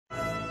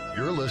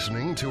You're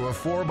listening to a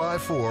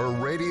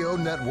 4x4 Radio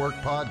Network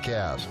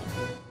podcast.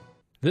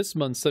 This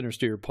month's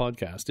Centresteer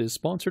podcast is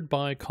sponsored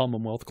by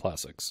Commonwealth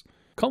Classics.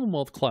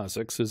 Commonwealth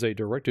Classics is a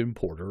direct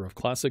importer of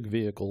classic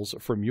vehicles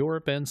from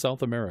Europe and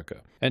South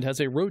America and has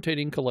a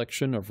rotating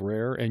collection of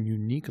rare and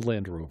unique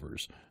Land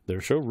Rovers.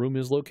 Their showroom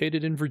is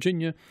located in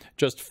Virginia,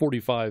 just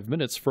 45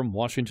 minutes from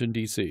Washington,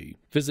 D.C.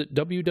 Visit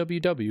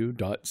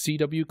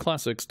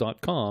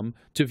www.cwclassics.com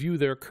to view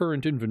their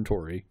current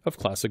inventory of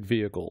classic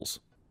vehicles.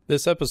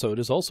 This episode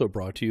is also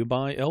brought to you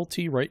by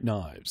LT Wright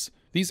Knives.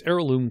 These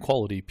heirloom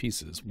quality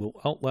pieces will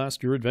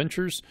outlast your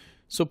adventures,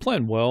 so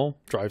plan well,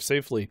 drive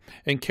safely,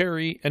 and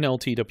carry an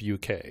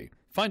LTWK.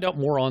 Find out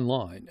more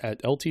online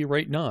at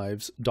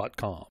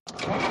ltwrightknives.com.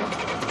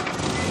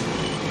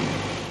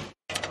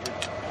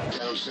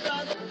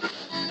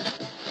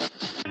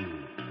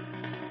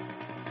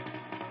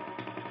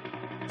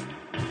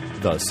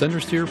 The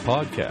Centresteer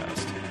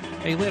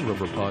Podcast, a Land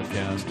Rover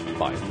podcast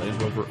by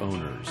Land Rover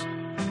owners.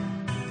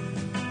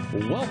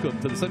 Welcome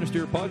to the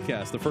Centresteer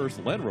Podcast, the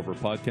first Land Rover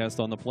podcast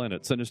on the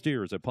planet.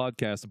 Centresteer is a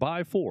podcast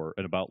by, for,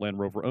 and about Land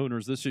Rover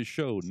owners. This is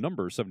show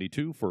number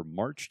 72 for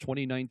March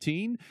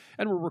 2019,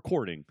 and we're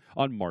recording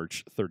on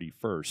March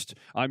 31st.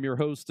 I'm your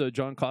host,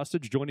 John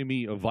Costage. Joining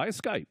me via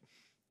Skype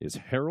is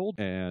Harold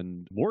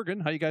and Morgan.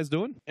 How you guys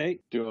doing?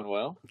 Hey, doing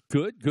well.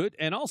 Good, good.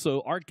 And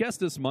also, our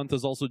guest this month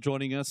is also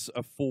joining us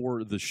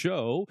for the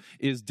show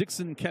is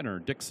Dixon Kenner.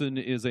 Dixon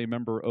is a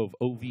member of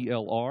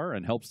Ovlr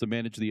and helps to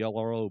manage the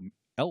LRO,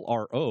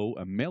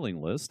 a mailing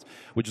list,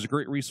 which is a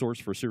great resource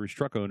for series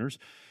truck owners.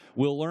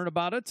 We'll learn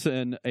about it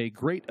and a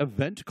great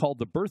event called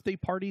the Birthday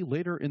Party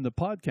later in the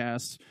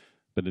podcast.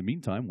 But in the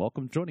meantime,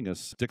 welcome joining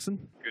us,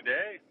 Dixon. Good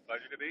day.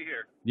 Pleasure to be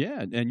here.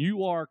 Yeah, and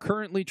you are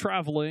currently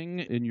traveling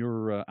in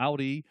your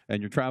Audi,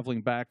 and you're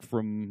traveling back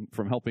from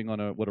helping on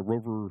a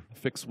Rover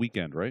Fix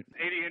weekend, right?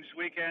 80-inch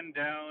weekend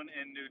down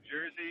in New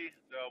Jersey.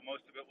 So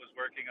most of it was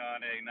working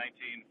on a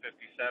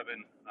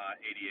 1957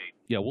 88.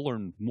 Yeah, we'll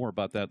learn more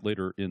about that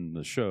later in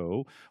the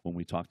show when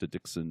we talk to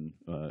Dixon,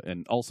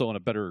 and also on a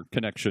better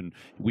connection.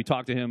 We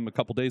talked to him a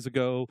couple days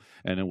ago,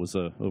 and it was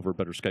over a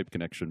better Skype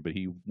connection, but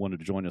he wanted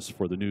to join us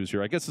for the news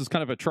here. I guess it's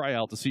kind of a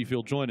tryout to see if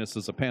he'll join us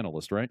as a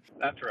panelist, right?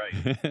 That's right.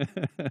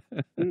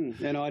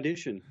 An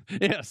audition.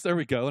 Yes, there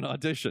we go, an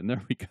audition.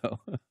 There we go.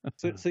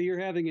 So you're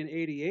having an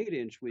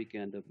 88-inch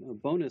weekend of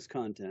bonus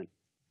content.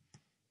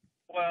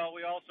 Well,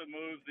 we also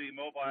moved the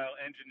mobile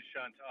engine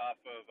shunt off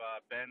of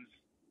Ben's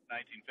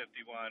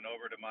 1951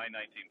 over to my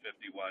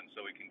 1951,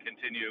 so we can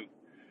continue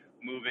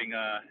moving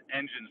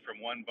engines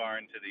from one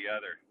barn to the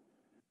other.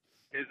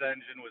 His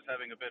engine was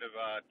having a bit of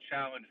a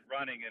challenge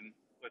running, and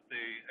with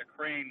a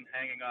crane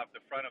hanging off the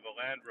front of a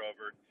Land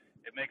Rover,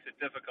 it makes it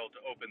difficult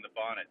to open the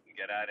bonnet and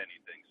get at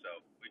anything.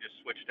 So we just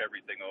switched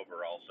everything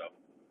over also.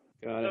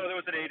 Got it. So there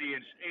was an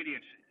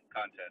 80-inch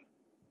content.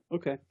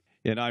 Okay.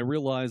 And I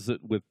realize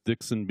that with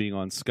Dixon being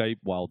on Skype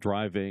while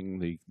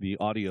driving, the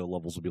audio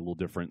levels will be a little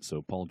different, so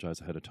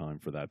apologize ahead of time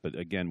for that. But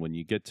again, when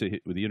you get to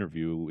with the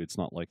interview, it's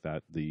not like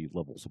that. The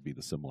levels will be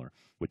the similar,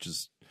 which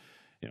is,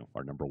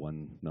 our number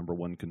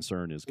one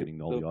concern is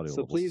getting all the audio levels.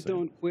 So please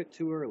don't quit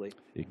too early.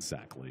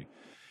 Exactly.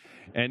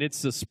 And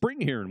it's the spring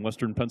here in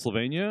western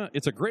Pennsylvania.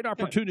 It's a great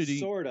opportunity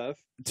sort of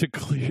to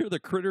clear the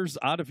critters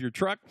out of your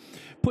truck,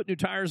 put new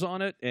tires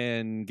on it,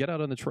 and get out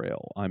on the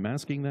trail. I'm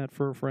asking that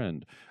for a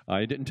friend.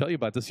 I didn't tell you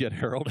about this yet,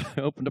 Harold.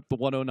 I opened up the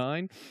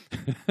 109,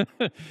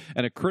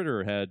 and a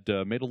critter had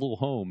made a little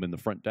home in the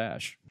front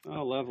dash.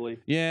 Oh, lovely.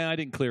 Yeah, I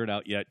didn't clear it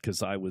out yet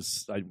because I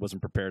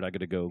wasn't prepared. I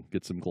got to go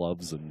get some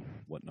gloves and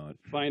whatnot.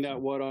 Find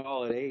out what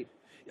all it ate.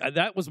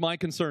 That was my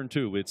concern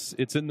too.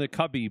 It's in the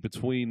cubby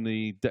between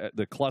the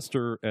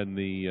cluster and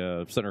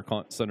the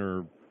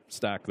center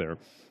stack there.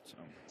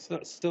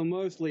 So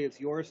mostly it's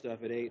your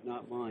stuff it ate,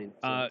 not mine.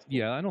 So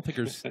yeah, I don't think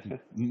there's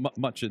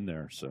much in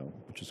there, so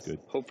which is good.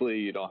 Hopefully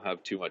you don't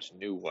have too much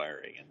new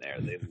wiring in there.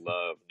 They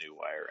love new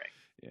wiring.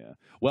 Yeah.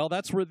 Well,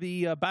 that's where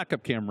the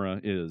backup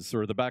camera is,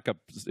 or the backup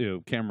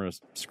camera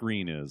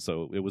screen is.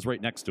 So it was right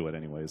next to it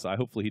anyways.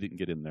 Hopefully he didn't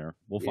get in there.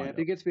 We'll find out. If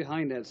he gets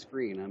behind that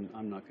screen,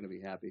 I'm not going to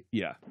be happy.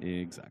 Yeah,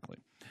 exactly.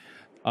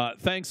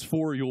 Thanks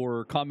for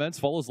your comments,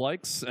 follows,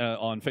 likes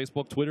on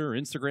Facebook, Twitter,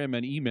 Instagram,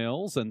 and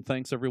emails. And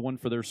thanks, everyone,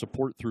 for their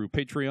support through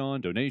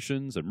Patreon,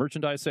 donations, and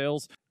merchandise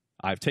sales.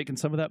 I've taken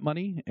some of that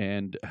money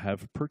and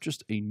have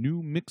purchased a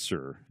new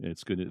mixer.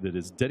 That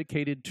is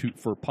dedicated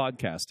for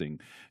podcasting.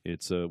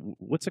 It's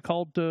what's it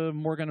called,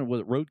 Morgan?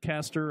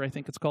 Rodecaster, I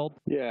think it's called.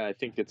 Yeah, I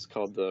think it's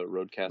called the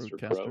Rodecaster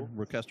Pro.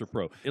 Rodecaster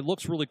Pro. It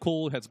looks really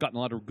cool. It has gotten a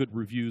lot of good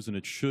reviews, and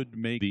it should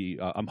make the.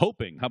 I'm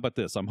hoping. How about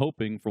this? I'm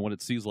hoping for what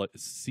it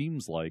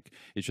seems like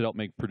it should help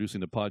make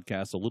producing the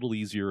podcast a little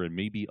easier and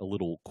maybe a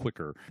little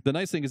quicker. The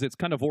nice thing is it's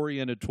kind of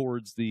oriented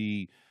towards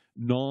the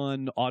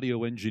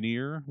non-audio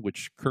engineer,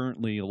 which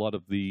currently a lot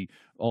of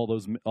all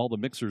the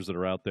mixers that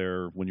are out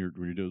there when you're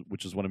doing,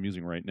 which is what I'm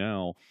using right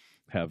now,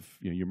 have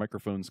your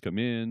microphones come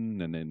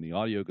in and then the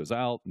audio goes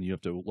out and you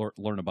have to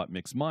learn about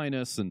mix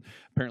minus, and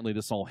apparently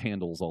this all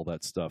handles all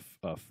that stuff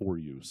for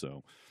you.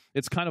 So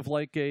it's kind of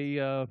like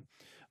a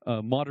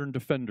modern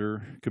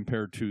Defender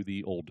compared to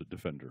the old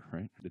Defender,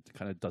 right? It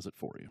kind of does it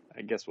for you.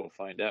 I guess we'll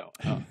find out.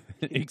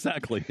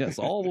 Exactly. Yes,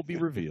 all will be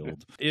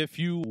revealed. If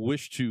you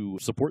wish to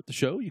support the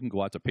show, you can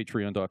go out to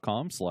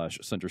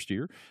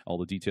patreon.com/Centresteer. All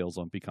the details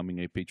on becoming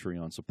a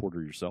Patreon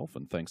supporter yourself.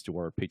 And thanks to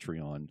our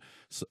Patreon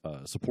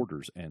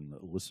supporters and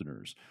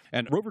listeners.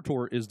 And Rover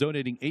Tour is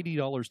donating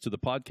 $80 to the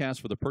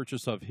podcast for the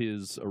purchase of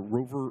his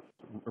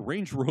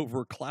Range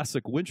Rover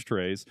Classic winch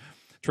trays.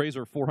 Trays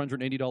are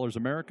 $480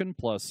 American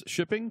plus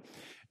shipping,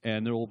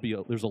 and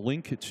there's a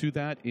link to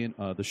that in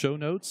the show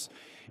notes.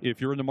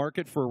 If you're in the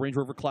market for a Range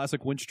Rover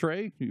Classic winch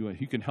tray,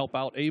 you can help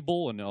out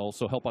Abel and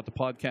also help out the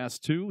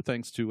podcast too.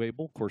 Thanks to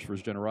Abel, of course, for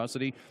his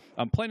generosity.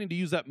 I'm planning to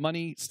use that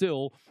money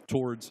still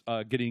towards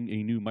getting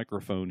a new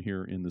microphone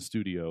here in the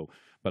studio.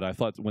 But I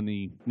thought when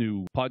the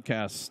new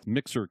podcast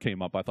mixer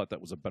came up, I thought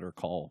that was a better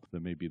call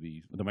than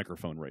maybe the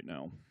microphone right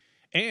now.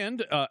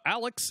 And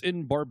Alex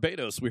in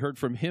Barbados, we heard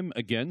from him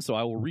again, so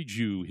I will read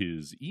you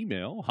his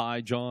email.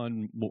 Hi,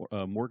 John,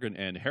 Morgan,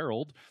 and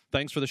Harold.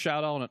 Thanks for the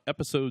shout-out on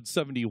episode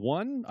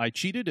 71. I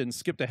cheated and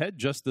skipped ahead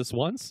just this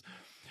once.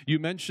 You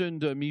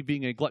mentioned me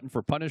being a glutton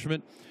for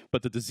punishment,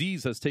 but the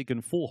disease has taken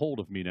full hold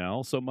of me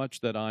now, so much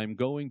that I'm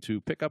going to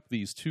pick up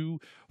these two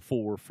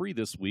for free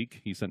this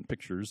week. He sent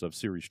pictures of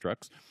series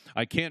trucks.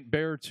 I can't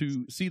bear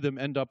to see them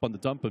end up on the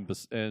dump,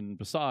 and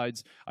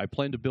besides, I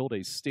plan to build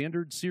a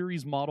standard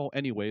series model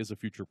anyway as a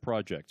future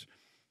project.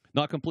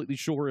 Not completely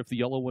sure if the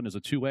yellow one is a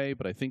 2A,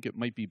 but I think it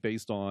might be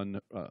based on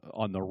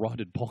the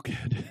rotten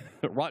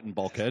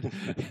bulkhead.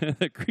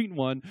 The green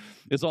one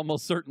is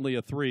almost certainly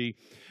a 3,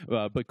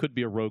 but could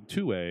be a Rogue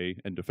 2A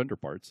and Defender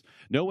parts.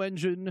 No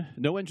engines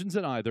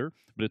in either,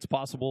 but it's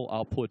possible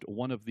I'll put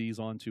one of these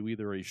onto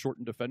either a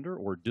shortened Defender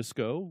or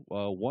Disco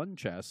 1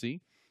 chassis,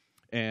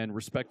 and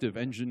respective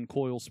engine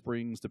coil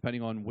springs,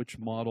 depending on which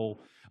model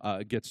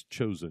gets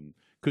chosen.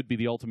 Could be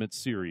the Ultimate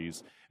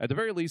Series. At the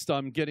very least,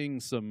 I'm getting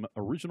some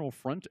original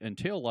front and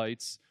tail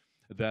lights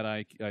that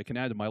I can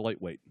add to my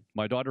lightweight.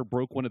 My daughter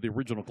broke one of the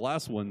original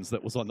glass ones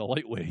that was on the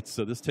lightweight,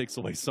 so this takes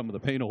away some of the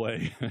pain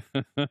away.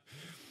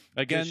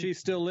 Again, does she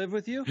still live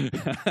with you?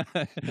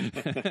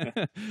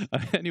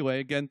 Anyway,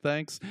 again,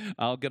 thanks.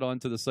 I'll get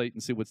onto the site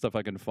and see what stuff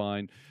I can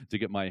find to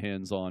get my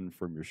hands on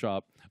from your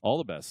shop. All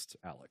the best,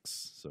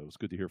 Alex. So it's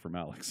good to hear from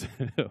Alex.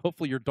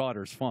 Hopefully your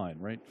daughter's fine,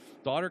 right?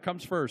 Daughter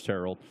comes first,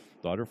 Harold.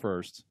 Daughter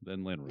first,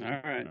 then Land Rover.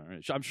 All right.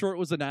 I'm sure it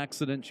was an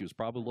accident. She was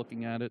probably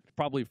looking at it.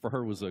 Probably for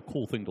her was a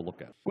cool thing to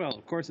look at. Well,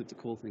 of course it's a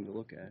cool thing to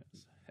look at.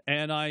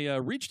 And I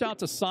reached out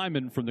to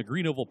Simon from the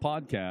Green Oval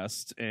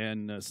podcast,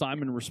 and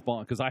Simon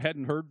responded, because I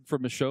hadn't heard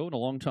from his show in a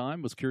long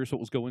time, was curious what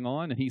was going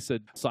on, and he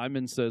said,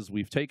 Simon says,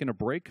 we've taken a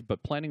break,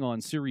 but planning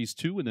on Series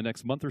 2 in the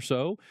next month or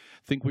so.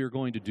 Think we are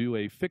going to do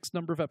a fixed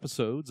number of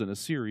episodes in a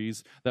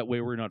series. That way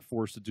we're not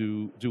forced to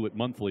do it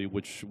monthly,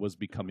 which was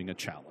becoming a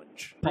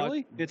challenge.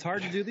 Really? It's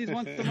hard to do these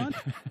once a month?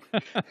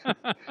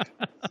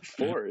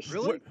 Forced.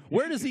 Really?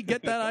 Where does he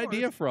get that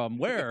idea from?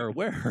 Where?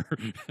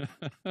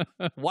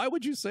 Why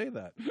would you say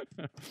that?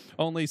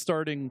 Only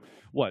starting,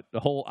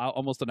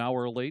 almost an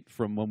hour late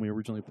from when we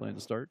originally planned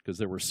to start, because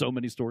there were so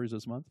many stories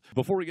this month.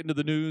 Before we get into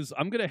the news,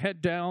 I'm going to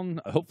head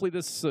down. Hopefully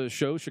this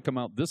show should come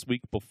out this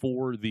week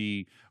before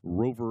the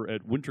Rover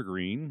at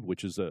Wintergreen,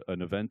 which is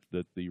an event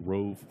that the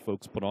Rove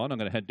folks put on. I'm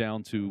going to head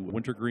down to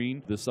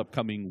Wintergreen this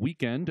upcoming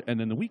weekend, and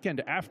then the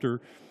weekend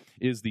after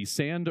is the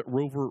Sand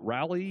Rover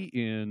Rally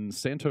in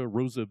Santa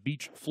Rosa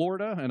Beach,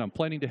 Florida, and I'm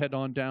planning to head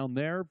on down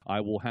there.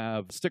 I will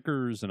have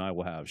stickers and I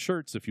will have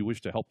shirts. If you wish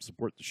to help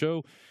support the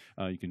show,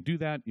 you can do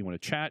that. You want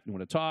to chat, you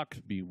want to talk,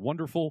 be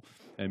wonderful,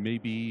 and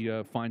maybe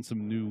find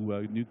some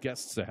new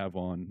guests to have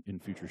on in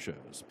future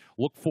shows.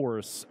 Look for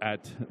us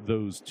at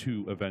those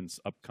two events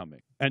upcoming.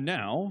 And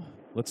now,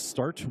 let's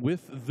start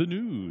with the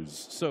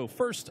news. So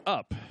first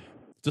up,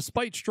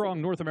 despite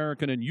strong North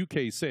American and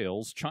UK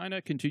sales,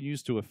 China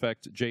continues to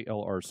affect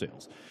JLR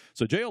sales.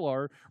 So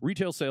JLR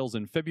retail sales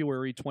in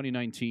February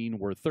 2019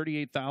 were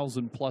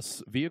 38,000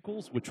 plus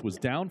vehicles, which was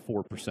down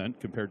 4%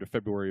 compared to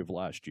February of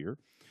last year.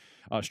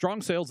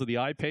 Strong sales of the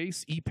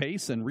I-Pace,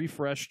 E-Pace, and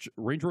refreshed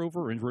Range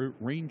Rover and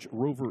Range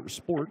Rover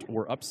Sport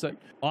were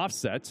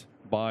offset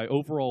by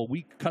overall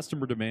weak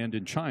customer demand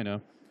in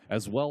China,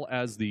 as well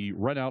as the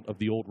run-out of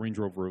the old Range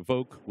Rover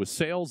Evoque, with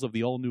sales of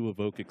the all-new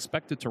Evoque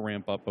expected to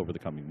ramp up over the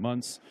coming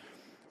months.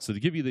 So to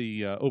give you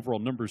the overall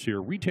numbers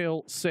here,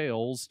 retail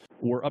sales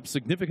were up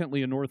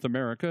significantly in North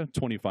America,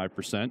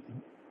 25%,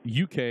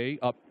 UK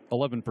up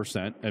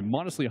 11%, and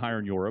modestly higher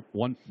in Europe,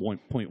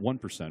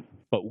 1.1%.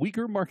 But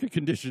weaker market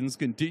conditions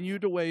continue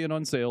to weigh in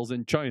on sales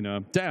in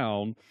China,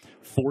 down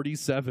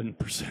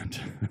 47%.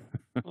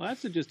 Well,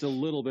 that's just a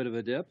little bit of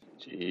a dip.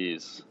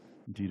 Jeez.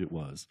 Indeed it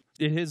was.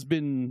 It has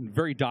been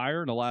very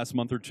dire in the last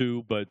month or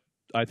two, but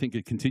I think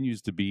it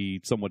continues to be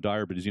somewhat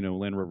dire. But as you know,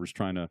 Land Rover's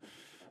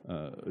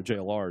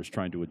JLR is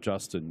trying to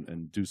adjust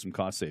and do some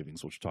cost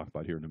savings, which we'll talk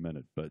about here in a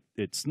minute. But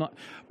it's not.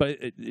 But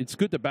it's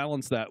good to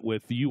balance that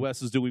with the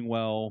U.S. is doing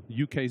well,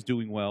 UK is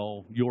doing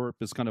well, Europe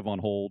is kind of on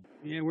hold.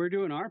 Yeah, we're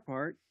doing our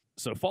part.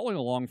 So following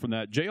along from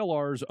that,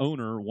 JLR's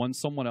owner wants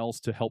someone else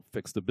to help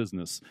fix the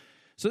business.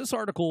 So this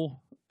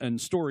article and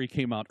story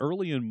came out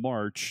early in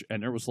March,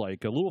 and there was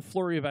like a little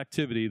flurry of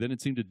activity. Then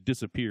it seemed to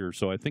disappear.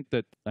 So I think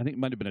it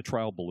might have been a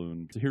trial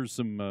balloon. Here's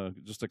some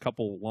just a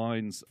couple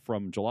lines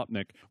from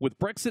Jalopnik. With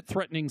Brexit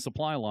threatening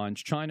supply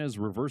lines, China's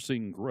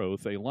reversing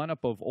growth, a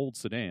lineup of old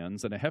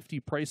sedans, and a hefty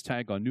price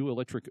tag on new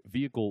electric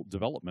vehicle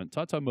development,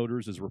 Tata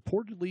Motors is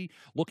reportedly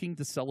looking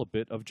to sell a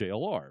bit of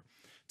JLR.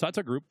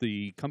 Tata Group,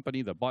 the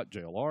company that bought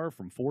JLR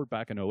from Ford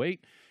back in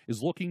 2008,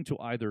 is looking to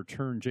either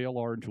turn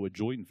JLR into a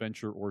joint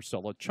venture or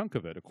sell a chunk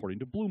of it, according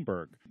to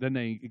Bloomberg. Then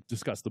they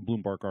discuss the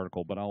Bloomberg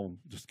article, but I'll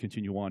just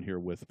continue on here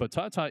with, but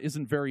Tata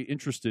isn't very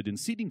interested in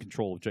ceding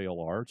control of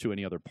JLR to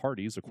any other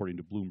parties, according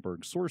to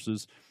Bloomberg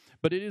sources,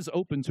 but it is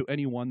open to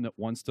anyone that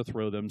wants to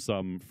throw them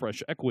some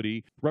fresh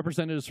equity.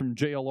 Representatives from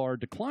JLR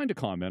declined to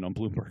comment on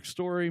Bloomberg's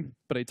story,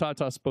 but a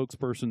Tata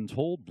spokesperson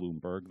told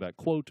Bloomberg that,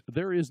 quote,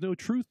 there is no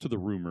truth to the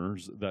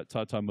rumors that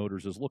Tata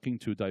Motors is looking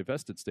to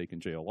divest its stake in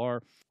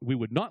JLR. We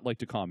would not like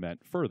to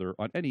comment further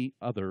on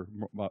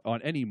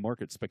any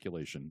market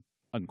speculation,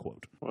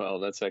 unquote. Well,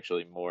 that's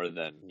actually more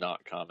than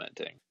not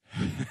commenting.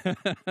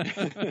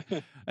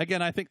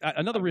 Again, I think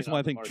another reason why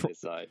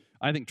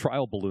I think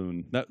trial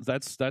balloon.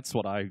 That's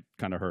what I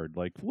kind of heard.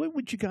 Like, what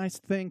would you guys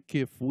think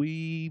if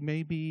we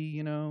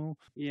maybe,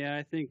 Yeah,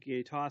 I think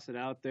you toss it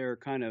out there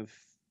kind of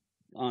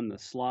on the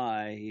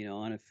sly,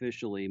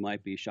 unofficially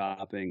might be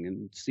shopping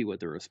and see what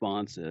the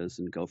response is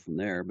and go from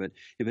there. But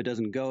if it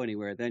doesn't go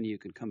anywhere, then you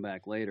can come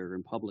back later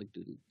in public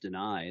to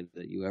deny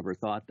that you ever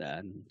thought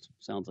that. And it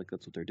sounds like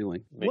that's what they're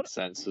doing. Makes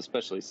sense,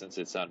 especially since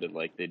it sounded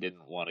like they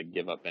didn't want to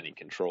give up any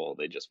control.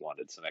 They just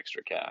wanted some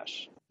extra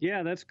cash.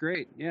 Yeah, that's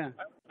great. Yeah.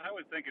 I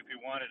would think if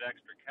you wanted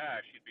extra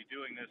cash, you'd be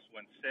doing this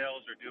when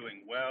sales are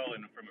doing well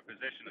and from a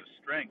position of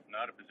strength,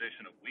 not a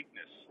position of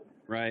weakness.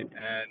 Right.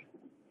 And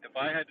if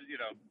I had,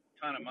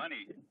 ton of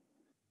money,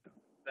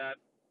 that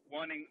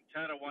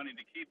Tata wanting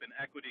to keep an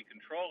equity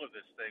control of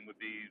this thing would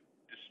be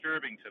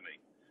disturbing to me.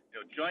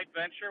 Joint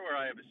venture where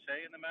I have a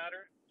say in the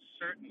matter,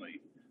 certainly.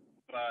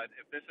 But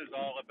if this is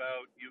all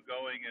about you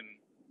going and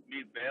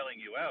me bailing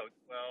you out,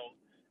 well,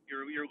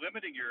 you're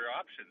limiting your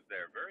options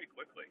there very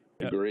quickly.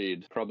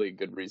 Agreed. Probably a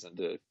good reason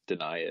to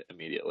deny it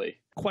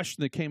immediately.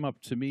 Question that came up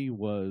to me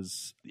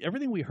was,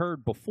 everything we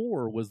heard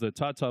before was that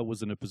Tata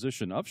was in a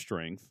position of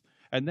strength.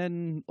 And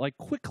then, like,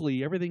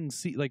 quickly, everything,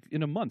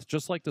 in a month,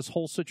 just like this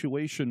whole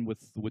situation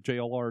with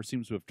JLR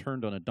seems to have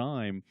turned on a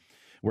dime,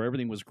 where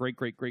everything was great,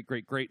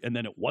 and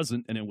then it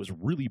wasn't, and it was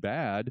really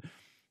bad.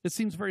 It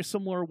seems very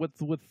similar with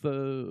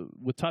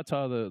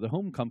Tata, the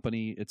home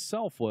company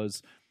itself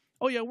was,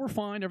 oh, yeah, we're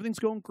fine, everything's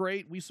going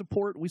great, we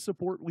support,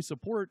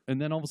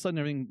 and then all of a sudden,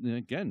 everything,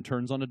 again,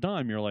 turns on a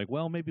dime. You're like,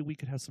 well, maybe we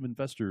could have some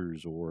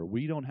investors, or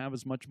we don't have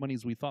as much money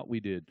as we thought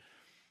we did.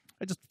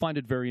 I just find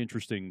it very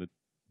interesting that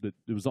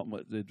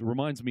it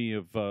reminds me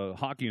of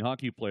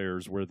hockey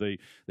players where they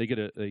get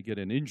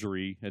an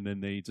injury and then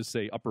they just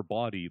say upper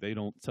body. They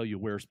don't tell you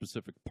where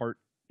specific part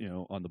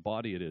on the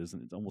body it is,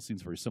 and it almost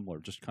seems very similar.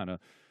 Just kind of a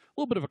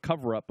little bit of a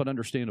cover up, but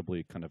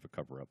understandably kind of a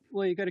cover up.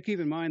 Well, you got to keep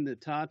in mind that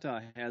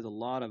Tata has a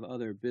lot of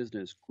other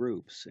business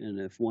groups,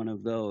 and if one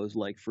of those,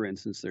 like for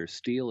instance their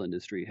steel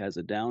industry, has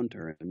a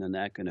downturn, then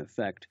that can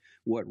affect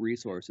what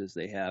resources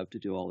they have to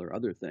do all their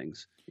other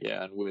things.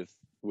 Yeah, and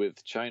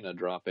with China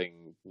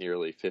dropping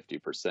nearly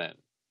 50%,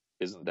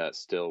 isn't that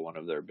still one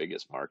of their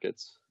biggest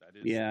markets? That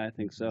is, yeah, I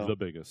think so. The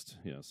biggest,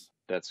 yes.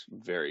 That's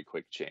very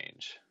quick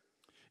change.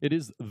 It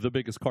is the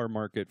biggest car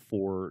market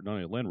for not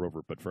only Land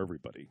Rover, but for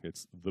everybody.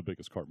 It's the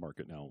biggest car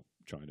market now,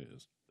 China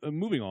is.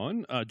 Moving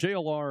on,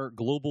 JLR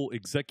Global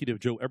Executive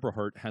Joe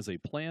Eberhardt has a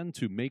plan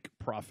to make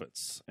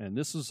profits. And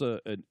this is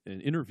an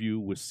interview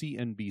with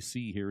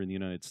CNBC here in the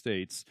United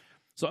States.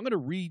 So I'm going to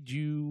read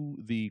you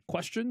the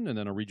question, and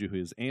then I'll read you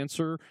his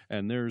answer.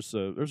 And there's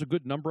a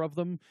good number of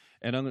them,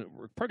 and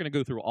we're probably going to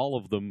go through all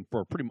of them,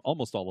 or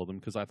almost all of them,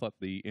 because I thought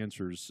the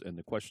answers and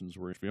the questions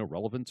were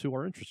relevant to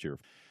our interest here.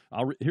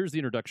 Here's the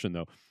introduction,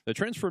 though. The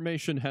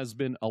transformation has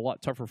been a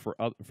lot tougher for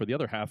the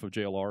other half of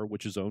JLR,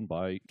 which is owned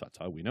by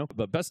Tata, we know,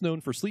 but best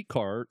known for sleek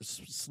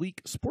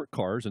sport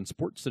cars and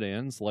sports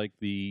sedans like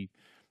the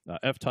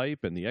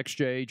F-Type and the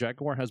XJ.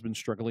 Jaguar has been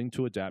struggling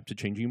to adapt to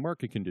changing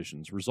market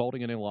conditions,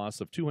 resulting in a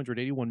loss of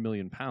 £281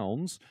 million,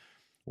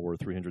 or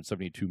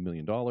 $372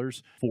 million,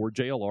 for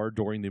JLR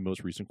during the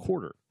most recent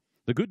quarter.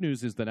 The good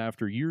news is that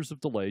after years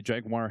of delay,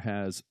 Jaguar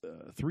has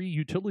 3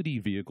 utility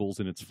vehicles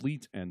in its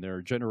fleet, and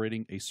they're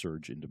generating a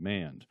surge in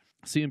demand.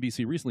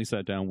 CNBC recently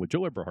sat down with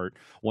Joe Eberhardt,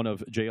 one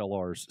of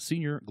JLR's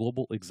senior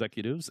global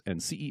executives and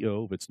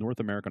CEO of its North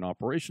American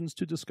operations,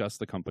 to discuss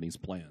the company's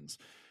plans.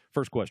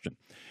 First question.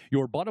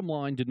 Your bottom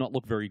line did not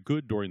look very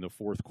good during the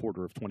fourth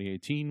quarter of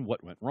 2018.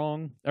 What went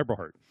wrong?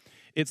 Eberhardt.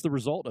 It's the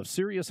result of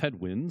serious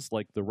headwinds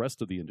like the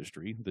rest of the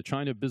industry. The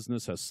China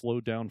business has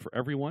slowed down for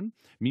everyone.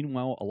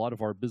 Meanwhile, a lot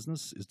of our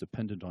business is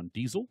dependent on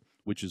diesel,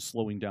 which is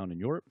slowing down in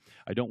Europe.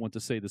 I don't want to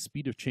say the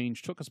speed of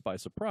change took us by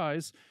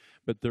surprise,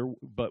 but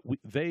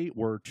they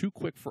were too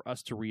quick for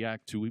us to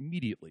react to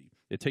immediately.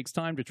 It takes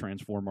time to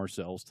transform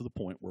ourselves to the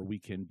point where we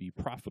can be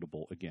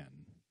profitable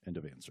again. End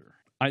of answer.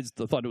 I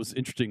thought it was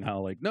interesting how,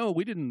 like, no,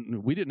 we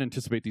didn't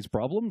anticipate these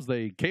problems.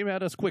 They came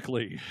at us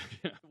quickly.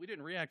 We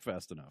didn't react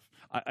fast enough.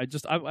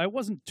 I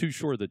wasn't too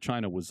sure that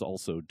China was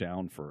also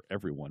down for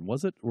everyone.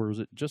 Was it? Or was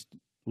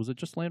it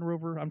just Land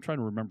Rover? I'm trying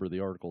to remember the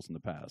articles in the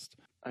past.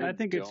 I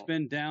think it's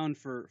been down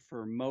for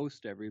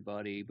most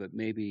everybody, but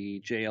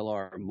maybe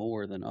JLR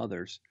more than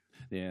others.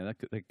 Yeah,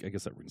 I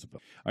guess that rings a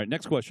bell. All right,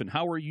 next question.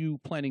 How are you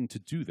planning to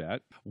do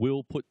that?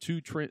 We'll put two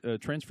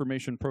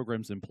transformation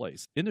programs in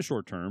place. In the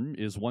short term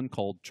is one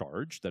called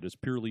Charge, that is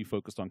purely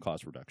focused on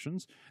cost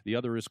reductions. The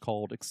other is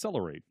called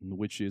Accelerate,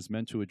 which is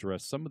meant to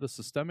address some of the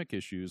systemic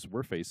issues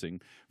we're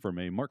facing from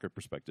a market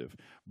perspective.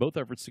 Both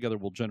efforts together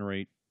will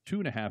generate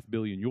 2.5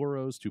 billion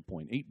euros,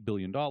 $2.8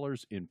 billion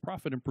in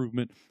profit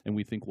improvement, and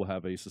we think we'll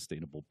have a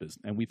sustainable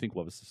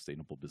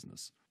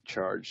business.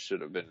 Charge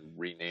should have been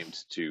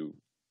renamed to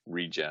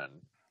Regen.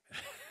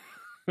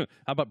 How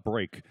about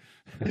Break?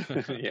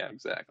 Yeah,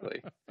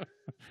 exactly.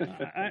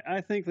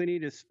 I think they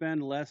need to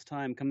spend less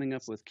time coming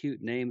up with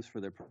cute names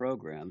for their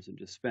programs and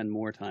just spend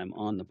more time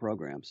on the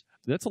programs.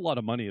 That's a lot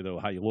of money, though,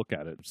 how you look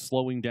at it.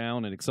 Slowing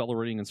down and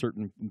accelerating in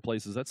certain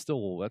places, that's a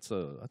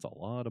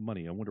lot of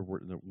money. I wonder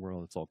where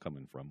that's all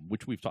coming from,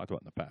 which we've talked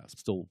about in the past.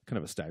 Still kind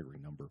of a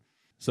staggering number.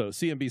 So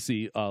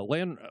CNBC,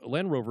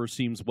 Land Rover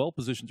seems well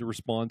positioned to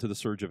respond to the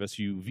surge of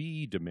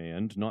SUV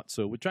demand, not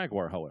so with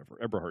Jaguar, however.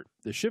 Eberhardt,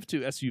 the shift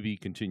to SUV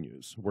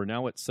continues. We're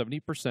now at 70%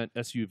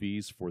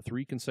 SUVs for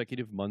 3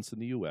 consecutive months in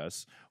the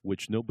U.S.,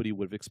 which nobody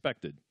would have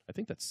expected. I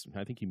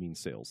think he means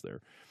sales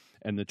there.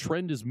 And the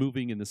trend is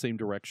moving in the same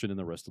direction in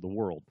the rest of the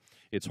world.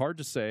 It's hard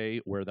to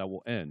say where that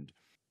will end.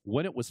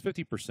 When it was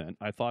 50%,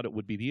 I thought it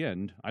would be the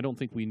end. I don't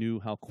think we knew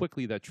how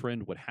quickly that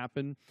trend would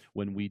happen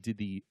when we did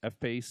the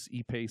F-Pace,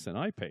 E-Pace, and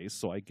I-Pace,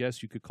 so I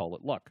guess you could call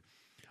it luck.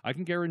 I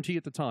can guarantee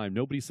at the time,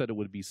 nobody said it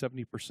would be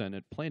 70%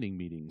 at planning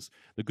meetings.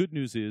 The good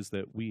news is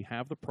that we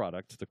have the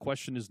product. The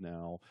question is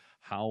now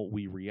how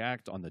we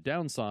react on the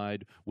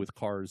downside with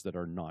cars that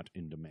are not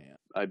in demand.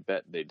 I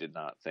bet they did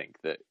not think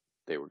that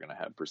they were going to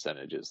have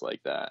percentages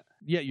like that.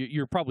 Yeah,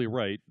 you're probably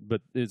right,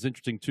 but it's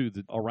interesting too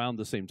that around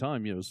the same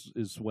time,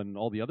 is when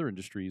all the other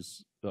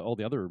industries, all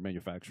the other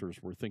manufacturers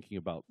were thinking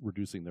about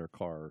reducing their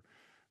car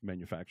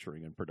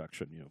manufacturing and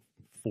production.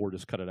 Ford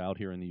has cut it out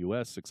here in the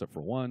U.S. except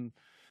for one,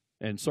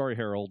 and sorry,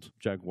 Harold,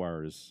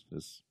 Jaguar is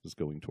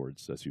going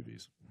towards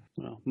SUVs.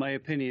 Well, my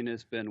opinion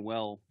has been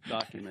well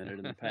documented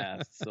in the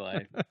past, so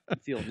I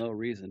feel no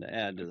reason to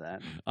add to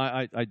that.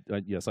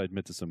 Yes, I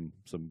admit to some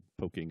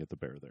poking at the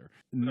bear there.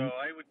 So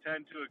I would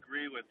tend to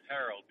agree with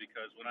Harold,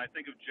 because when I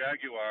think of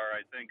Jaguar,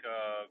 I think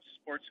of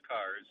sports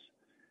cars,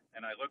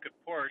 and I look at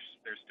Porsche.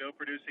 They're still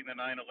producing the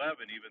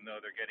 911, even though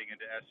they're getting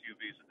into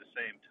SUVs at the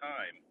same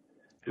time.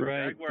 If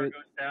Jaguar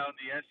goes down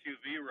the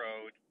SUV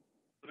road,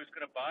 who's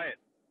going to buy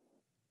it?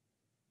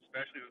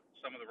 Especially with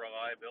some of the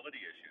reliability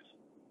issues.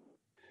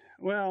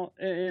 Well,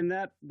 and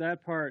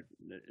that part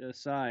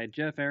aside,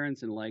 Jeff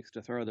Aronson likes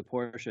to throw the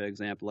Porsche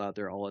example out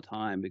there all the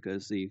time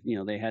because they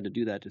had to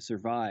do that to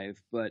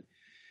survive. But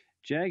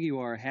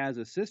Jaguar has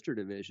a sister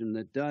division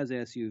that does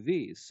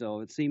SUVs,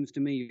 so it seems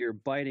to me you're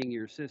biting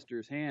your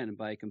sister's hand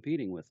by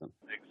competing with them.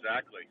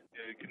 Exactly.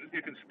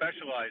 You can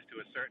specialize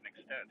to a certain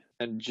extent.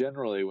 And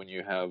generally, when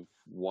you have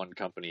one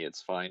company,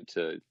 it's fine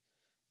to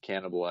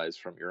cannibalize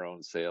from your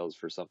own sales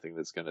for something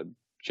that's going to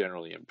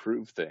generally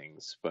improve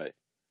things, but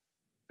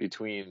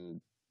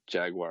between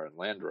Jaguar and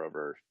Land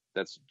Rover,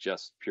 that's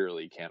just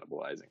purely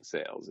cannibalizing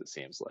sales, it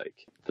seems like.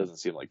 It doesn't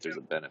seem like there's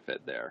a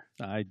benefit there.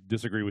 I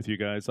disagree with you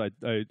guys.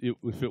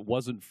 If it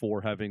wasn't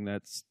for having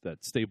that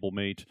stable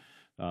mate,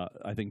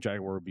 I think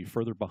Jaguar would be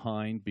further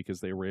behind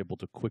because they were able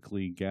to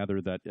quickly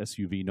gather that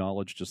SUV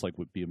knowledge, just like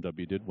what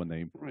BMW did when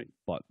they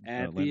bought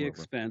at Land the Rover.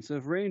 Expense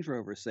of Range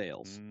Rover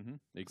sales. Mm-hmm.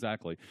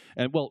 Exactly.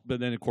 And but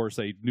then of course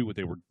they knew what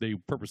they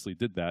purposely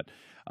did that.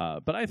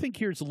 But I think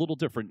here it's a little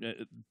different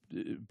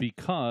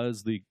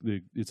because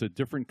it's a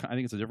different. I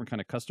think it's a different kind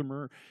of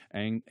customer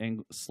and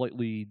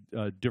slightly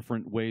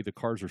different way the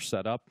cars are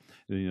set up.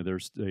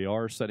 They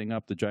are setting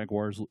up the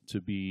Jaguars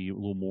to be a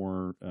little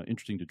more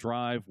interesting to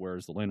drive,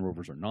 whereas the Land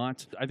Rovers are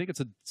not. I think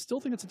still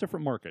think it's a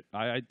different market.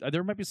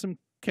 There might be some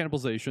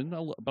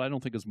cannibalization, but I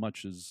don't think as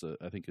much as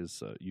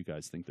you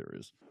guys think there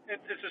is.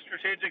 It's a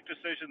strategic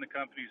decision the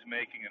company's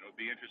making, and it would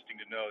be interesting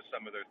to know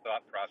some of their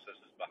thought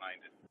processes behind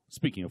it.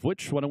 Speaking of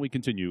which, why don't we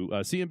continue?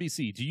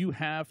 CNBC, do you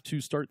have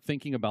to start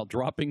thinking about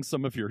dropping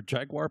some of your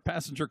Jaguar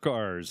passenger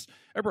cars?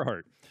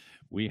 Eberhardt,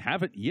 we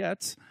haven't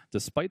yet.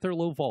 Despite their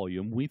low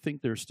volume, we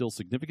think there's still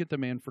significant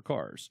demand for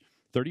cars.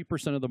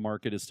 30% of the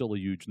market is still a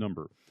huge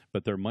number,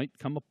 but there might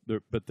come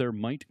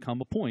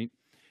a point.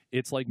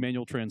 It's like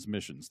manual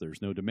transmissions.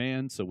 There's no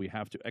demand, so we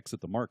have to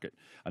exit the market.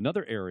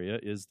 Another area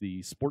is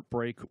the sport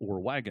brake or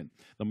wagon.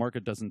 The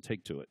market doesn't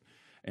take to it.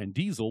 And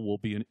diesel will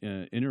be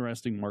an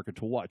interesting market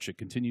to watch. It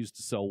continues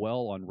to sell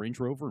well on Range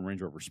Rover and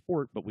Range Rover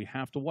Sport, but we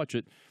have to watch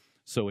it.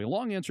 So a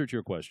long answer to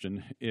your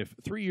question, if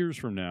 3 years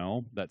from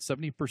now that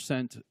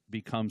 70%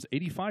 becomes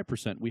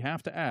 85%, we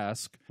have to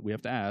ask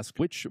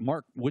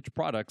which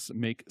products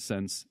make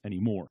sense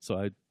anymore.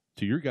 So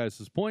to your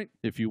guys' point,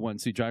 if you want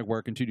to see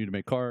Jaguar continue to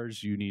make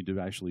cars, you need to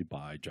actually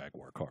buy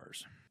Jaguar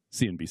cars.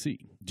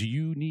 CNBC, do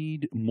you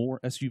need more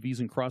SUVs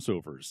and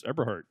crossovers?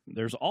 Eberhardt,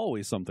 there's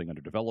always something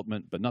under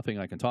development, but nothing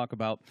I can talk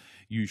about.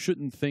 You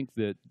shouldn't think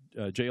that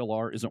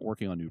JLR isn't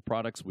working on new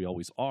products. We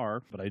always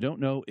are, but I don't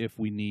know if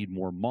we need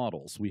more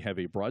models. We have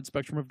a broad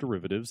spectrum of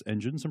derivatives,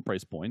 engines, and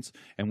price points,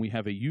 and we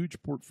have a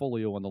huge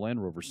portfolio on the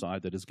Land Rover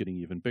side that is getting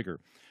even bigger.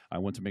 I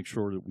want to make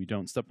sure that we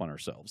don't step on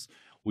ourselves.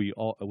 We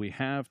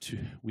have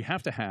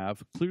to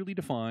have clearly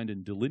defined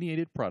and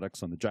delineated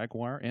products on the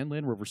Jaguar and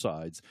Land Rover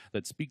sides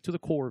that speak to the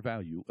core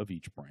value of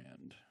each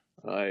brand.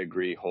 I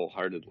agree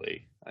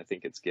wholeheartedly. I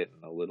think it's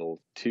getting a little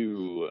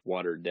too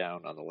watered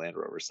down on the Land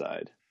Rover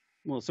side.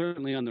 Well,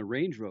 certainly on the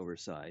Range Rover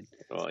side.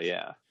 Oh,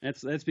 yeah.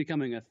 That's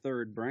becoming a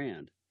third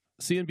brand.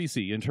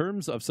 CNBC, in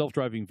terms of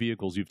self-driving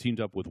vehicles, you've teamed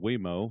up with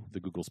Waymo,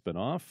 the Google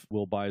spinoff.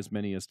 Will buy as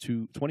many as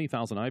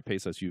 20,000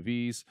 I-Pace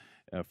SUVs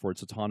for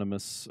its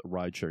autonomous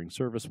ride-sharing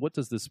service. What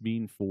does this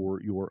mean for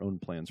your own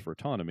plans for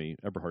autonomy?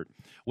 Eberhardt,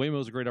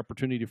 Waymo is a great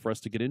opportunity for us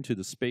to get into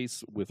the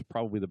space with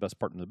probably the best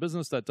partner in the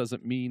business. That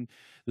doesn't mean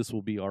this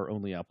will be our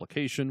only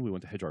application. We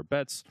want to hedge our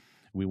bets.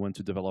 We want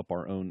to develop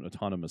our own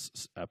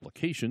autonomous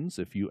applications.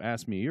 If you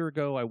asked me a year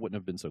ago, I wouldn't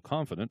have been so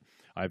confident.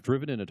 I've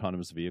driven in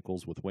autonomous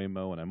vehicles with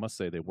Waymo, and I must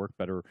say they work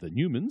better than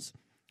humans.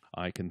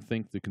 I can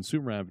think the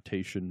consumer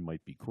adaptation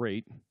might be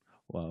great.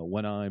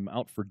 When I'm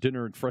out for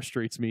dinner, it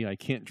frustrates me. I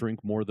can't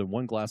drink more than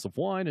 1 glass of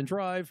wine and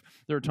drive.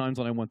 There are times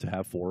when I want to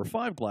have 4 or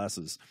 5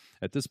 glasses.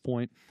 At this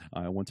point,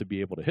 I want to be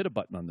able to hit a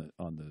button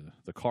on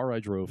the car I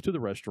drove to the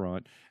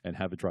restaurant and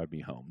have it drive me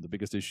home. The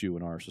biggest issue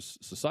in our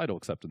societal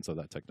acceptance of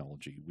that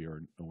technology,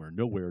 we're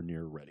nowhere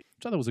near ready.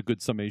 So that was a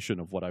good summation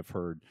of what I've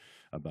heard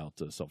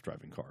about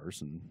self-driving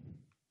cars, and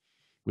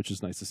which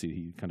is nice to see.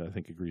 He kind of, I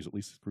think, agrees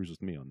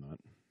with me on that.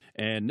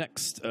 And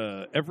next,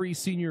 every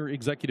senior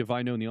executive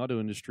I know in the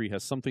auto industry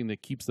has something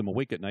that keeps them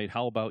awake at night.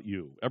 How about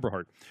you?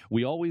 Eberhardt,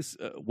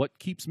 what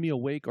keeps me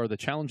awake are the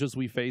challenges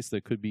we face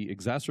that could be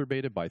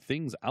exacerbated by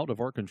things out of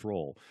our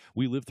control.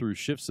 We lived through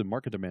shifts in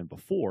market demand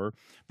before,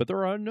 but there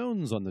are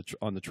unknowns on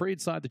the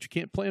trade side that you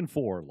can't plan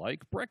for,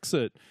 like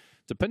Brexit.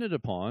 Dependent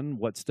upon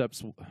what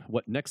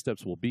next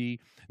steps will be,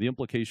 the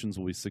implications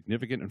will be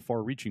significant and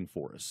far-reaching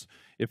for us.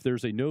 If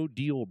there's a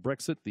no-deal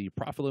Brexit, the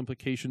profit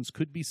implications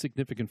could be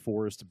significant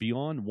for us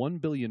beyond £1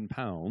 billion.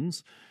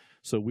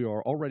 So we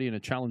are already in a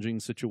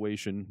challenging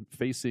situation,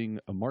 facing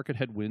market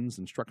headwinds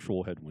and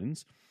structural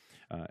headwinds.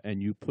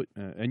 And you put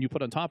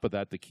on top of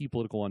that the key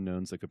political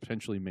unknowns that could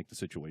potentially make the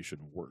situation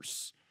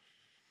worse.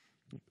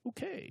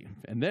 Okay.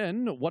 And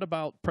then what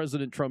about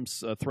President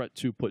Trump's threat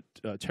to put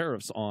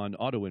tariffs on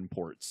auto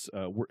imports?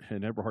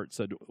 And Eberhardt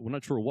said, we're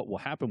not sure what will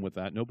happen with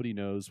that. Nobody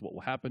knows what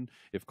will happen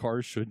if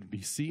cars should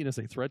be seen as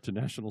a threat to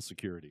national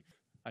security.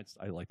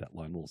 I like that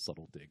line, a little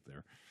subtle dig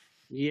there.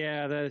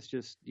 Yeah, that's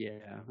just,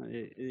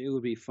 it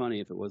would be funny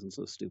if it wasn't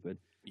so stupid.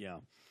 Yeah.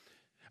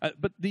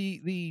 But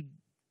the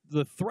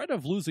threat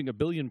of losing £1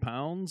 billion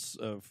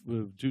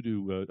due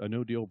to a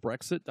no-deal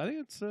Brexit, I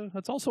think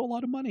that's also a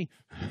lot of money.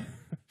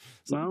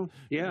 Well,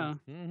 yeah.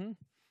 Mm-hmm.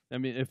 I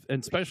mean,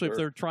 especially if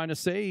they're trying to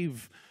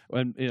save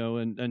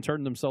and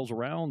turn themselves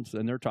around,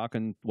 and they're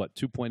talking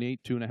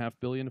 $2.5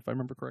 billion, if I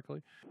remember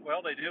correctly.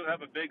 Well, they do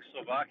have a big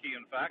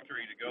Slovakian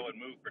factory to go and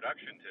move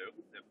production to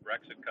if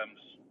Brexit comes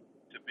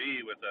to be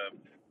with a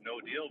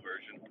no-deal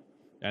version.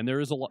 And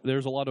there's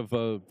a lot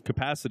of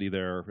capacity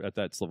there at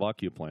that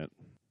Slovakia plant.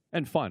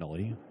 And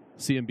finally,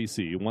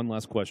 CNBC, one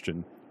last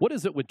question. What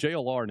is it with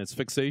JLR and its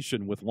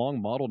fixation with long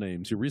model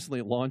names? You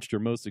recently launched your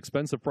most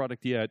expensive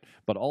product yet,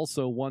 but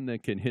also one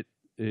that can hit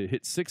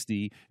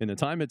 60 in the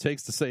time it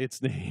takes to say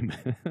its name.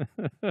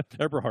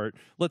 Eberhardt,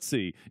 let's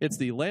see. It's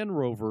the Range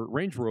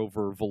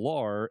Rover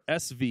Velar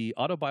SV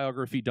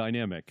Autobiography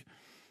Dynamic.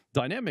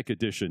 Dynamic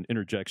Edition,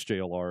 interjects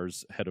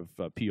JLR's head of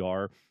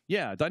PR.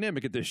 Yeah,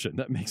 Dynamic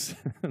Edition.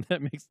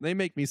 They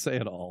make me say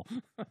it all.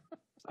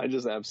 I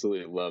just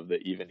absolutely love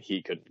that even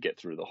he couldn't get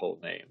through the whole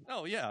name.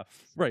 Oh, yeah.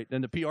 Right.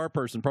 And the PR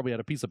person probably had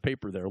a piece of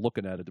paper there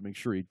looking at it to make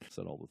sure he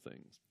said all the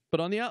things.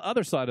 But on the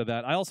other side of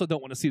that, I also don't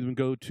want to see them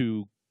go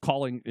to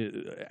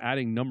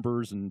adding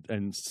numbers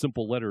and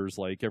simple letters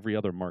like every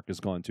other mark has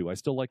gone to. I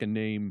still like a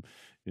name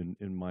in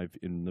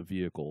the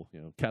vehicle.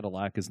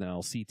 Cadillac is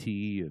now CT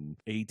and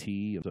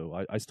AT.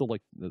 So I still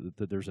like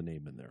that there's a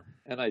name in there.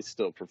 And I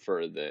still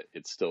prefer that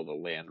it's still the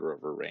Land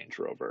Rover Range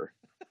Rover.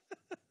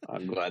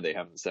 I'm glad they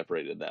haven't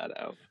separated that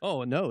out.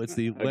 Oh, no, it's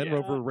the Land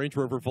Rover Range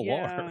Rover Velar.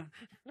 Yeah,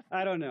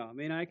 I don't know. I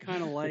mean, I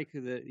kind of like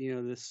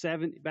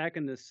back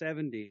in the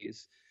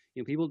 70s,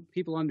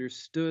 people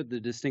understood the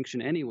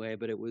distinction anyway,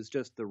 but it was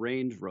just the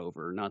Range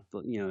Rover, not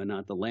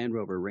the Land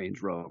Rover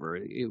Range Rover.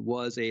 It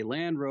was a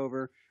Land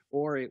Rover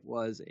or it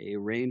was a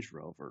Range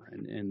Rover,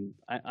 and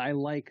I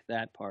like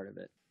that part of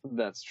it.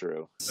 That's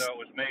true. So it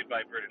was made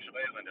by British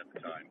Leyland at the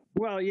time.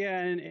 Well,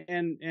 yeah,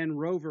 and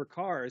Rover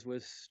Cars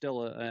was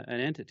still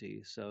an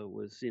entity, so it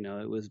was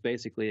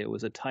it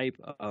was a type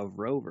of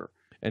Rover.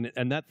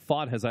 And that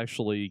thought has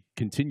actually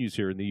continues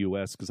here in the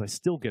U.S. because I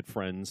still get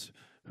friends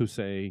who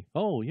say,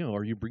 "Oh,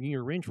 are you bringing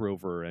your Range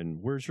Rover?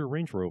 And where's your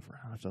Range Rover?"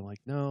 I'm like,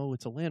 "No,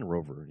 it's a Land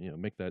Rover."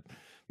 Make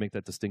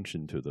that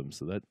distinction to them,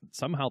 so that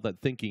somehow that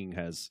thinking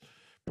has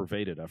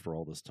pervaded after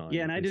all this time.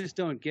 Yeah, and I just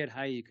don't get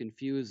how you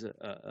confuse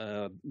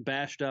a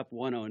bashed up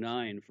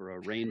 109 for a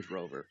Range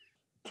Rover.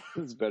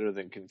 It's better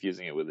than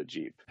confusing it with a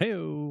Jeep.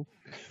 Hey-o.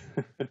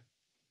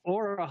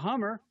 Or a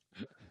Hummer.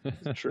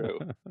 It's true.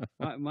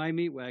 My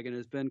meat wagon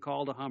has been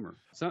called a Hummer.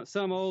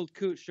 Some old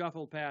coot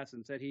shuffled past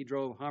and said he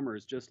drove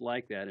Hummers just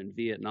like that in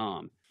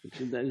Vietnam.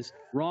 That is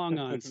wrong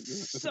on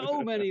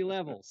so many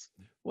levels.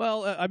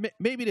 Well,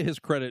 maybe to his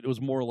credit, it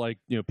was more like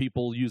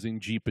people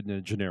using Jeep in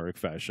a generic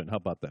fashion. How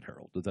about that,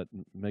 Harold? Does that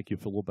make you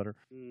feel a little better?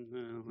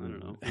 No, I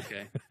don't know.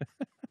 Okay.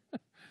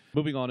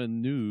 Moving on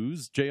in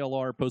news,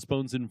 JLR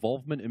postpones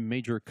involvement in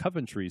major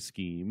Coventry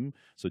scheme.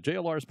 So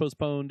JLR has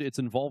postponed its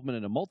involvement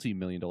in a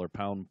multi-million-dollar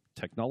pound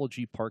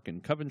technology park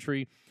in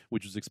Coventry,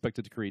 which is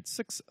expected to create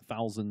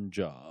 6,000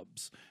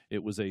 jobs.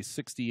 It was a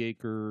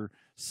 60-acre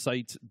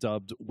site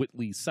dubbed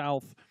Whitley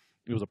South.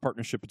 It was a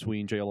partnership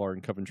between JLR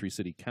and Coventry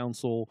City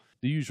Council.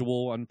 The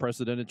usual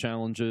unprecedented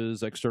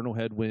challenges, external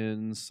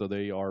headwinds, so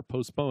they are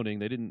postponing.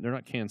 They're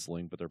not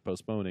canceling, but they're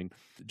postponing.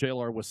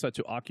 JLR was set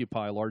to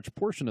occupy a large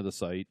portion of the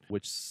site,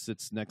 which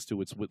sits next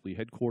to its Whitley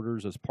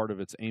headquarters as part of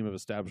its aim of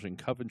establishing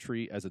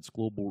Coventry as its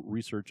global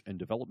research and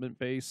development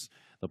base.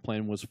 The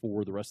plan was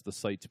for the rest of the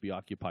site to be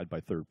occupied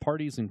by third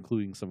parties,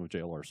 including some of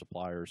JLR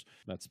suppliers.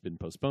 That's been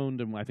postponed,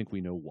 and I think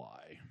we know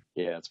why.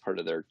 Yeah, it's part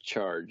of their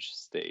charge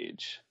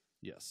stage.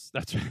 Yes,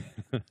 that's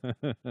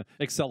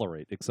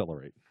accelerate.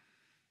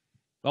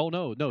 Oh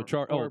no,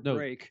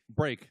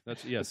 break.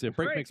 That's yes. Yeah,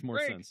 break makes more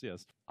sense.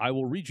 Yes, I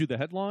will read you the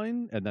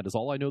headline, and that is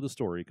all I know the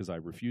story because I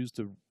refuse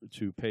to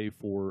pay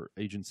for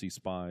Agency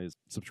Spy's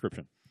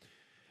subscription.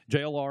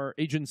 JLR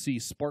agency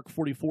Spark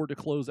 44 to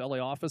close LA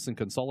office and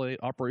consolidate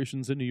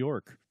operations in New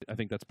York. I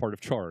think that's part of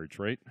charge,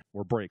 right?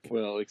 Or break.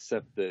 Well,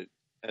 except that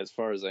as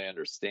far as I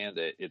understand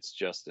it, it's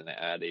just an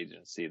ad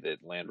agency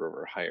that Land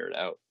Rover hired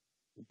out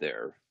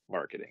their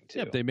marketing too.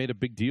 Yeah, they made a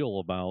big deal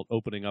about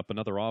opening up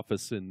another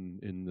office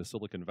in the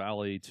Silicon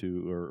Valley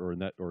or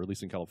at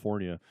least in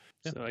California.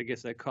 Yeah. So I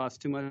guess that costs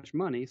too much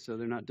money, so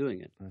they're not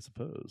doing it. I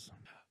suppose.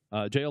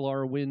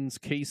 JLR wins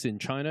case in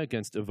China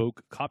against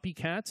Evoque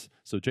copycat.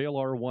 So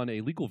JLR won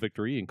a legal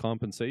victory in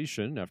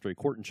compensation after a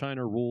court in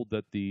China ruled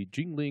that the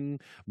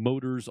Jingling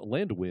Motors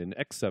Landwind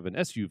X7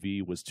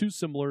 SUV was too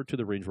similar to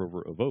the Range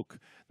Rover Evoque.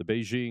 The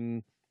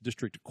Beijing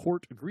District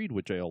Court agreed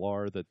with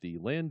JLR that the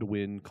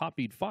Landwind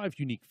copied 5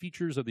 unique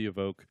features of the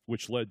Evoque,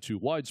 which led to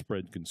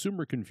widespread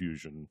consumer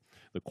confusion.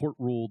 The court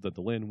ruled that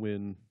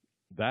Landwind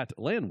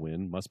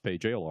must pay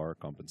JLR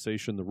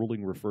compensation. The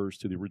ruling refers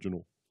to the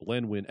original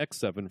Landwind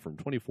X7 from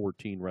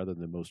 2014 rather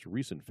than the most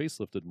recent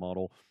facelifted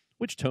model,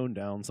 which toned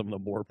down some of the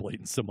more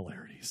blatant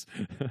similarities.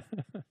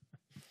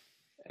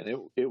 And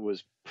it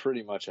was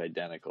pretty much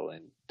identical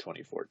in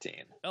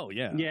 2014. Oh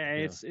yeah. Yeah,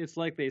 it's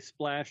like they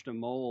splashed a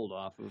mold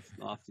off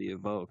the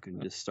Evoque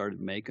and just started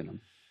making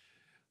them.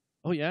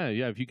 Oh yeah.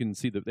 If you can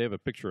see that they have a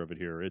picture of it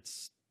here.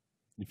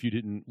 If you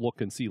didn't look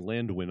and see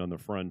Landwind on the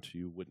front,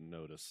 you wouldn't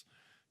notice.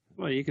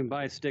 Well, you can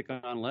buy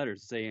stick-on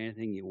letters to say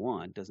anything you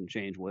want. Doesn't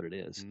change what it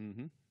is.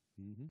 Mm-hmm.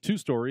 Mm-hmm. 2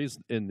 stories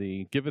in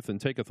the giveth and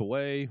taketh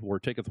away, or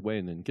taketh away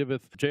and then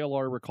giveth.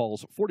 JLR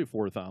recalls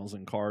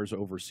 44,000 cars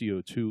over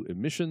CO2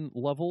 emission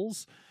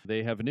levels.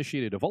 They have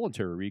initiated a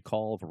voluntary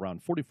recall of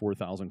around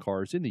 44,000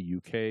 cars in the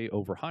UK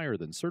over higher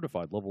than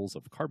certified levels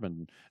of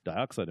carbon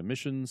dioxide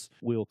emissions.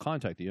 We'll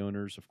contact the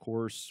owners, of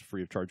course,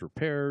 free of charge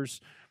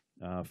repairs.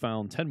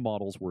 Found 10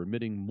 models were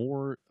emitting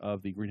more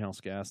of the greenhouse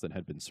gas than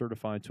had been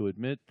certified to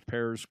emit.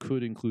 Repairs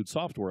could include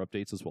software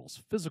updates as well as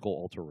physical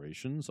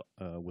alterations,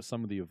 with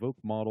some of the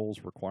Evoque models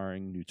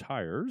requiring new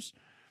tires.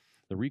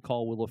 The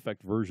recall will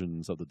affect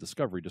versions of the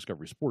Discovery,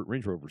 Discovery Sport,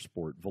 Range Rover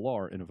Sport,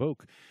 Velar, and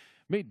Evoque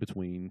made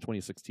between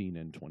 2016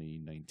 and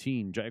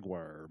 2019.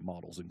 Jaguar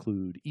models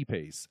include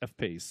E-Pace,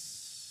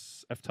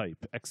 F-Pace,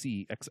 F-Type,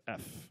 XE,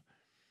 XF.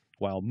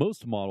 While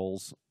most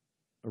models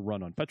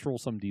run on petrol,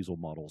 some diesel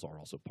models are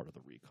also part of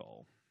the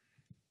recall.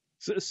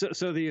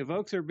 So the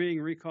Evoques are being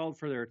recalled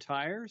for their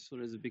tires?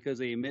 What is it, because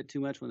they emit too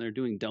much when they're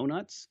doing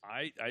donuts?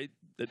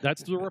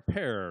 That's the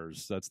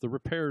repairs. The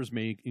repairs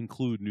may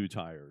include new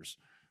tires.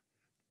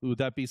 Would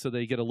that be so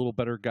they get a little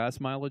better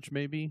gas mileage,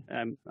 maybe?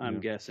 I'm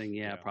guessing,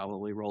 yeah,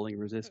 probably rolling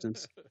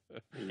resistance.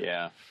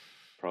 Yeah,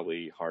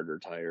 probably harder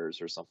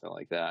tires or something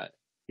like that.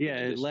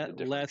 Yeah,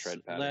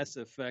 less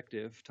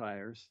effective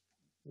tires.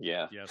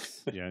 Yeah.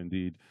 Yes. Yeah,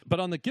 indeed. But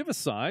on the give us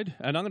side,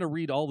 and I'm going to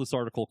read all this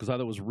article because I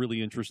thought it was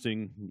really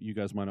interesting. You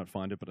guys might not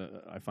find it,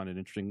 but I find it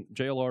interesting.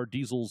 JLR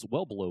diesels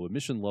well below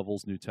emission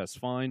levels. New tests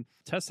find.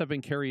 Tests have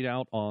been carried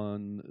out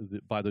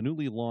by the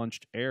newly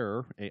launched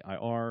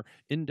AIR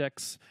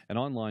index, an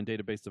online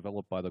database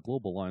developed by the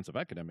Global Alliance of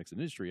Academics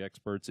and Industry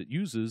Experts. It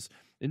uses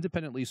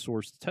independently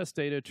sourced test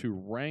data to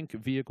rank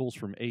vehicles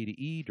from A to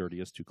E,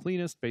 dirtiest to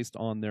cleanest, based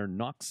on their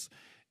NOx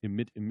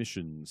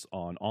emissions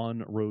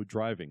on-road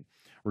driving.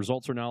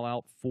 Results are now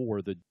out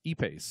for the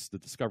E-Pace, the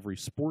Discovery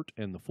Sport,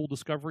 and the Full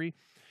Discovery,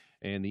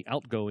 and the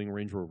outgoing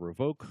Range Rover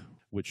Evoque,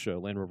 which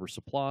Land Rover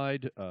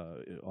supplied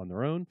on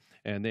their own,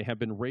 and they have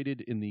been rated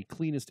in the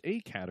cleanest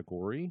A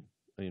category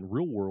in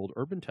real-world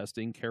urban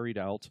testing carried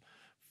out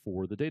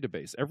for the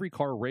database. Every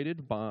car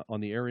rated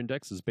on the AIR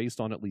index is based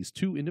on at least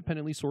 2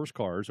 independently sourced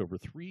cars over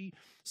 3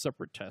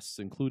 separate tests,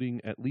 including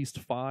at least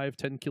 5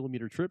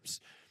 10-kilometer trips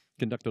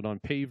conducted on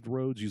paved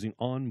roads using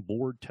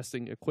on-board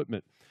testing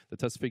equipment. The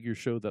test figures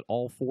show that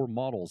all 4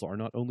 models are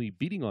not only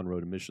beating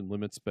on-road emission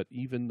limits, but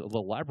even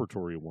the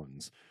laboratory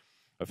ones.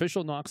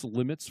 Official NOx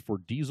limits for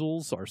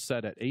diesels are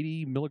set at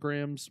 80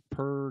 milligrams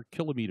per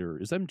kilometer.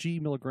 Is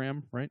mg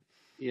milligram, right?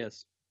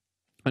 Yes.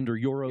 Under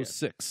Euro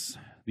 6.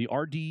 The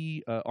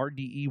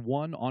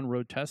RDE1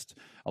 on-road test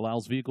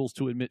allows vehicles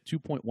to emit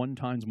 2.1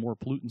 times more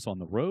pollutants on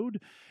the road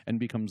and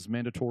becomes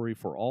mandatory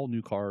for all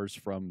new cars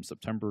from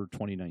September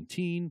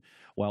 2019,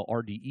 while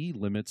RDE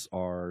limits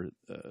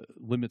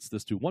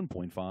this to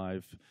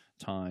 1.5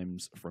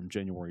 times from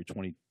January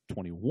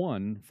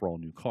 2021 for all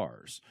new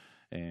cars.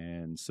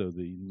 And so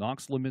the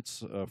NOx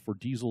limits for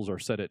diesels are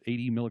set at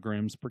 80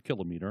 milligrams per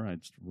kilometer. I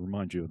just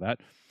remind you of that.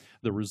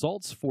 The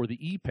results for the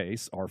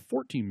E-Pace are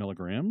 14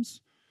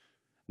 milligrams,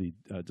 the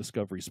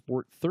Discovery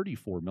Sport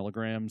 34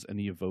 milligrams, and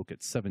the Evoque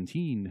at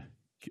 17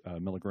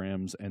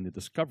 milligrams, and the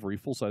Discovery,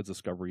 full-size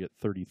Discovery, at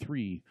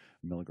 33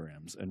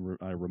 milligrams. And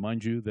I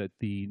remind you that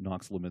the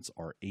NOx limits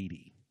are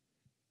 80.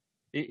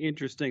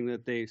 Interesting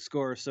that they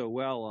score so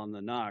well on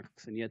the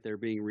NOx, and yet they're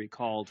being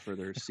recalled for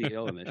their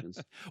CO emissions.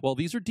 Well,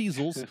 these are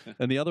diesels,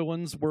 and the other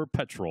ones were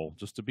petrol,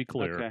 just to be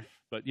clear. Okay.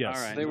 But yes,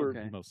 All right. They were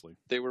Okay. mostly.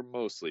 They were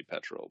mostly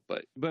petrol,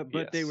 but But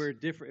they yes. were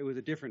different. It was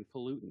a different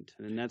pollutant,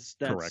 and that's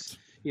Correct.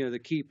 The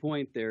key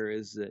point there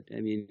is that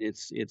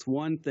it's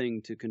one thing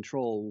to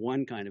control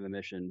one kind of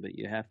emission, but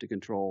you have to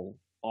control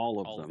all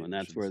of them, the and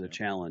that's where the emissions,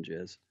 challenge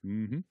is.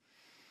 Mm-hmm.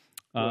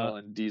 Well,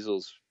 and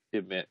diesels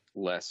emit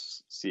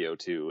less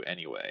CO2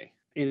 anyway.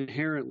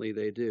 Inherently,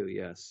 they do.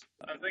 Yes.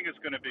 I think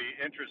it's going to be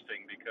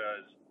interesting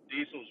because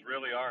diesels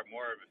really are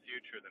more of a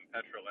future than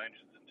petrol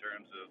engines in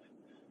terms of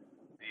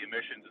the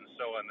emissions and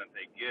so on that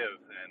they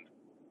give. And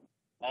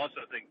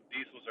also think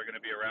diesels are going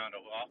to be around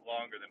a lot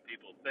longer than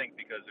people think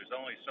because there's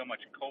only so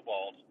much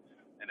cobalt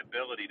and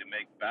ability to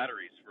make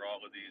batteries for all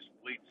of these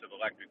fleets of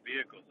electric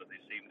vehicles that they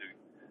seem to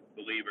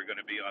believe are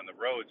going to be on the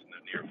roads in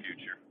the near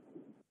future.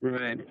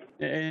 Right.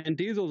 And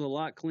diesel's a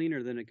lot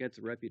cleaner than it gets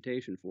a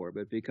reputation for,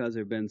 but because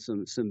there have been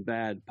some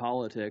bad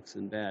politics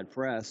and bad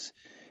press,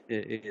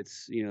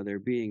 it's they're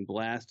being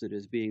blasted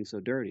as being so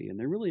dirty, and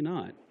they're really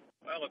not.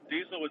 Well, if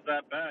diesel was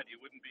that bad, you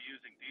wouldn't be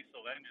using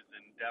diesel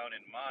engines down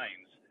in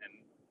mines and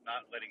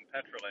not letting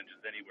petrol engines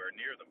anywhere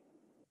near them.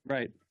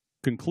 Right.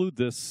 Conclude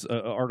this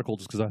article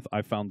just because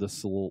I found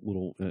this a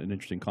little an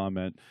interesting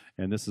comment,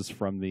 and this is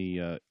from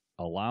the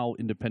Allow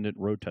Independent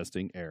Road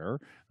Testing, AIR,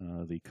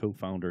 the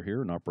co-founder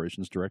here and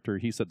operations director.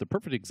 He said the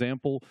perfect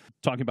example,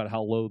 talking about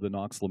how low the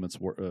NOx limits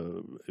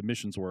were,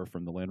 emissions were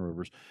from the Land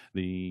Rovers,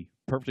 the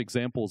perfect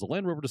example is a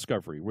Land Rover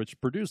Discovery, which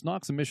produced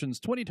NOx emissions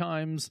 20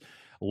 times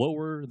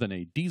lower than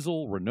a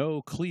diesel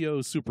Renault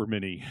Clio Super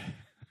Mini.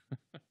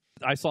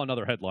 I saw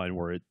another headline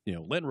where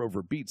Land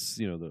Rover beats,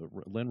 the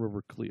Land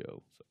Rover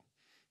Clio. So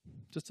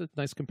just a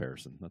nice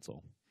comparison, that's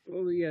all.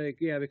 Well,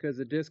 yeah, because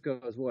the Disco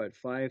is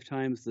 5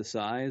 times the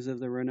size of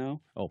the Renault?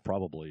 Oh,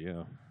 probably,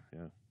 yeah,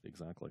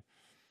 exactly.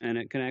 And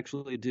it can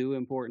actually do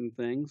important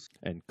things.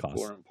 And cost.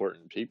 For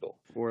important people.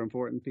 For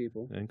important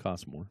people. And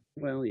cost more.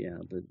 Well, yeah,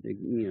 but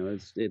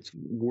it's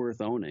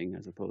worth owning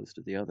as opposed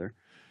to the other.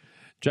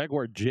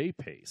 Jaguar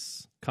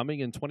J-Pace coming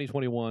in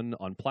 2021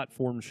 on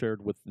platform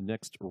shared with the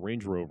next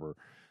Range Rover.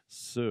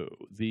 So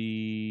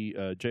the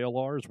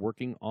JLR is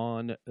working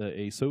on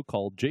a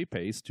so-called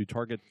J-Pace to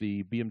target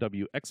the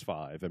BMW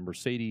X5 and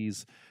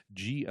Mercedes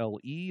GLE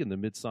in the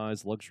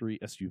midsize luxury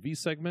SUV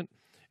segment.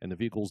 And the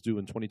vehicle's due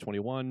in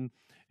 2021.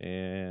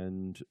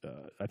 And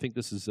I think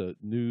this is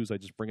news. I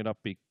just bring it up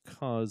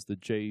because the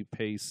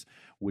J-Pace,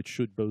 which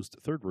should boast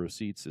third-row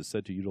seats, is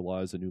said to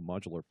utilize a new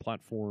modular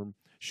platform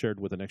shared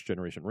with the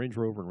next-generation Range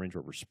Rover and Range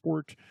Rover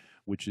Sport,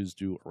 which is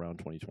due around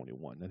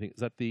 2021. I think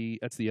that's the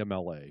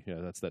MLA. Yeah,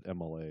 that's that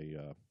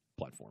MLA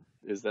platform.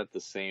 Is that the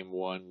same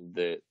one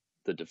that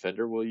the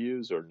Defender will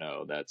use, or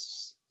no?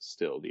 That's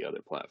still the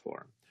other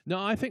platform. No,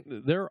 I think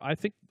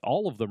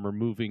all of them are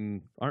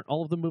moving. Aren't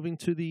all of them moving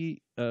to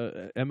the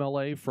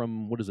MLA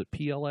from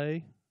PLA?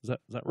 Is that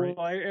right?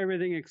 Well,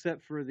 everything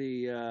except for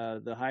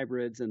the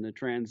hybrids and the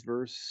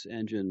transverse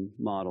engine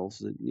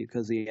models,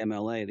 because the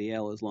MLA, the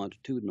L is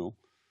longitudinal.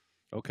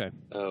 Okay.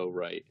 Oh,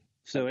 right.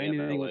 So And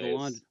the anything with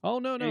MLAs. Oh,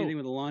 no. anything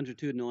with a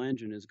longitudinal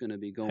engine is going to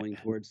be going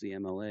towards the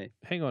MLA.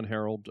 Hang on,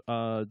 Harold.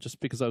 Just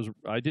because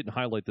I didn't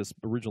highlight this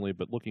originally,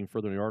 but looking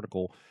further in the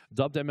article,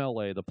 dubbed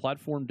MLA, the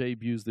platform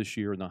debuts this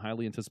year in the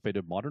highly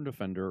anticipated modern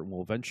Defender and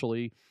will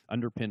eventually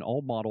underpin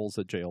all models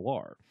at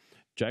JLR.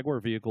 Jaguar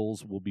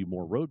vehicles will be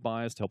more road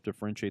biased to help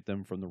differentiate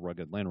them from the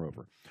rugged Land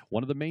Rover.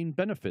 One of the main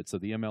benefits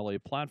of the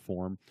MLA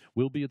platform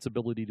will be its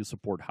ability to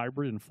support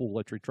hybrid and full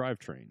electric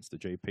drivetrains. The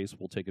J-Pace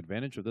will take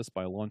advantage of this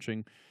by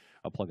launching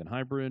a plug-in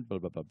hybrid, blah,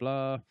 blah, blah,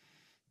 blah.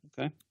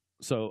 Okay.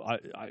 So,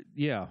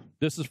 yeah,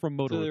 this is from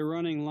Motor. So they're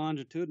running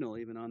longitudinal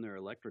even on their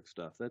electric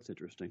stuff. That's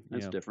interesting.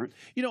 That's different.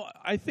 You know,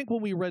 I think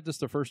when we read this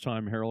the first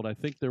time, Harold, I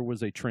think there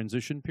was a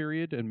transition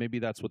period, and maybe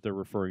that's what they're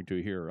referring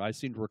to here. I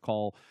seem to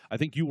recall, I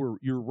think you're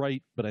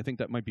right, but I think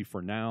that might be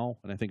for now,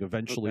 and I think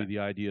eventually the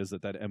idea is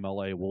that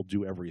MLA will do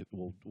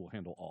will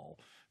handle all,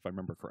 if I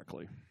remember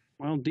correctly.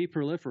 Well,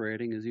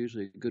 deproliferating is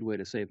usually a good way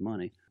to save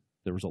money.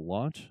 There was a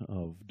lot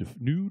of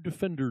new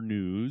Defender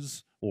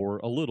news, or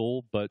a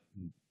little, but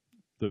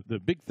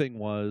the big thing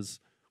was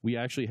we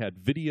actually had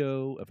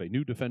video of a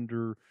new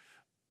Defender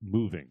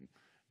moving,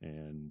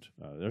 and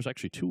there's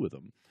actually two of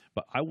them.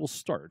 But I will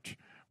start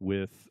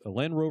with a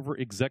Land Rover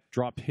Exec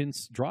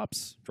drops,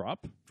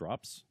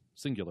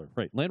 singular,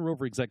 right? Land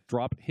Rover Exec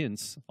drop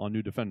hints on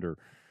new Defender.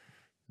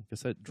 I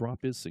guess that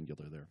drop is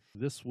singular there.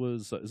 This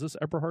was, is this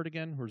Eberhardt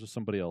again, or is this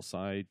somebody else?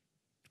 I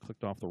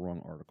clicked off the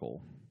wrong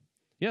article.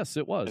 Yes,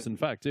 it was. In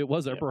fact, it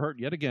was Eberhardt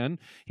yet again.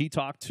 He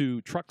talked to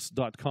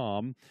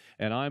trucks.com,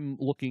 and I'm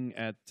looking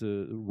at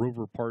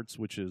Rover Parts,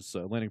 which is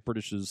Atlantic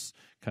British's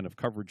kind of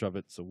coverage of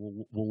it, so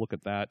we'll look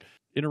at that.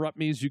 Interrupt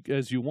me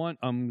as you want.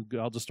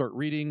 I'll just start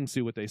reading,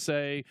 see what they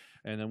say,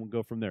 and then we'll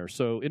go from there.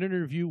 So in an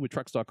interview with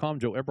trucks.com,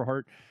 Joe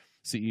Eberhardt,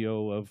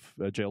 CEO of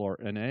JLR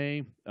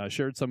NA,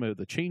 shared some of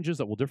the changes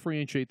that will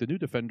differentiate the new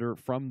Defender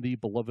from the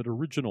beloved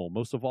original.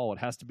 Most of all, it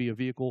has to be a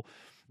vehicle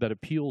that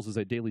appeals as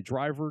a daily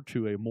driver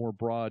to a more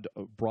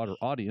broader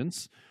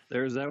audience.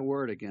 There's that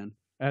word again.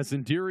 As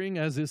endearing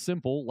as is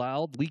simple,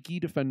 loud, leaky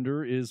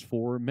Defender is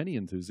for many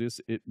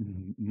enthusiasts, it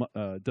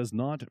does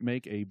not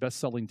make a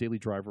best-selling daily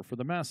driver for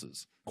the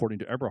masses. According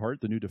to Eberhardt,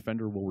 the new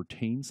Defender will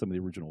retain some of the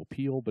original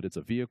appeal, but it's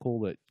a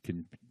vehicle that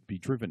can be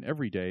driven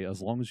every day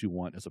as long as you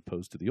want, as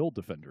opposed to the old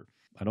Defender.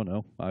 I don't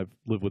know. I've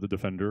lived with a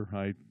Defender.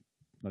 I'm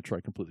not sure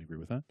I completely agree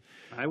with that.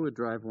 I would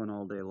drive one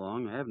all day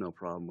long. I have no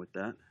problem with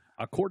that.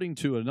 According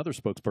to another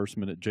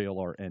spokesperson at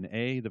JLR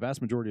NA, the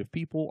vast majority of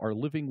people are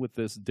living with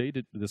this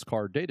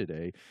car day to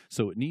day,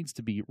 so it needs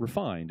to be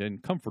refined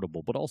and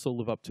comfortable, but also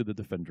live up to the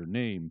Defender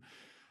name.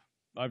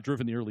 I've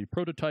driven the early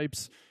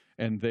prototypes,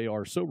 and they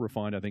are so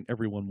refined, I think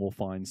everyone will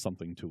find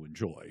something to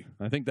enjoy.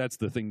 I think that's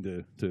the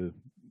thing to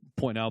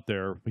point out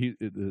there.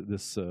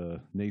 This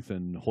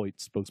Nathan Hoyt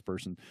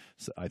spokesperson,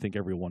 I think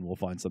everyone will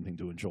find something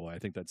to enjoy. I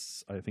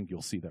think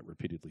you'll see that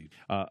repeatedly.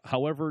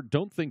 However,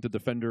 don't think the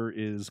Defender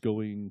is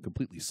going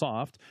completely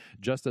soft.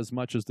 Just as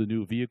much as the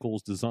new vehicle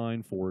is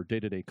designed for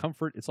day-to-day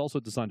comfort, it's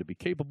also designed to be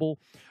capable.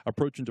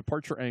 Approach and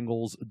departure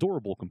angles,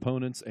 durable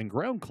components, and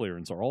ground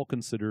clearance are all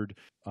considered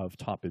of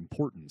top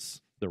importance.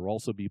 There will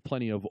also be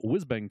plenty of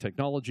whiz-bang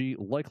technology,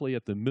 likely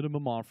at the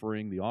minimum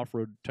offering the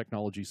off-road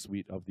technology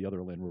suite of the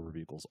other Land Rover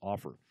vehicles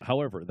offer.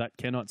 However, that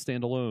cannot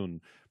stand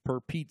alone. Per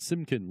Pete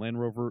Simkin,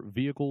 Land Rover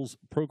Vehicles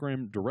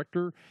Program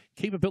Director,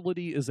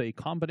 capability is a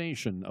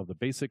combination of the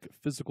basic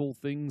physical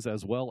things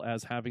as well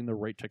as having the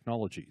right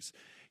technologies.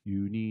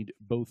 You need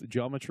both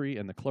geometry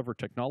and the clever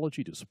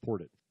technology to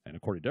support it. And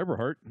according to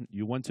Eberhardt,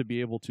 you want to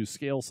be able to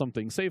scale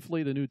something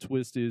safely. The new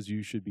twist is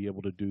you should be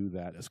able to do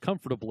that as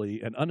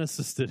comfortably and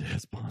unassisted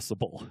as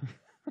possible.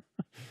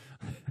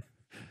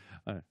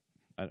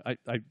 I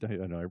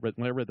know.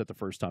 When I read that the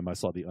first time, I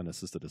saw the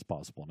unassisted as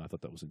possible, and I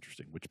thought that was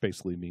interesting, which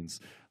basically means,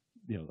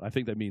 I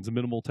think that means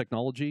minimal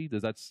technology.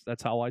 That's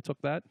how I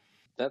took that.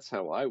 That's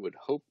how I would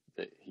hope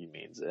that he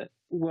means it.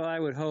 Well, I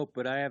would hope,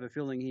 but I have a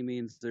feeling he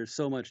means there's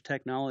so much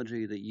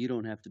technology that you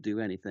don't have to do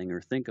anything or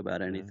think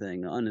about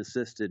anything.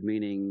 Unassisted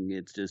meaning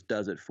it just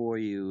does it for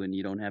you, and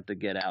you don't have to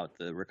get out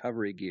the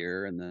recovery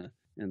gear and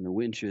the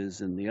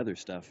winches and the other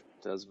stuff.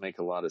 It does make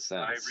a lot of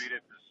sense. I read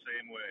it the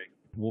same way.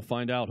 We'll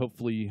find out.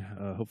 Hopefully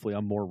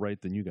I'm more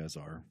right than you guys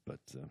are. But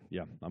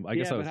I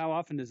guess. But how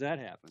often does that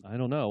happen? I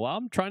don't know. Well,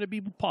 I'm trying to be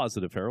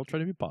positive, Harold.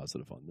 Trying to be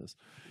positive on this.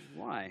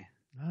 Why?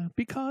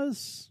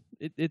 Because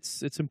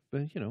it's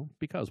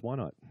because why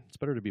not? It's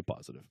better to be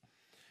positive.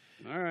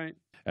 All right.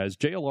 As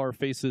JLR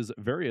faces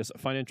various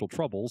financial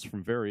troubles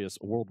from various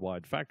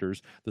worldwide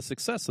factors, the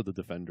success of the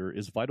Defender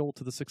is vital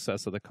to the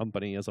success of the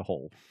company as a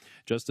whole.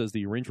 Just as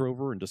the Range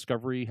Rover and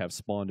Discovery have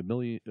spawned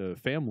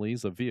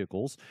families of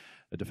vehicles,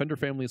 a Defender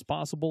family is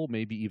possible,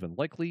 maybe even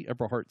likely.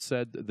 Eberhardt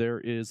said there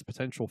is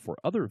potential for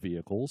other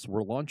vehicles.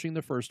 We're launching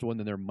the first one,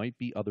 and there might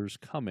be others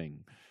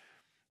coming.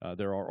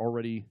 There are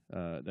already,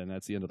 and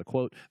that's the end of the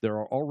quote, there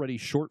are already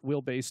short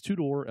wheelbase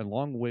 2-door and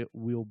long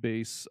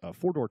wheelbase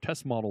 4-door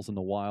test models in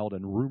the wild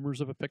and rumors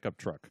of a pickup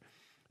truck.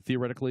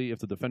 Theoretically, if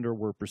the Defender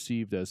were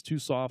perceived as too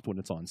soft when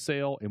it's on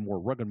sale, a more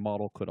rugged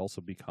model could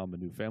also become a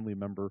new family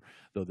member,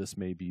 though this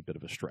may be a bit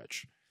of a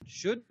stretch.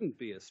 Shouldn't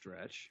be a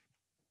stretch.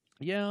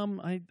 Yeah,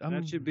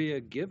 that should be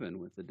a given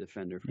with the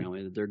Defender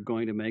family, that they're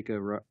going to make a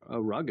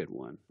rugged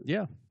one.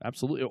 Yeah,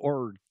 absolutely.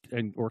 Or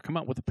come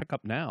out with a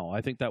pickup now.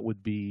 I think that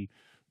would be,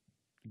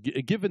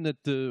 given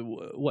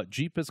that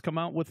Jeep has come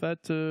out with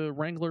that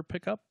Wrangler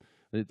pickup.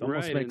 It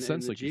almost makes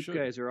sense. And the Jeep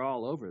guys are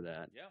all over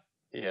that. Yeah.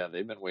 Yeah,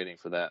 they've been waiting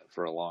for that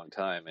for a long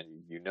time, and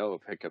a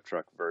pickup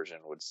truck version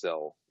would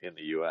sell in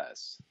the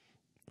U.S.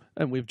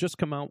 And we've just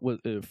come out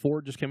with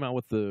Ford just came out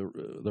with the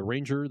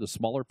Ranger, the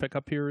smaller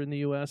pickup here in the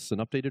U.S., an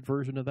updated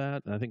version of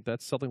that, and I think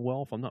that's selling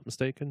well, if I'm not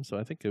mistaken. So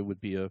I think it would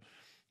be a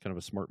kind of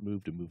a smart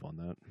move to move on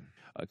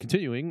that.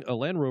 Continuing, a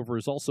Land Rover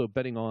is also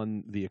betting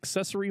on the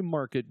accessory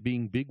market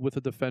being big with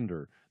a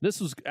Defender.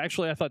 This was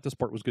actually, I thought this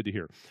part was good to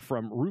hear.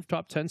 From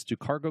rooftop tents to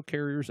cargo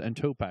carriers and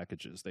tow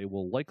packages, they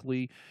will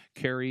likely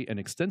carry an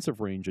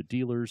extensive range at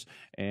dealers,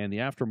 and the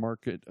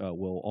aftermarket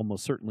will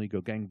almost certainly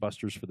go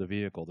gangbusters for the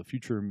vehicle. The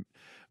future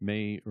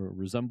may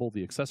resemble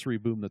the accessory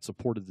boom that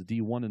supported the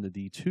D1 and the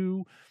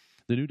D2.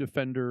 The new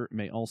Defender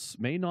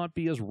may not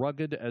be as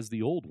rugged as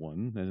the old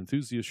one, and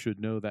enthusiasts should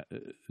know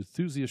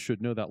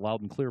that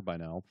loud and clear by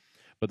now.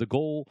 But the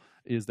goal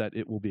is that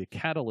it will be a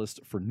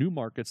catalyst for new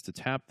markets to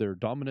tap their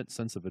dormant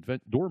sense of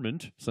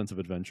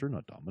adventure,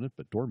 not dominant,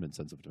 but dormant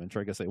sense of adventure.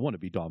 I guess they want to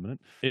be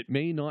dominant. It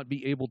may not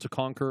be able to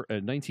conquer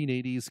a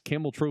 1980s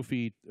Camel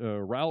Trophy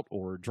route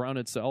or drown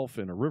itself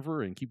in a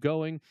river and keep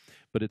going,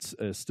 but it's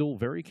a still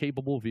very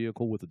capable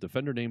vehicle with a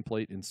Defender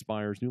nameplate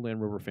inspires new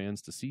Land Rover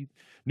fans to see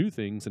new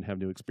things and have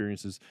new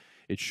experiences.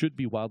 It should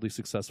be wildly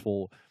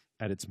successful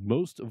at its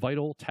most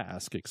vital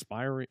task,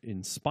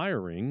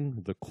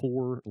 inspiring the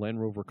core Land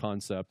Rover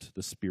concept,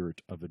 the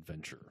spirit of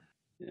adventure.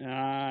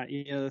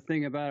 The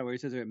thing about it, where he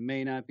says it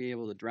may not be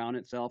able to drown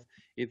itself,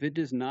 if it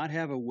does not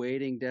have a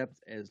wading depth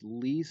at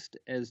least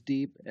as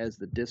deep as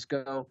the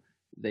Disco,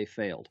 they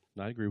failed.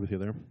 I agree with you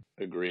there.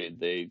 Agreed.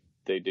 They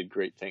did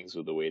great things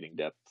with the wading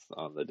depth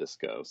on the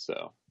Disco,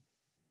 so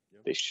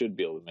they should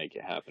be able to make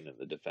it happen in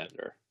the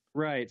Defender.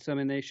 Right. So, I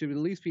mean, they should at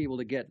least be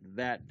able to get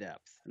that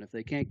depth. And if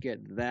they can't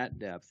get that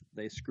depth,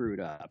 they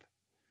screwed up.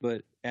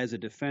 But as a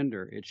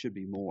Defender, it should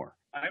be more.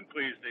 I'm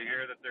pleased to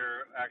hear that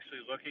they're actually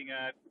looking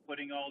at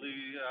putting all the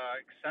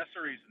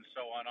accessories and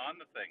so on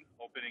the thing,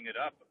 opening it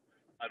up,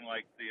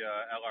 unlike the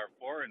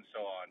LR4 and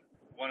so on.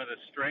 One of the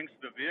strengths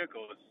of the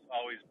vehicle has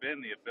always been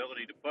the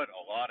ability to put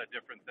a lot of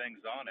different things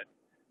on it,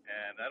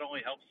 and that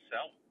only helps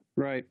sell.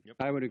 Right.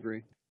 Yep. I would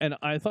agree. And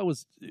I thought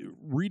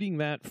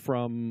reading that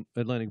from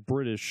Atlantic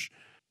British,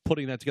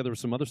 putting that together with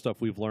some other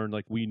stuff we've learned,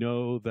 like we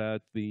know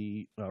that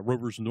the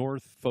Rovers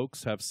North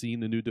folks have seen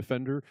the new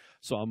Defender,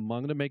 so I'm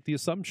going to make the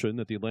assumption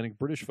that the Atlantic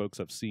British folks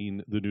have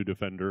seen the new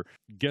Defender,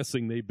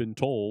 guessing they've been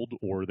told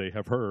or they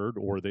have heard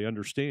or they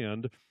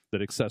understand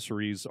that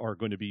accessories are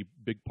going to be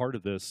a big part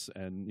of this,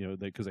 and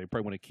because they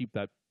probably want to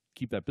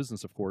keep that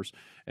business, of course,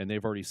 and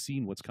they've already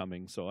seen what's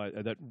coming. So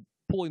that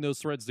pulling those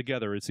threads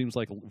together, it seems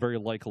like very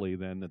likely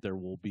then that there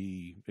will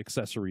be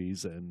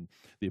accessories and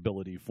the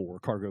ability for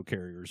cargo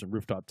carriers and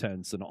rooftop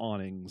tents and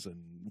awnings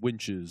and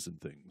winches and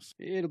things.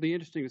 It'll be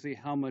interesting to see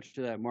how much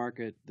to that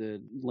market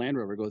the Land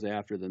Rover goes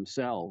after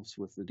themselves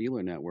with the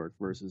dealer network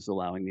versus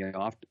allowing the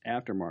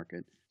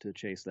aftermarket to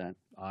chase that.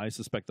 I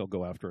suspect they'll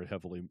go after it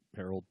heavily,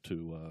 Harold,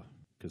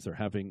 because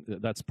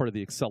that's part of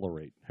the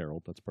Accelerate,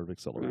 Harold. That's part of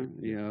Accelerate.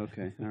 Yeah,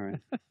 okay. All right.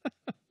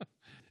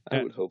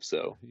 I would hope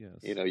so.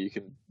 Yes.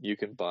 You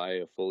can buy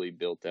a fully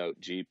built out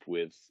Jeep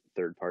with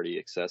third-party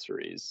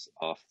accessories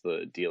off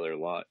the dealer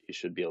lot. You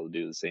should be able to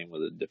do the same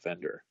with a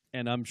Defender.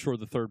 And I'm sure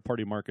the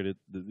third-party market,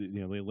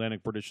 the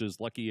Atlantic British's,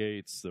 Lucky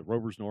Eights, the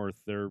Rovers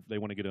North, they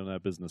want to get into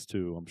that business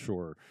too. I'm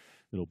sure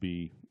it'll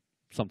be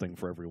something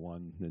for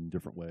everyone in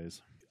different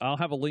ways. I'll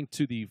have a link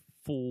to the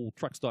full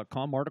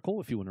trucks.com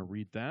article if you want to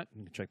read that.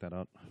 You can check that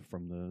out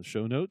from the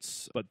show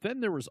notes. But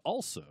then there was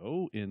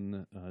also,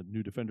 in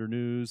new Defender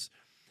news,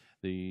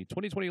 the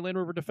 2020 Land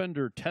Rover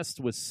Defender test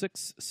with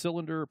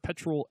 6-cylinder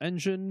petrol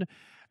engine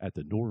at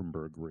the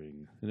Nuremberg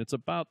Ring. And it's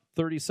about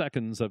 30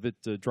 seconds of it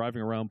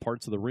driving around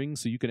parts of the ring,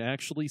 so you can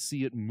actually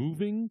see it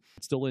moving.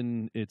 It's still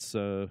in its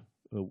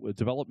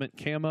development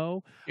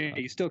camo. Yeah,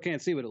 you still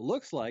can't see what it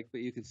looks like, but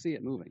you can see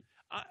it moving.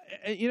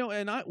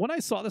 When I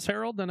saw this,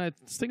 Harold, and I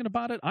was thinking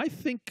about it,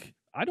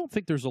 I don't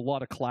think there's a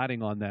lot of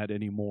cladding on that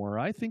anymore.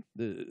 I think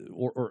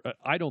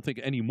I don't think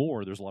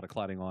anymore there's a lot of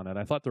cladding on it.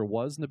 I thought there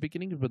was in the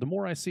beginning, but the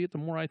more I see it, the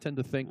more I tend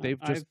to think they've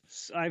just...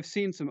 I've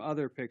seen some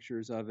other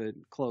pictures of it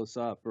close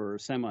up or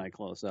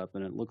semi-close up,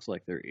 and it looks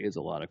like there is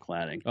a lot of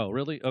cladding. Oh,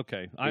 really?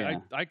 Okay. Yeah.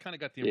 I kind of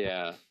got the impression.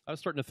 Yeah. I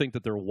was starting to think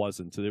that there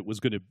wasn't. It was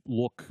going to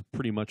look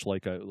pretty much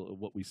like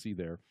what we see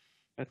there.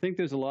 I think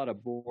there's a lot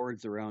of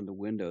boards around the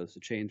windows to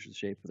change the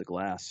shape of the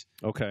glass.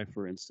 Okay.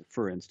 For instance.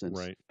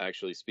 Right.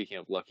 Actually, speaking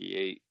of Lucky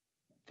 8,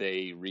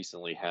 they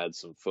recently had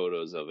some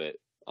photos of it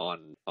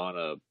on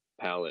a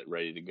pallet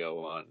ready to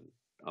go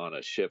on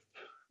a ship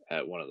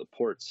at one of the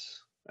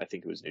ports I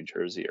think it was New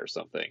Jersey or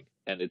something,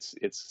 and it's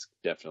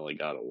definitely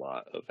got a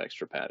lot of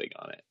extra padding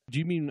on it. Do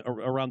you mean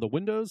around the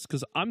windows?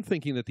 Because I'm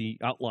thinking that the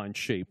outline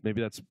shape,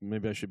 maybe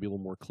I should be a little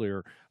more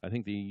clear. I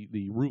think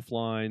the roof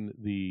line,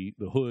 the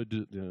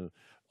hood,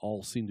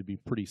 all seem to be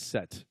pretty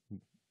set.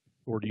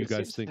 Or do you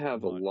guys think to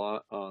have a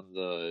lot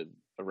on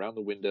around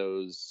the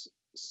windows,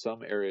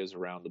 some areas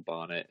around the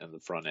bonnet and the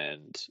front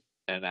end,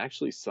 and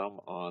actually some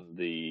on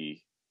the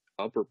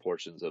upper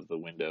portions of the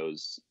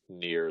windows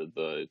near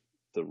the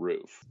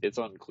roof. It's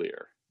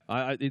unclear.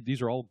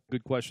 These are all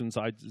good questions.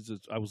 I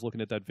was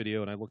looking at that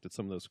video and I looked at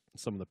some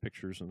of the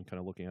pictures and kind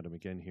of looking at them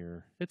again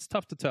here. It's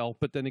tough to tell,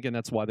 but then again,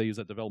 that's why they use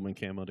that development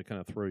camo to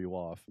kind of throw you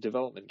off.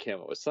 Development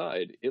camo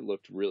aside, it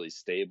looked really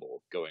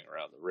stable going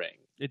around the ring.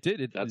 It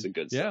did. That's a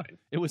good sign.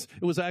 It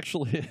was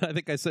actually. I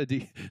think I said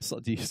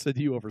to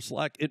you over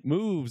Slack. It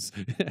moves.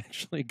 It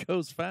actually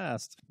goes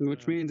fast,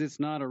 which means it's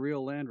not a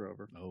real Land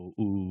Rover. Oh,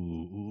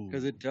 ooh.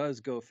 Because it does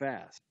go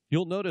fast.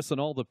 You'll notice in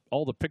all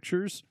the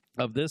pictures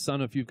of this, I don't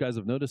know if you guys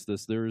have noticed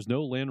this, there is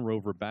no Land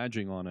Rover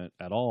badging on it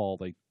at all.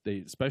 They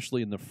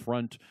especially in the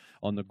front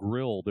on the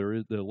grille,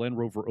 the Land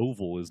Rover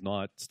oval is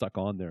not stuck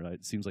on there.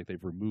 It seems like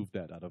they've removed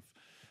that out of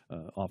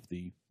off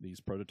these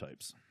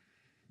prototypes.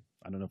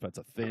 I don't know if that's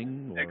a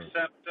thing. Or...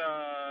 Except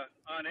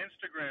on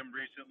Instagram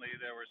recently,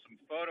 there were some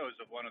photos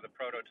of one of the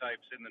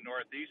prototypes in the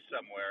Northeast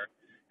somewhere,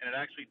 and it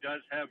actually does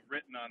have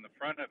written on the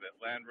front of it,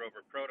 Land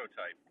Rover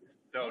prototype,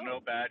 though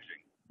no badging.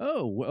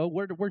 Oh, well,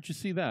 where'd you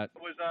see that? It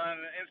was on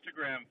an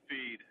Instagram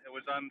feed. It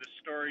was on the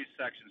stories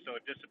section, so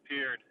it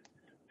disappeared.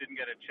 Didn't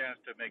get a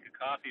chance to make a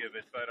copy of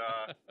it, but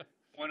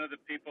one of the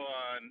people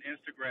on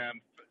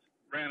Instagram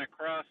ran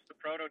across the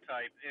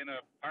prototype in a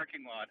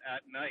parking lot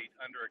at night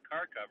under a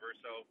car cover,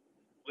 so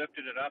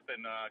lifted it up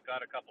and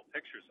got a couple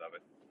pictures of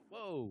it.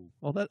 Whoa!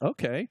 Well,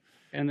 okay.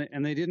 And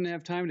they didn't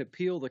have time to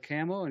peel the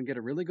camo and get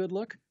a really good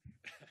look?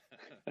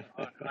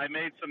 I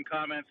made some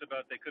comments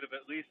about they could have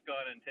at least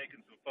gone and taken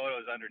some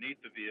photos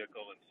underneath the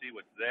vehicle and see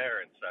what's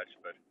there and such,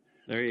 but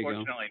there you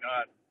unfortunately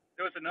not.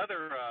 There was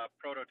another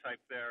prototype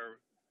there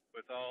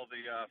with all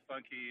the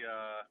funky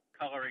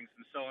colorings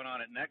and so on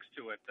it next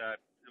to it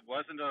that it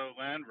wasn't a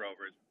Land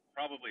Rover. It's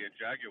probably a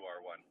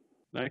Jaguar one.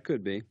 That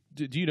could be.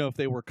 Do you know if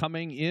they were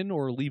coming in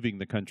or leaving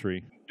the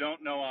country?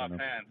 Don't know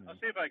offhand. I'll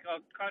see if I'll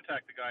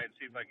contact the guy and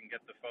see if I can get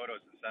the photos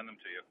and send them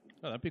to you.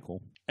 Oh, that'd be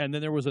cool. And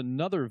then there was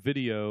another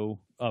video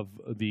of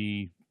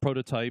the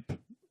prototype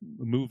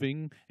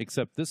moving,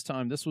 except this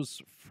time this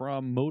was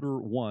from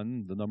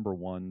Motor1, the number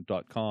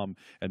 1.com,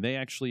 and they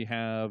actually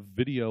have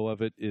video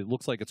of it. It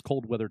looks like it's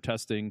cold weather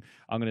testing.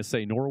 I'm going to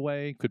say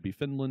Norway, could be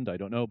Finland, I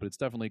don't know, but it's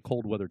definitely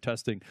cold weather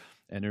testing.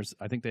 And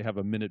I think they have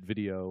a minute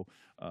video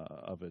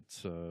of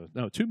it.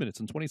 No, 2 minutes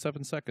and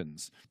 27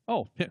 seconds.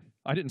 Oh, yeah,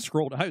 I didn't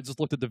scroll. I just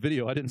looked at the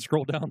video. I didn't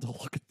scroll down to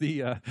look at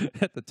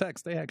the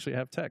text. They actually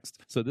have text.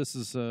 So this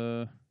is.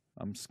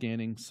 I'm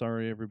scanning.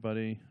 Sorry,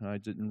 everybody. I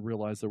didn't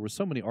realize there were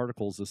so many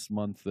articles this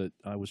month that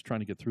I was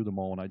trying to get through them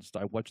all, and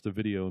I watched the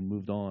video and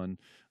moved on.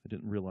 I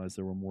didn't realize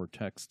there were more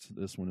text.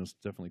 This one is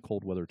definitely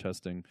cold weather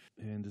testing.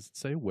 And does it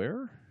say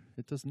where?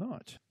 It does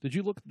not. Did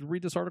you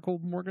read this article,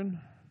 Morgan?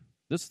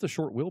 This is the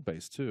short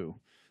wheelbase, too.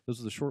 This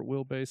is the short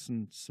wheelbase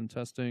and some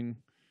testing.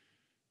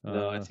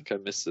 No, I think I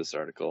missed this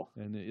article.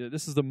 And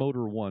this is the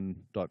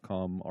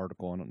Motor1.com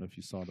article. I don't know if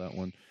you saw that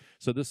one.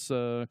 So this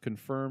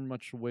confirmed,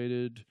 much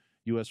awaited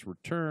U.S.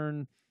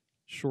 return,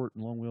 short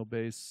and long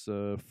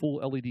wheelbase, full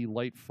LED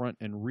light front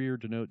and rear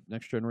denote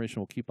next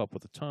generation will keep up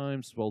with the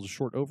times, as well as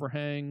short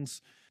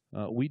overhangs.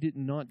 We did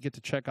not get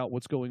to check out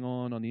what's going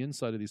on the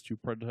inside of these two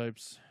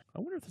prototypes. I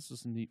wonder if this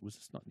was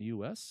this not in the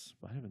U.S.?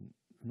 I haven't,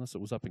 unless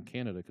it was up in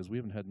Canada, because we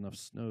haven't had enough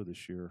snow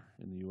this year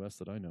in the U.S.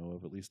 that I know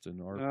of, at least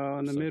in our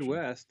in the section.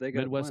 Midwest, they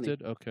got Midwest plenty.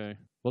 did? Okay.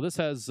 Well, this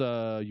has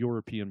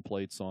European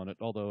plates on it,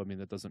 although, I mean,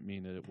 that doesn't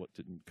mean that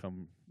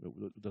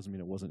it doesn't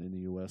mean it wasn't in the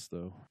U.S.,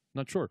 though.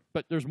 Not sure.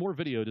 But there's more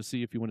video to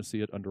see if you want to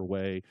see it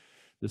underway.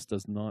 This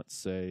does not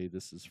say,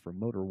 this is from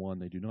Motor One.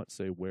 They do not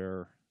say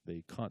where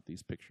they caught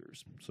these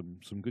pictures.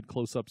 Some good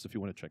close-ups if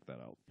you want to check that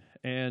out.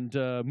 And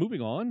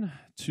moving on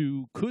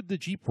to, could the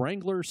Jeep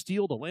Wrangler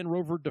steal the Land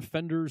Rover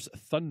Defender's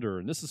thunder?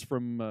 And this is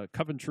from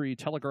Coventry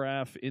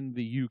Telegraph in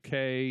the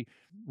UK.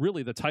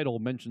 Really, the title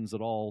mentions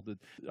it all.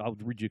 I'll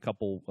read you a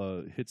couple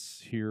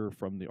hits here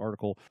from the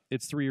article.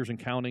 It's 3 years and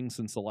counting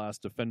since the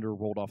last Defender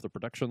rolled off the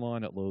production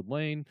line at Lode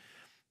Lane.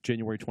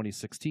 January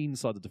 2016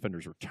 saw the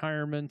Defender's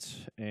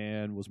retirement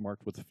and was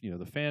marked with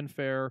the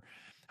fanfare.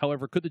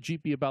 However, could the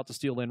Jeep be about to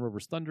steal Land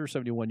Rover's thunder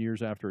 71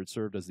 years after it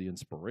served as the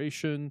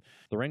inspiration?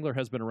 The Wrangler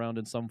has been around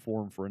in some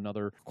form for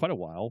quite a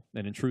while,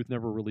 and in truth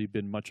never really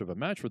been much of a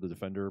match for the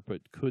Defender,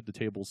 but could the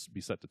tables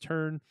be set to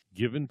turn?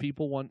 Given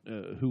people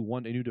who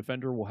want a new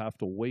Defender will have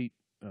to wait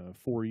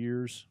 4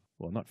 years.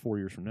 Well, not 4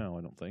 years from now,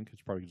 I don't think.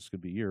 It's probably just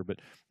going to be a year, but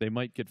they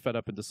might get fed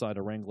up and decide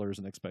a Wrangler is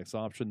an Execs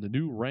option. The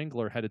new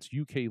Wrangler had its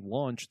UK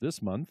launch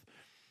this month,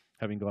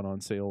 having gone on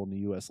sale in the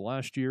US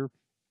last year.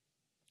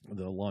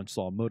 The launch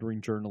saw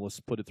motoring journalists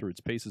put it through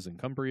its paces in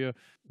Cumbria,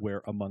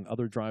 where, among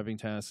other driving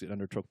tasks, it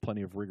undertook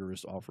plenty of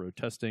rigorous off-road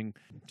testing.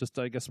 Just,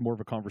 I guess, more of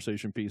a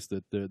conversation piece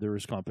that there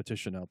is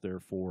competition out there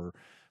for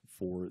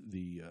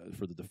the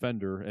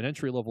Defender. An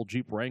entry-level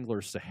Jeep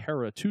Wrangler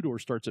Sahara two-door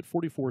starts at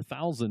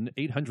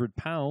 44,800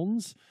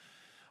 pounds,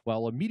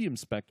 while a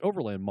medium-spec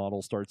Overland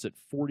model starts at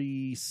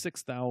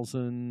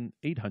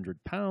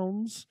 46,800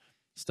 pounds.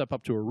 Step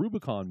up to a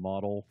Rubicon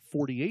model,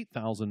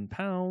 48,000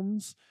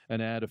 pounds,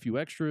 and add a few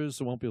extras.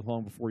 So it won't be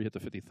long before you hit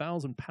the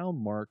 50,000-pound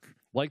mark.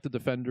 Like the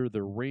Defender,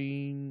 the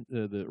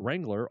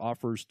Wrangler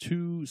offers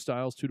two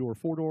styles, two-door,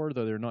 four-door,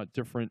 though they're not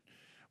different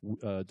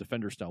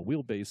Defender-style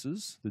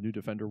wheelbases. The new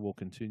Defender will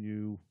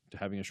continue to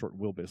having a short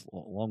wheelbase,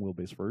 long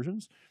wheelbase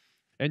versions.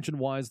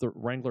 Engine-wise, the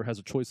Wrangler has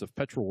a choice of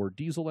petrol or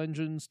diesel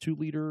engines,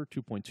 2-liter,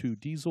 2.2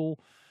 diesel,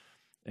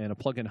 and a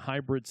plug-in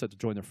hybrid set to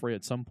join the fray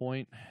at some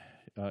point.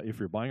 If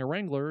you're buying a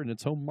Wrangler in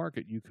its home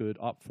market, you could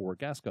opt for a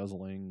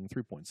gas-guzzling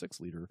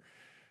 3.6-liter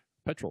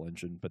petrol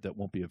engine, but that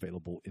won't be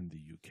available in the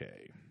UK.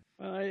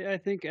 I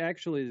think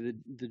actually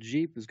the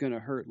Jeep is going to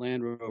hurt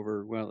Land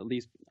Rover. Well, at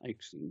least,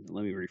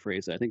 let me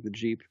rephrase that. I think the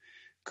Jeep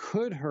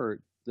could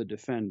hurt the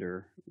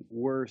Defender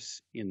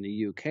worse in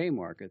the UK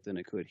market than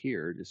it could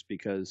here, just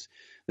because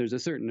there's a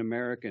certain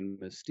American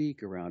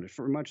mystique around it.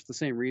 For much the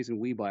same reason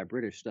we buy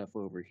British stuff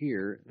over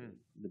here,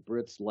 the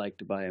Brits like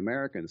to buy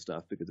American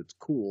stuff because it's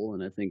cool,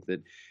 and I think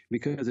that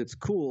because it's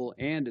cool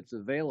and it's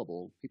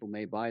available, people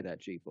may buy that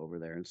Jeep over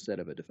there instead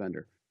of a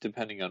Defender.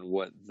 Depending on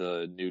what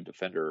the new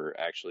Defender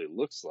actually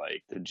looks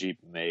like, the Jeep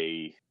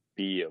may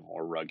be a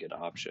more rugged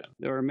option,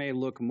 or it may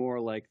look more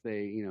like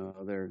they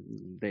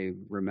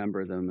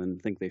remember them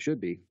and think they should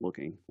be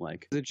looking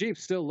like. The Jeep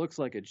still looks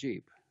like a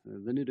Jeep.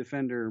 The new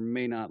Defender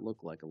may not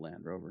look like a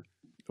Land Rover.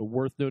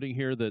 Worth noting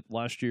here that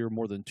last year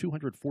more than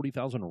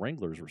 240,000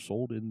 Wranglers were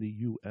sold in the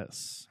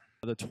U.S.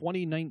 The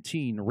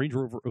 2019 Range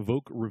Rover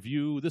Evoque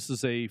review. This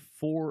is a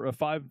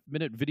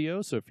 5-minute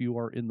video, so if you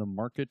are in the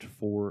market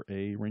for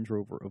a Range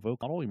Rover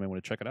Evoque model, you might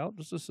want to check it out.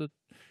 This is a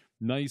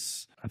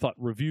nice, I thought,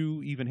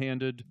 review,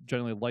 even-handed.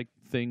 Generally liked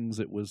things.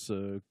 It was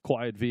a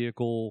quiet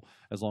vehicle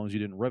as long as you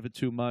didn't rev it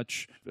too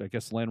much. I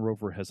guess Land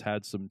Rover has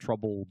had some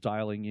trouble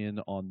dialing in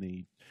on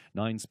the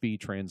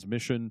 9-speed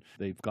transmission.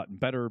 They've gotten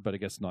better, but I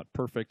guess not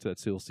perfect. That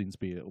still seems to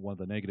be one of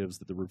the negatives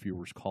that the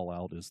reviewers call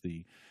out is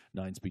the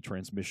 9-speed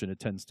transmission. It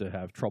tends to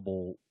have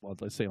trouble,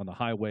 let's say, on the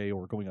highway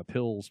or going up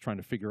hills, trying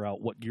to figure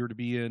out what gear to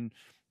be in.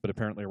 But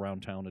apparently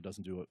around town it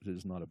doesn't do it. It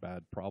is not a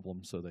bad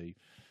problem, so the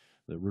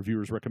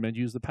reviewers recommend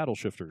use the paddle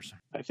shifters.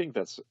 I think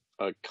that's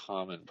a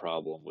common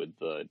problem with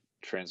the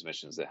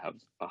transmissions that have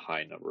a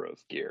high number of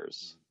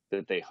gears,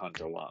 that they hunt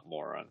a lot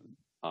more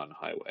on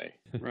highway.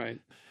 Right.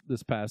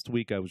 This past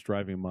week I was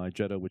driving my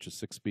Jetta, which is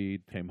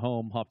 6-speed, came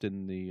home, hopped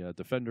in the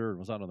Defender, and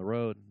was out on the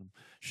road,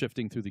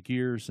 shifting through the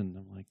gears, and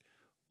I'm like,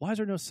 why is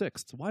there no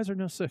sixth? Why is there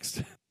no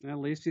sixth? At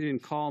least you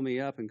didn't call me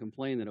up and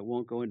complain that it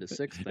won't go into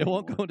sixth anymore. It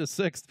won't go into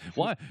sixth.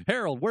 Why?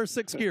 Harold, where's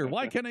sixth gear?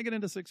 Why can't I get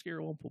into sixth gear?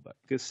 It won't pull back.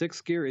 Because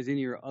sixth gear is in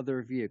your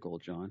other vehicle,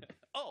 John.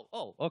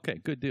 Oh,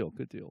 okay. Good deal.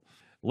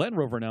 Land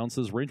Rover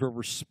announces Range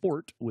Rover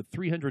Sport with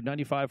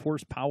 395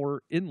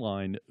 horsepower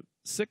inline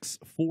 6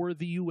 for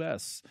the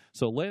U.S.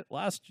 So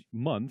last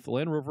month,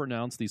 Land Rover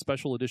announced the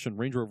special edition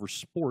Range Rover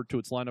Sport to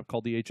its lineup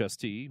called the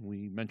HST.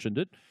 We mentioned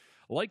it.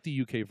 Like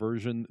the UK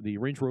version, the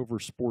Range Rover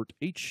Sport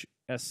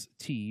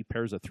HST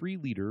pairs a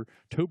 3-liter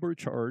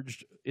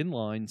turbocharged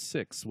inline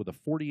 6 with a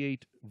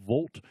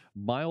 48-volt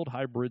mild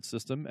hybrid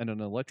system and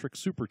an electric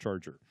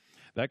supercharger.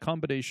 That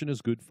combination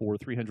is good for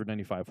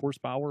 395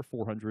 horsepower,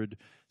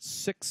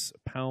 406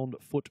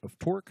 pound-foot of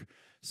torque,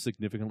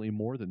 significantly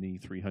more than the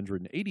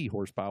 380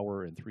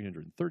 horsepower and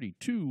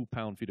 332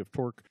 pound-feet of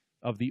torque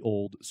of the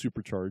old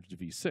supercharged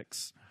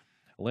V6.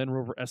 Land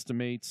Rover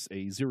estimates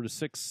a 0 to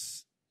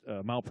 6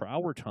 mile per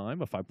hour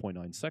time of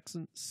 5.9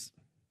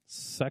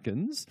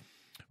 seconds,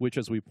 which,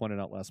 as we pointed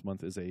out last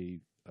month, is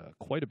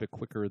quite a bit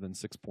quicker than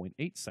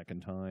 6.8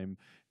 second time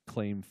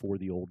claim for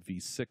the old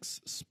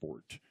V6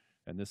 Sport.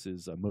 And this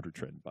is Motor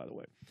Trend, by the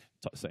way,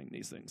 saying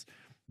these things.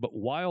 But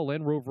while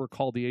Land Rover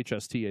called the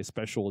HST a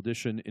special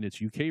edition in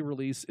its UK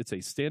release, it's a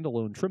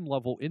standalone trim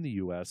level in the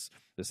US.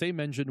 The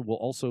same engine will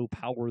also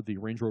power the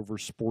Range Rover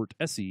Sport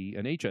SE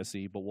and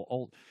HSE,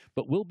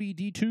 but will be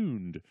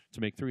detuned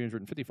to make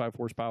 355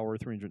 horsepower,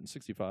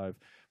 365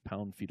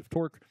 pound-feet of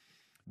torque.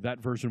 That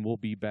version will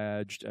be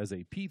badged as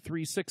a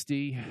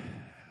P360.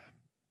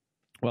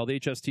 While the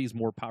HST's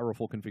more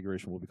powerful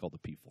configuration will be called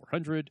the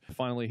P400.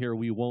 Finally here,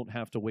 we won't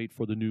have to wait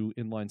for the new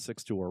inline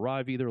 6 to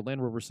arrive either.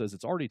 Land Rover says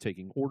it's already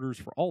taking orders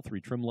for all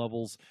 3 trim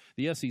levels.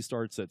 The SE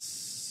starts at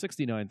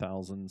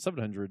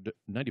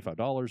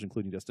 $69,795,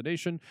 including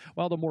destination,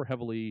 while the more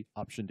heavily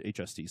optioned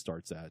HST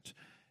starts at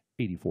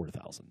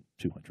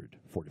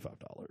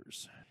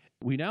 $84,245.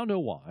 We now know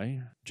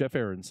why Jeff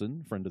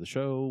Aronson, friend of the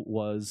show,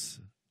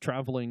 was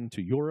traveling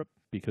to Europe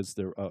because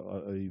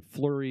a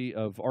flurry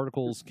of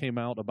articles came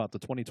out about the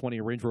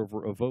 2020 Range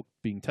Rover Evoque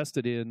being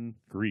tested in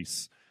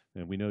Greece.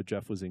 And we know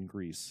Jeff was in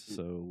Greece.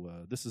 So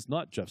this is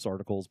not Jeff's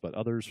articles, but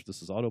others.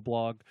 This is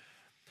Autoblog.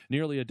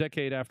 Nearly a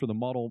decade after the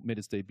model made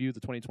its debut, the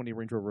 2020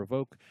 Range Rover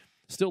Evoque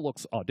still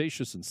looks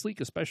audacious and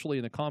sleek, especially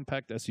in the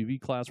compact SUV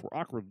class where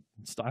awkward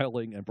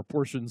styling and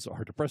proportions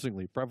are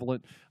depressingly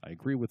prevalent. I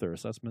agree with their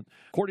assessment.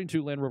 According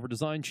to Land Rover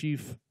design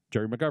chief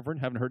Jerry McGovern,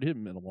 haven't heard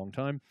him in a long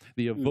time,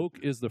 the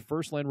Evoque is the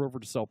first Land Rover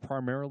to sell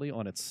primarily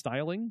on its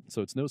styling,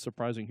 so it's no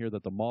surprising here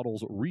that the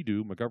model's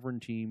redo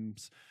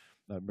McGovern's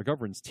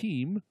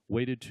team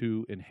waited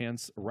to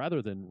enhance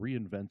rather than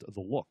reinvent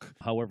the look.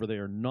 However, they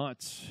are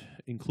not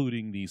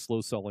including the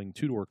slow-selling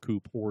two-door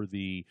coupe or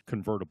the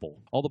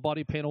convertible. All the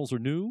body panels are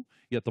new,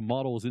 yet the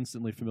model is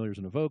instantly familiar as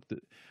an Evoque.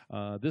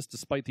 This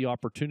despite the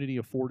opportunity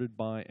afforded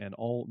by an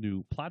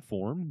all-new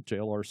platform,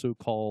 JLR's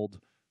so-called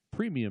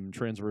premium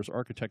transverse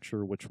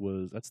architecture,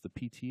 that's the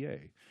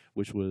PTA,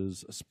 which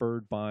was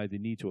spurred by the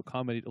need to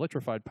accommodate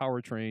electrified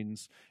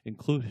powertrains,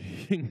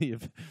 including the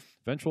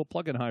eventual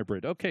plug-in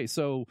hybrid. Okay,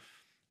 so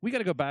we got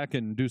to go back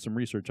and do some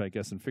research, I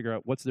guess, and figure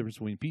out what's the difference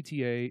between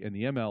PTA and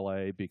the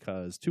MLA,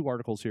 because two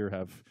articles here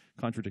have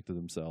contradicted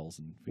themselves.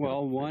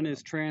 One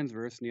is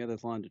transverse and the other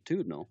is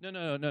longitudinal.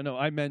 No.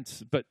 I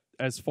meant, but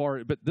this says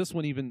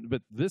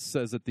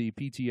that the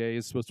PTA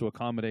is supposed to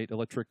accommodate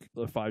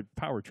electrified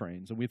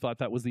powertrains, and we thought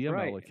that was the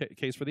MLA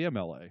case for the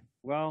MLA.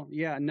 Well,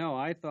 yeah, no,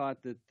 I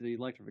thought that the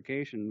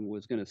electrification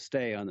was going to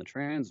stay on the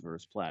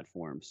transverse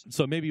platforms.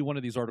 So maybe one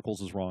of these articles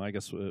is wrong. I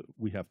guess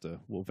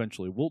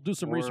we'll do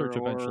some research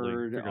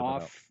eventually.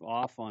 Or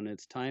off on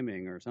its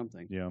timing or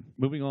something. Yeah.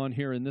 Moving on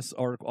here in this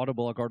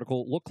Autoblog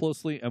article, look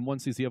closely and one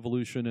sees the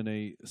evolution in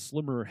a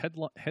slimmer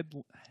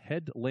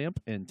headlamp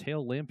and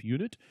tail lamp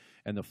unit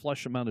and the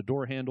flush-mounted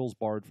door handles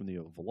borrowed from the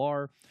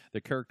Ovlr, the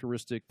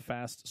characteristic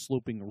fast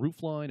sloping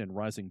roofline and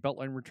rising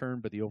beltline return,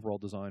 but the overall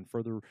design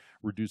further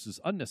reduces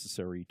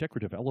unnecessary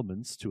decorative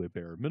elements to a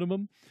bare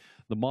minimum.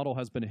 The model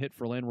has been a hit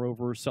for Land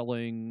Rover,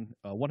 selling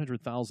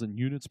 100,000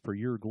 units per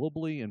year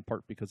globally, in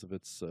part because of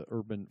its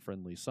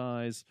urban-friendly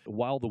size.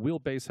 While the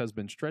wheelbase has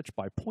been stretched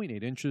by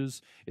 0.8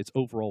 inches, its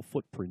overall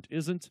footprint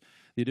isn't.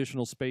 The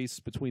additional space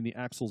between the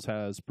axles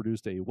has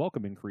produced a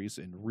welcome increase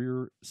in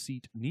rear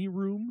seat knee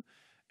room,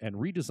 and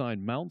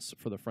redesigned mounts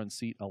for the front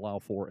seat allow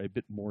for a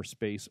bit more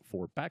space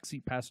for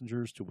backseat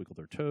passengers to wiggle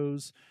their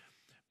toes.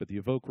 But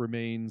the Evoque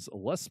remains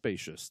less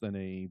spacious than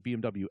a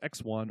BMW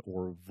X1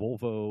 or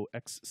Volvo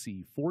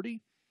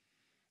XC40.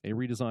 A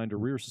redesigned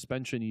rear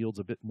suspension yields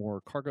a bit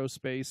more cargo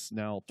space,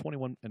 now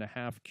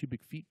 21.5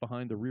 cubic feet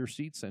behind the rear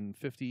seats and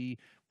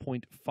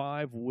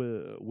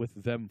 50.5 with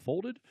them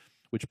folded,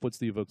 which puts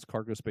the Evoque's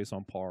cargo space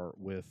on par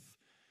with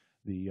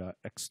the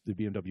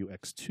BMW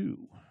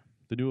X2.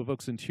 The new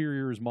Evoque's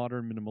interior is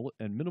modern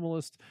and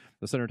minimalist.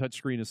 The center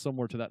touchscreen is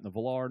similar to that in the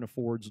Volare and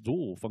affords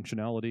dual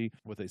functionality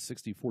with a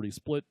 60-40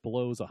 split.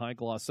 Below is a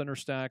high-gloss center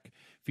stack.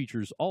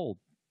 Features all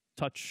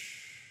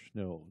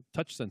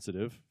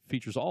touch-sensitive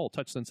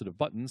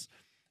buttons,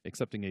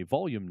 excepting a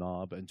volume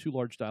knob and two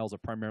large dials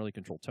that primarily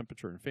control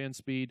temperature and fan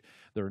speed.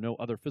 There are no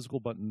other physical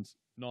buttons,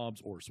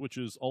 knobs, or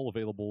switches, all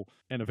available.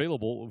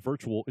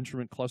 Virtual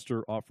instrument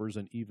cluster offers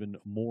an even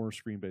more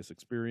screen-based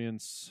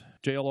experience.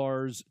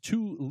 JLR's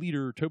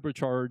 2-liter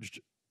turbocharged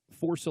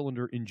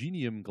 4-cylinder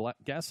Ingenium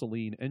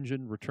gasoline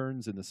engine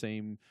returns in the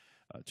same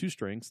two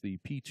strengths. The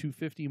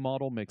P250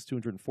 model makes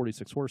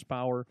 246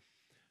 horsepower,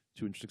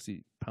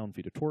 260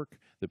 pound-feet of torque.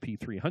 The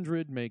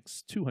P300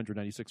 makes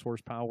 296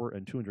 horsepower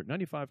and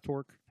 295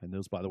 torque. And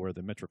those, by the way, are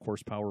the metric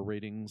horsepower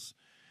ratings,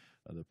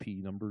 the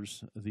P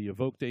numbers. The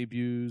Evoque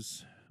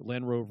debuts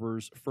Land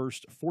Rover's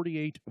first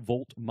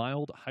 48-volt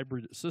mild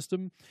hybrid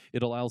system.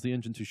 It allows the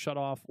engine to shut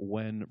off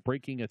when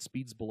braking at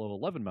speeds below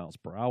 11 miles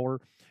per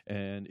hour,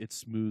 and it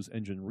smooths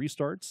engine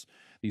restarts.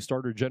 The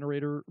starter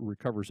generator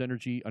recovers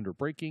energy under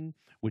braking,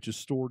 which is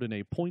stored in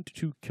a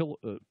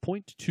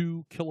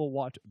 0.2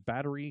 kilowatt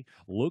battery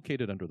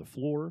located under the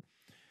floor.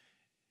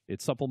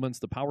 It supplements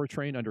the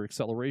powertrain under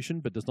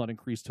acceleration, but does not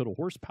increase total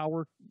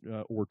horsepower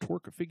or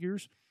torque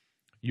figures.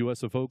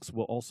 U.S. Evoques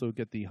will also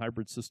get the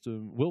hybrid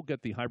system.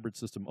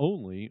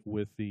 Only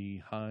with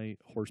the high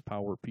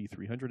horsepower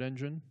P300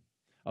 engine.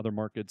 Other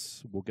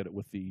markets will get it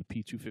with the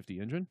P250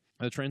 engine.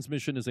 The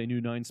transmission is a new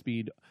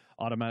 9-speed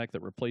automatic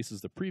that replaces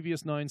the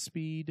previous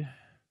 9-speed.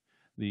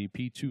 The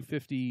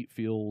P250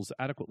 feels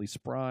adequately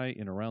spry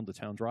in around the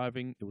town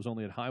driving. It was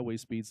only at highway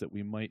speeds that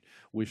we might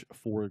wish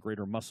for a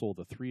greater muscle of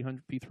the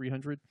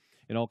P300.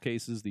 In all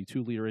cases, the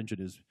 2-liter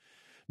engine is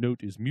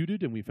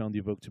muted, and we found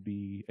the Evoque to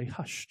be a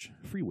hushed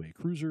freeway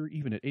cruiser,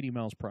 even at 80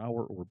 miles per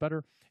hour or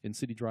better. In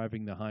city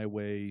driving, the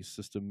highway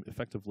system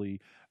effectively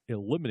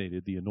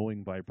eliminated the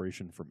annoying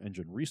vibration from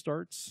engine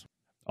restarts.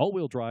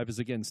 All-wheel drive is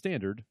again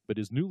standard, but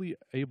is newly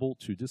able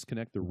to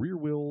disconnect the rear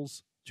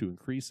wheels to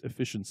increase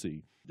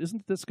efficiency.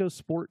 Isn't the Disco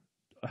Sport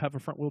have a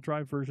front-wheel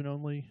drive version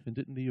only? And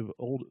didn't the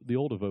old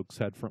Evoques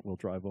had front-wheel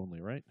drive only,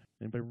 right?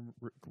 Anybody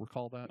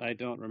recall that? I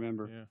don't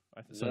remember. Yeah,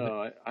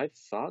 I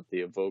thought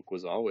the Evoque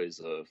was always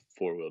a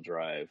 4-wheel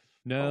drive.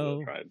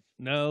 No,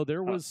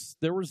 there were.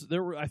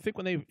 I think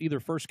when they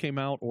either first came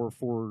out or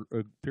for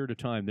a period of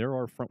time, there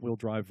are front-wheel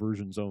drive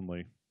versions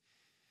only.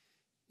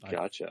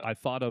 Gotcha. I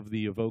thought of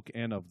the Evoque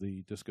and of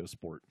the Disco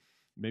Sport.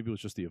 Maybe it was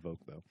just the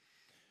Evoque though.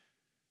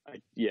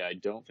 I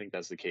don't think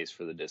that's the case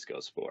for the Disco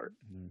Sport.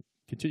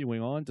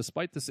 Continuing on,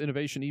 despite this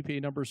innovation,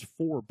 EPA numbers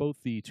for both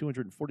the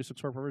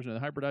 246 horsepower version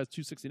and the hybridized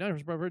 269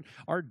 horsepower version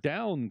are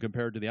down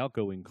compared to the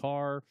outgoing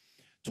car.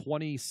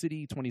 20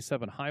 city,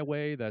 27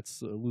 highway.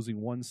 That's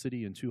losing 1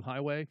 city and 2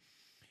 highway.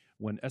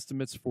 When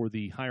estimates for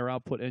the higher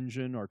output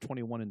engine are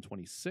 21 and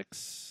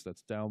 26,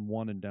 that's down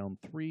 1 and down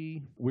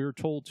 3. We're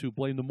told to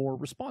blame the more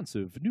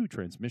responsive new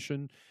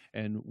transmission,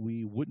 and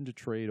we wouldn't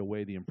trade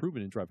away the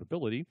improvement in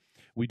drivability.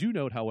 We do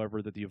note,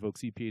 however, that the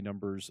Evoque's EPA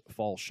numbers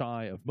fall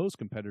shy of most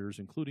competitors,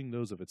 including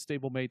those of its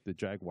stablemate, the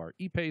Jaguar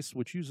J-Pace,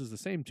 which uses the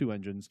same 2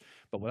 engines,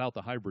 but without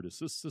the hybrid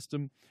assist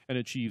system, and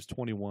achieves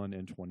 21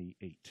 and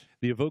 28.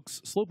 The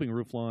Evoque's sloping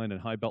roofline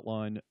and high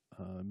beltline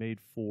made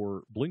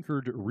for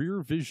blinkered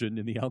rear vision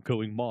in the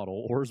outgoing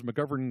model, or as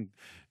McGovern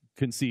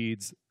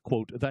concedes,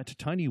 quote, that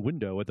tiny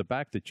window at the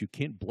back that you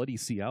can't bloody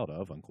see out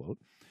of, unquote.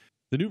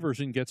 The new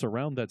version gets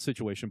around that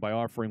situation by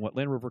offering what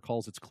Land Rover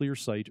calls its clear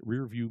sight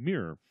rear view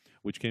mirror,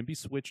 which can be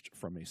switched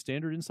from a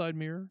standard inside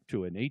mirror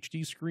to an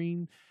HD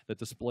screen that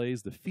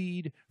displays the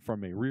feed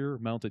from a rear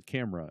mounted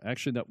camera.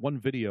 Actually, in that one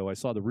video, I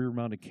saw the rear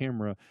mounted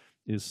camera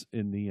is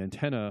in the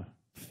antenna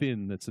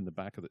fin that's in the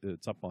back of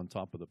it's up on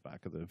top of the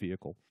back of the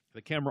vehicle.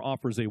 The camera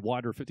offers a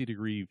wider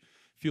 50-degree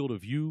field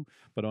of view,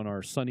 but on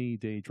our sunny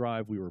day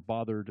drive, we were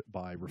bothered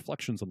by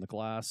reflections on the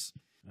glass.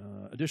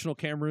 Additional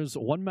cameras,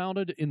 1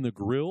 mounted in the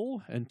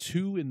grille and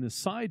 2 in the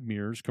side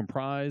mirrors,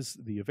 comprise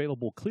the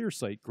available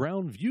ClearSight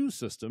ground view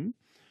system,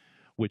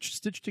 which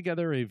stitched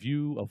together a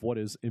view of what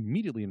is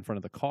immediately in front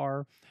of the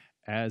car,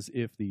 as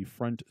if the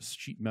front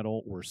sheet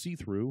metal were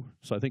see-through.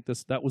 So I think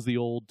that was the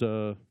old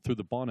through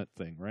the bonnet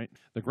thing, right?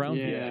 The ground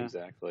view. Yeah,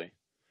 exactly.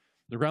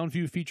 The ground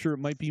view feature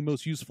might be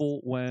most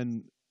useful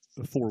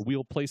for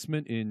wheel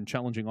placement in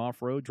challenging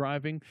off-road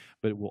driving,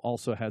 but it will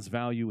also has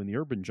value in the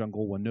urban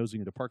jungle when nosing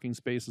into parking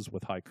spaces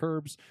with high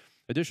curbs.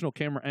 Additional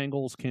camera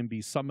angles can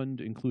be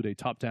summoned, include a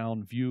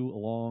top-down view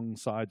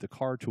alongside the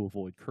car to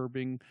avoid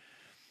curbing,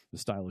 the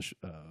stylish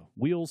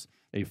wheels,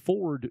 a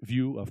forward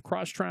view of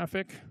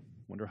cross-traffic.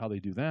 Wonder how they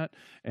do that.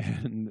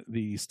 And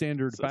the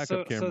standard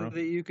backup camera. So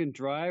that you can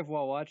drive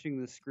while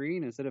watching the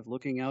screen instead of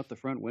looking out the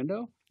front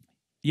window?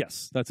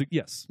 Yes,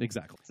 yes,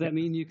 exactly. Does that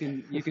mean you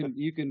can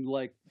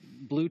like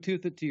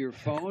Bluetooth it to your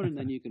phone and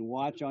then you can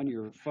watch on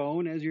your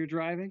phone as you're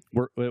driving?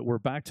 We're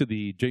back to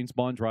the James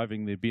Bond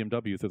driving the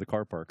BMW through the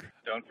car park.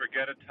 Don't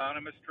forget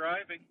autonomous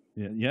driving.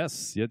 Yeah,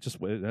 yes, yeah, just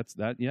that's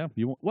that. Yeah,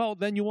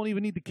 then you won't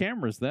even need the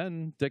cameras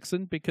then,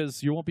 Dixon,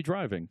 because you won't be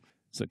driving.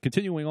 So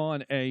continuing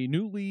on, a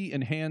newly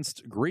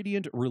enhanced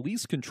gradient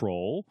release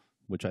control,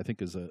 which I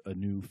think is a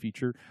new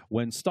feature.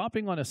 When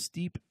stopping on a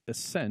steep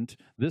ascent,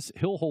 this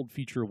hill hold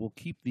feature will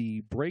keep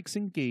the brakes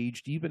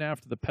engaged even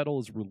after the pedal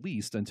is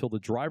released until the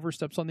driver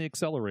steps on the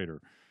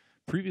accelerator.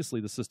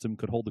 Previously, the system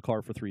could hold the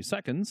car for 3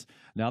 seconds.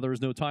 Now there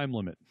is no time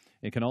limit.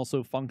 It can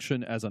also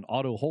function as an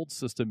auto hold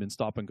system in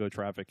stop-and-go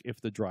traffic if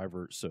the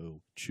driver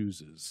so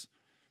chooses.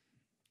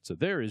 So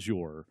there is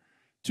your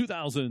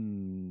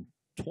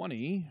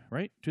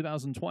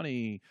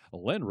 2020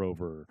 Land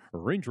Rover,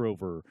 Range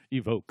Rover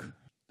Evoque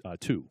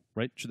 2,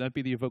 right? Should that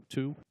be the Evoque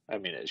 2? I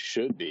mean, it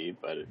should be,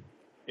 but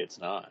it's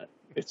not.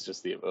 It's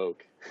just the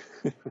Evoque.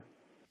 Yeah,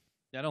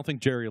 I don't think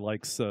Jerry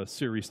likes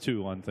Series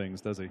 2 on things,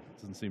 does he?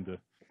 Doesn't seem to.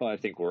 Well, I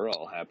think we're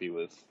all happy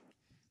with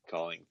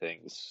calling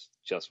things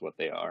just what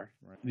they are.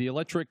 Right. The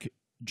electric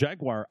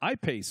Jaguar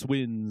J-Pace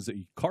wins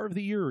Car of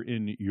the Year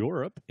in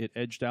Europe. It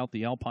edged out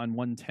the Alpine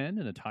 110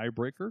 in a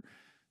tiebreaker.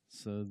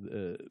 So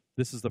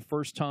this is the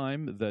first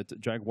time that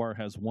Jaguar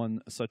has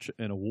won such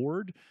an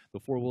award.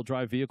 The four-wheel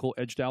drive vehicle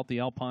edged out the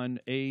Alpine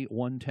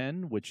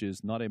A110, which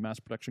is not a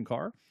mass production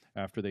car,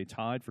 after they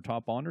tied for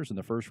top honors in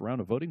the first round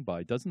of voting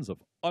by dozens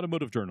of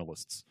automotive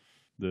journalists.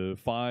 The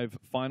 5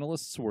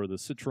 finalists were the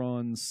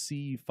Citroën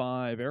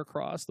C5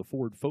 Aircross, the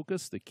Ford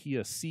Focus, the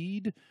Kia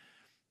Ceed,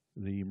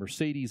 the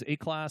Mercedes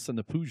A-Class, and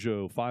the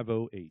Peugeot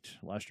 508.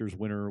 Last year's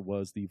winner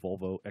was the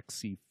Volvo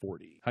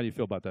XC40. How do you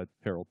feel about that,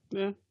 Harold?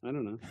 Yeah, I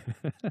don't know.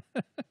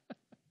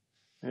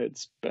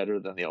 It's better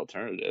than the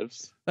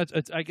alternatives.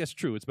 It's I guess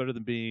true. It's better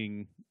than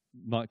being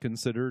not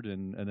considered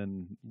and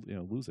then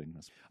losing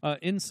this.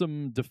 In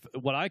some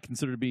what I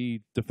consider to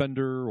be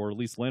Defender or at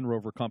least Land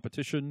Rover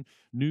competition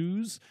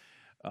news,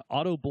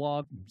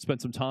 Autoblog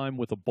spent some time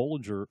with the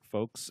Bollinger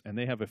folks, and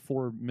they have a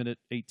 4-minute,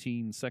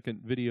 18-second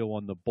video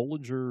on the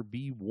Bollinger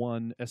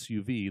B1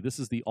 SUV. This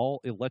is the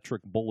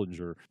all-electric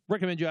Bollinger.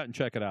 Recommend you out and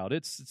check it out.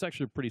 It's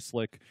actually pretty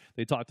slick.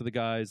 They talk to the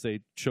guys.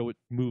 They show it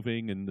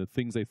moving and the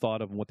things they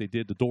thought of and what they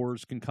did. The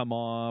doors can come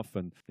off,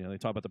 and they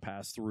talk about the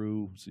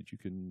pass-through so that you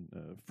can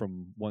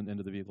from one end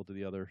of the vehicle to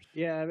the other.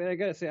 Yeah, I mean, I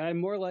got to say, I'm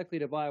more likely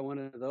to buy one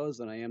of those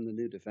than I am the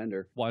new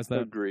Defender. Why is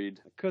that? Agreed.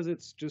 Because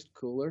it's just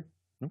cooler.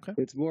 Okay.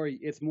 It's more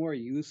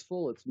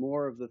useful. It's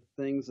more of the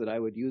things that I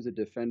would use a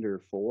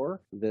Defender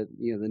for. That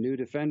the new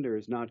Defender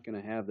is not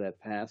going to have that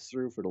pass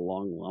through for the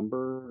long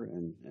lumbar,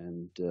 and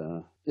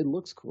it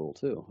looks cool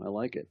too. I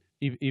like it.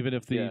 Even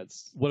if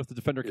what if the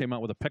Defender came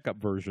out with a pickup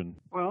version?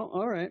 Well,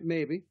 all right,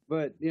 maybe,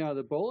 but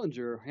the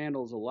Bollinger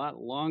handles a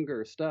lot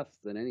longer stuff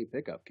than any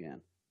pickup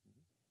can.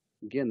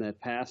 Again, that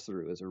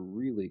pass-through is a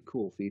really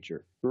cool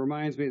feature. It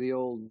reminds me of the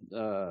old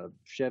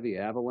Chevy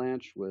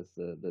Avalanche with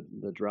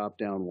the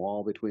drop-down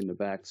wall between the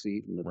back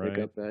seat and the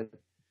pickup bed.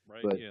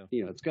 Right, But, yeah.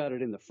 it's got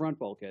it in the front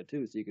bulkhead,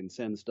 too, so you can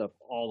send stuff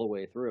all the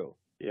way through.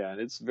 Yeah, and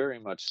it's very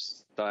much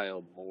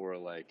styled more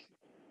like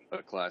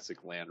a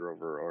classic Land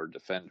Rover or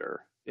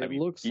Defender. It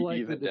looks like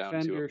even the down to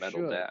Defender a metal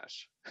should.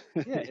 dash.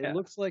 Yeah, it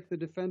looks like the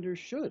Defender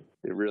should.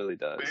 It really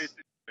does.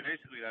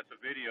 Basically, that's a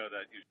video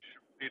that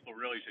people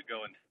really should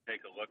go and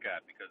take a look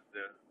at, because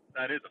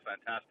that is a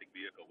fantastic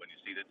vehicle when you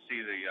see the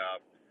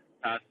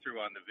pass through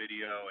on the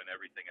video and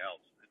everything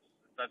else.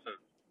 That's a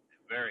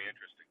very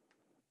interesting.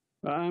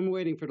 I'm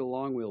waiting for the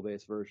long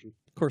wheelbase version.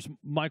 Of course,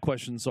 my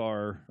questions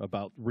are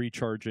about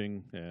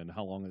recharging and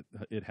how long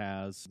it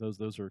has.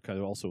 Those are kind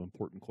of also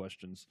important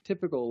questions.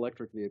 Typical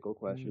electric vehicle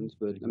questions,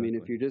 but exactly. I mean,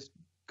 if you're just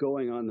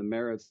going on the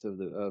merits of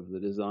the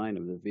design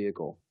of the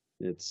vehicle,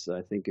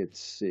 I think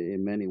it's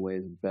in many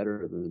ways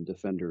better than the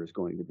Defender is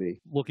going to be.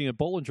 Looking at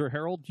Bollinger,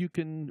 Harold, you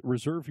can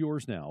reserve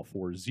yours now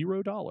for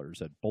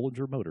 $0 at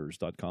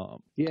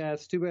BollingerMotors.com. Yeah,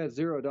 it's too bad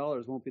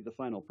 $0 won't be the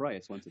final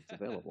price once it's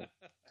available.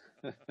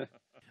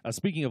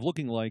 Speaking of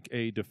looking like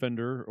a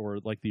Defender, or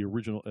like the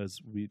original, as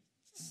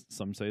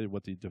some say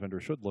what the Defender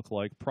should look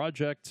like,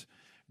 Project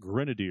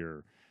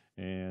Grenadier.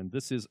 And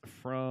this is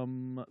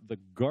from The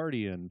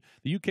Guardian.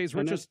 The UK's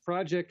And richest... that's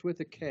Project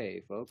with a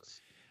K, folks.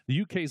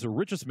 The UK's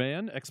richest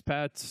man,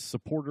 expat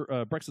supporter,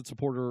 Brexit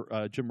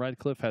supporter Jim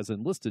Radcliffe, has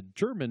enlisted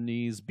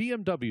Germany's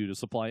BMW to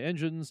supply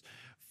engines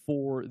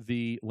for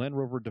the Land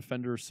Rover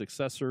Defender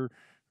successor,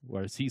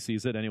 or as he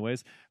sees it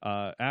anyways,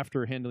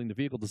 after handling the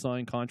vehicle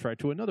design contract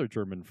to another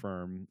German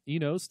firm,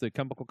 Enos, the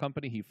chemical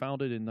company he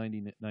founded in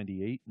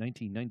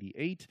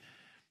 1998.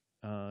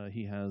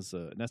 He has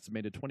an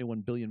estimated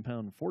 £21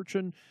 billion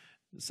fortune.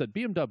 Said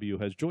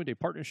BMW has joined a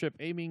partnership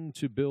aiming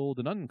to build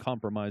an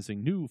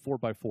uncompromising new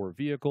 4x4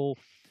 vehicle.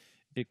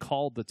 It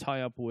called the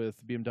tie-up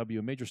with BMW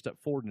a major step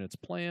forward in its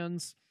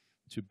plans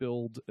to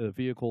build a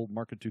vehicle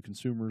market to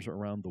consumers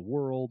around the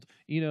world.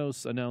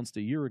 Enos announced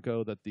a year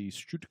ago that the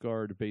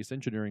Stuttgart-based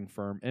engineering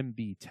firm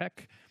MB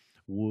Tech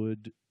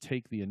would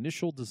take the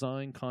initial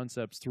design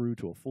concepts through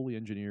to a fully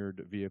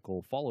engineered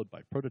vehicle, followed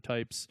by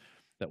prototypes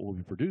that will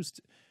be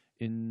produced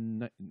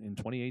in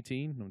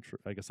 2018.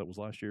 I guess that was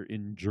last year,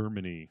 in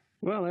Germany.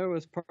 Well, that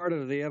was part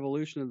of the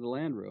evolution of the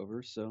Land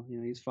Rover, so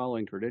he's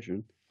following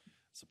tradition.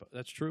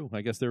 That's true.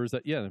 I guess there is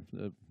that. Yeah,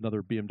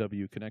 another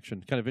BMW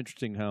connection. Kind of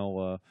interesting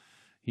how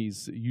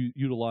he's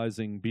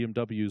utilizing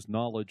BMW's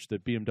knowledge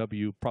that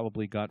BMW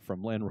probably got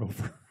from Land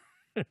Rover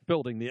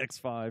building the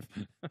X5.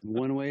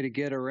 One way to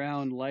get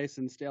around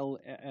licensed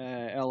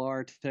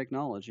LR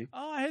technology.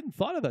 Oh, I hadn't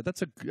thought of that.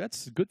 That's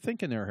good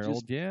thinking there,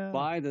 Harold. Just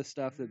buy the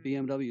stuff that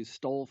BMW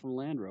stole from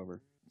Land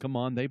Rover. Come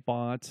on, they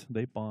bought.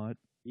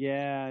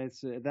 Yeah,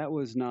 that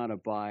was not a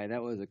buy.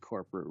 That was a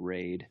corporate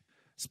raid.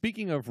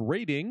 Speaking of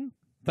raiding,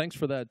 thanks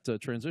for that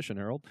transition,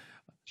 Harold.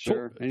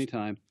 Sure,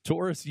 anytime.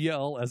 Tourists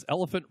yell as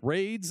elephant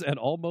raids and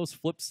almost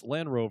flips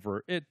Land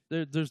Rover.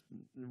 There's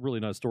really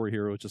not a story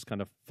here. It was just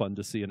kind of fun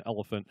to see an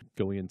elephant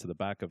going into the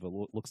back of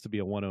looks to be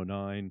a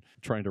 109,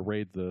 trying to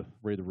raid the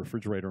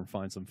refrigerator and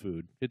find some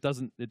food. It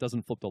doesn't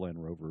flip the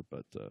Land Rover,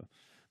 but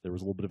there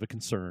was a little bit of a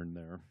concern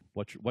there.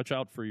 Watch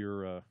out for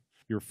your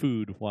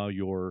food while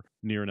you're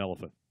near an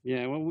elephant.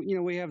 Yeah, well,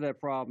 we have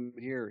that problem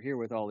here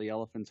with all the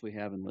elephants we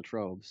have in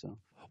Latrobe. So,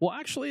 well,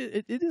 actually,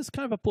 it is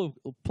kind of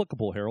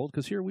applicable, Harold,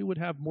 because here we would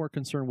have more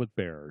concern with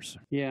bears.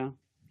 Yeah,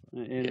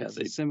 and it's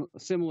a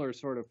similar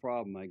sort of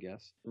problem, I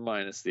guess.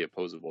 Minus the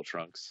opposable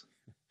trunks.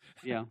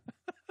 Yeah.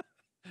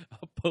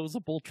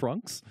 Opposable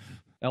trunks?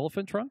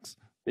 Elephant trunks?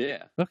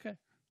 Yeah. Okay.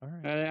 All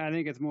right. I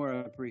think it's more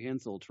a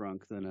prehensile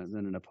trunk than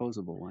an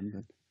opposable one,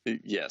 but.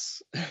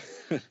 Yes.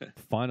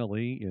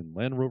 Finally, in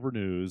Land Rover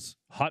news,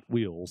 Hot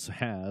Wheels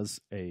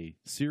has a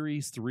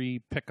Series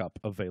 3 pickup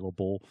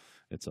available.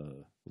 It's a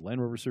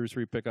Land Rover Series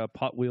 3 pickup.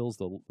 Hot Wheels,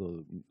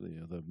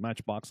 the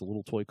Matchbox, the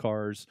little toy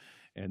cars,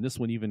 and this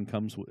one even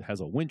has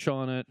a winch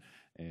on it,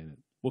 and it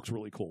looks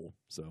really cool.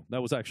 So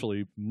that was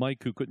actually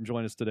Mike, who couldn't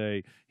join us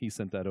today. He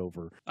sent that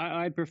over.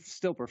 I'd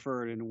still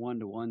prefer it in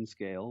 1-to-1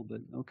 scale,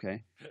 but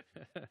okay.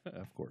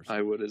 Of course,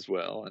 I would as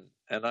well,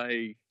 and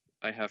I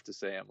have to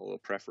say I'm a little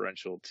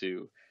preferential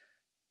to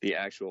the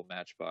actual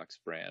Matchbox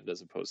brand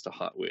as opposed to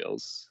Hot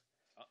Wheels.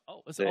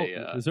 Is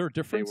there a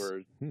difference?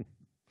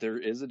 There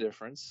is a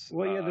difference.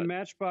 Well, yeah, the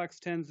Matchbox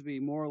tends to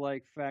be more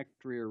like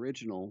factory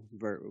original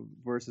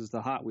versus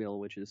the Hot Wheel,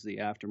 which is the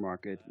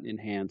aftermarket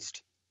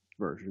enhanced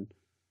version.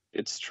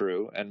 It's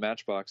true, and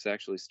Matchbox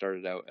actually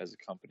started out as a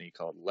company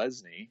called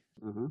Lesney,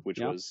 which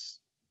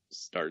was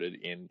started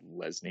in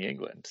Lesney,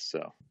 England.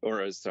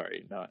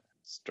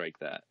 Strike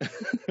that.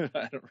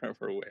 I don't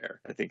remember where.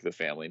 I think the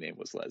family name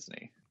was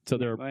Lesney. So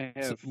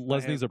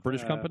Lesney's a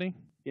British company?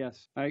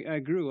 Yes. I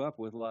grew up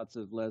with lots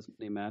of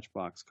Lesney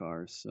Matchbox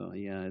cars. So,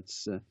 yeah,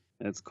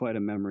 it's quite a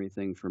memory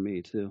thing for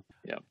me, too.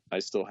 Yeah. I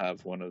still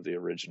have one of the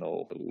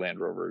original Land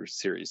Rover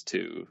Series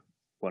 2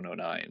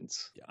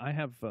 109s. I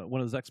have one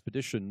of those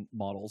Expedition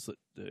models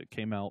that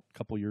came out a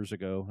couple years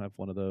ago. I have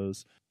one of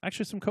those.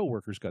 Actually, some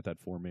coworkers got that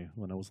for me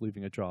when I was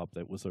leaving a job.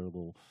 That was their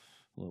little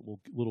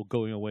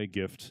going away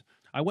gift.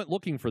 I went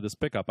looking for this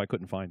pickup. I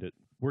couldn't find it.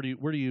 Where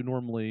do you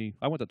normally?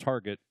 I went to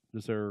Target.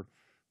 Is there a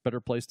better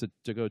place to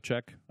go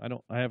check?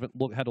 I haven't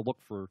had to look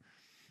for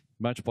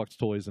Matchbox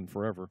toys in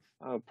forever.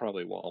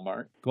 Probably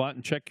Walmart. Go out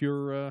and check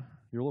your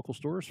local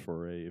stores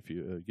for if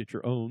you get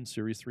your own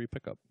Series 3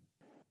 pickup.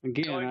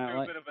 Again, Going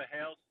through a bit of a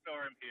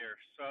hailstorm here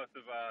south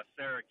of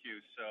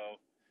Syracuse, so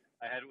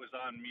I had it was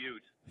on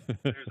mute.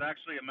 There's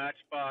actually a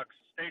Matchbox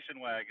station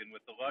wagon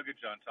with the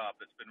luggage on top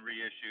that's been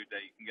reissued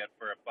that you can get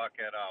for $1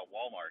 at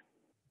Walmart.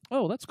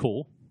 Oh, that's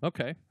cool.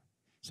 Okay.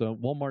 So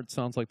Walmart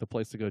sounds like the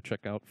place to go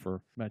check out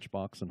for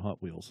Matchbox and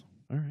Hot Wheels.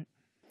 All right.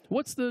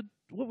 What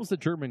was the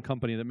German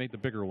company that made the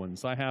bigger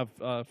ones? I have,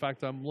 in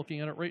fact, I'm looking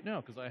at it right now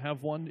because I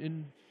have one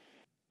in,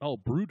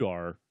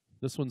 Brudar.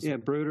 This one's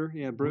Bruder,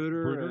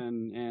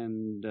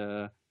 and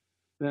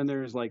then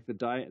there's like the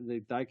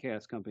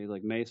diecast company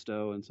like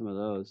Maisto and some of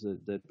those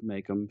that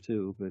make them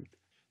too. But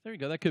there you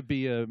go. That could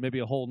be maybe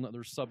a whole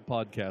other sub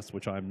podcast,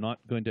 which I'm not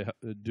going to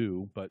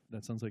do. But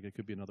that sounds like it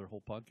could be another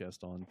whole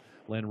podcast on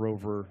Land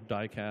Rover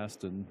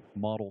diecast and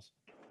models.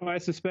 Well, I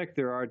suspect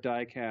there are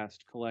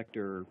diecast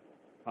collector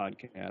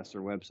podcasts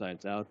or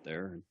websites out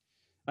there.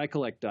 I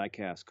collect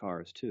diecast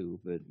cars too,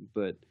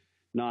 but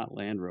not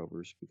Land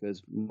Rovers,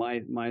 because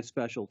my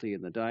specialty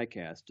in the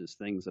diecast is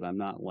things that I'm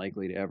not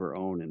likely to ever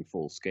own in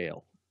full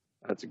scale.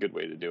 That's a good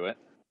way to do it.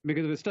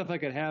 Because if it's stuff I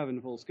could have in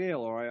full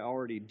scale, or I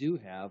already do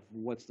have,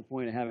 what's the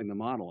point of having the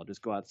model? I'll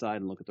just go outside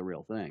and look at the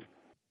real thing.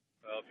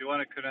 Well, if you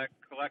want to collect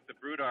the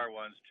Brudar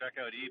ones, check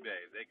out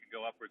eBay. They could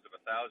go upwards of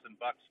 $1,000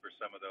 for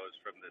some of those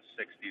from the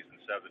 60s and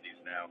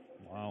 70s now.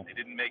 Wow. They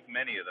didn't make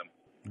many of them.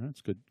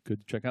 That's good to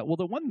check out. Well,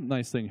 the one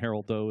nice thing,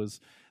 Harold, though,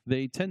 is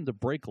they tend to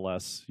break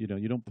less. You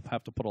don't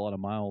have to put a lot of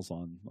miles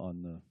on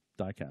the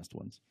diecast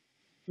ones.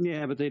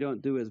 Yeah, but they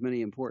don't do as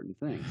many important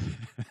things.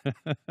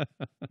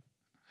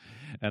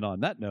 And on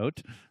that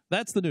note,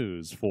 that's the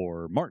news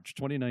for March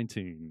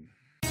 2019.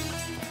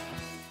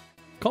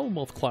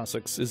 Commonwealth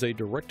Classics is a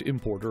direct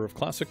importer of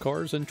classic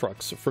cars and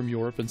trucks from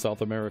Europe and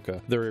South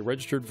America. They're a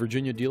registered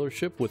Virginia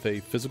dealership with a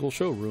physical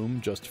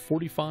showroom just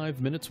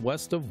 45 minutes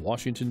west of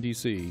Washington,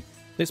 D.C.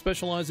 They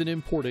specialize in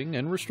importing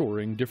and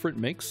restoring different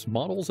makes,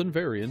 models, and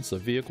variants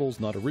of vehicles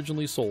not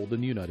originally sold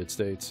in the United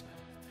States.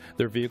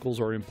 Their vehicles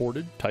are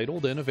imported,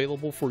 titled, and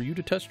available for you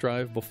to test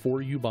drive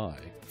before you buy.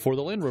 For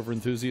the Land Rover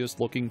enthusiast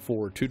looking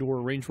for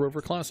two-door Range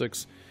Rover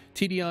Classics,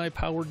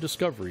 TDI-powered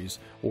Discoveries,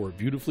 or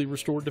beautifully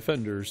restored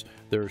Defenders,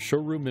 their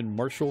showroom in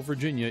Marshall,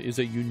 Virginia is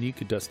a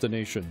unique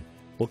destination.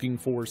 Looking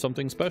for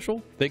something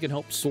special? They can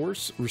help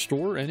source,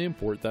 restore, and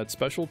import that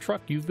special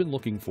truck you've been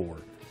looking for.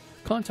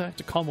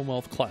 Contact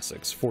Commonwealth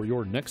Classics for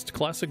your next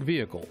classic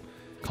vehicle.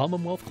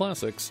 Commonwealth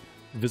Classics.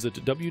 Visit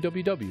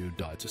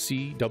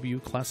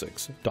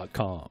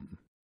www.cwclassics.com.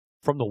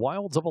 From the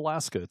wilds of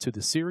Alaska to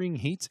the searing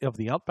heat of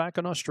the outback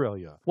in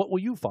Australia, what will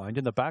you find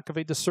in the back of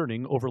a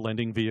discerning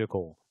overlanding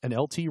vehicle? An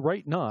LT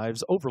Wright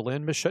Knives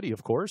overland machete,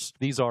 of course.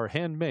 These are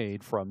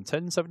handmade from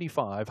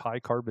 1075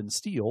 high-carbon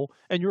steel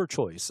and your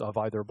choice of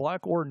either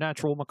black or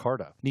natural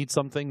micarta. Need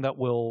something that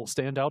will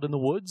stand out in the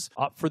woods?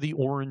 Opt for the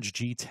orange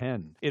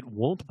G10. It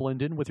won't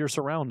blend in with your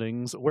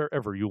surroundings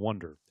wherever you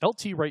wander.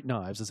 LT Wright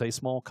Knives is a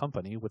small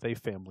company with a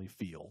family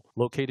feel.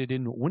 Located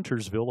in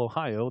Wintersville,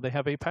 Ohio, they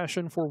have a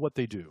passion for what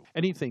they do.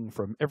 Anything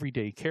from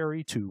everyday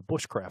carry to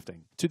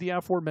bushcrafting to the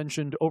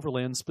aforementioned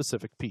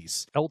overland-specific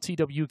piece,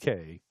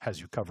 LTWK has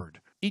you covered.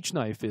 Each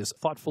knife is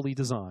thoughtfully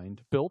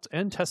designed, built,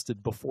 and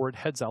tested before it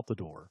heads out the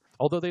door.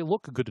 Although they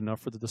look good enough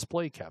for the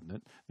display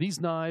cabinet,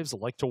 these knives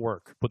like to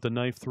work. Put the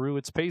knife through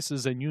its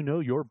paces and you know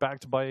you're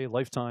backed by a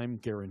lifetime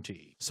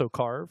guarantee. So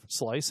carve,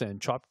 slice, and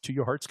chop to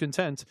your heart's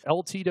content.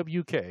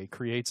 LTWK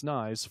creates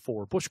knives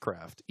for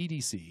bushcraft,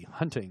 EDC,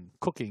 hunting,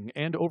 cooking,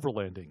 and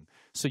overlanding,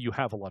 so you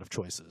have a lot of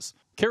choices.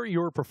 Carry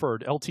your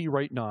preferred LT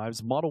Wright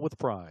knives, model with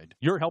pride.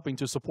 You're helping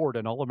to support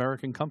an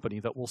all-American company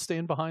that will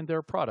stand behind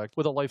their product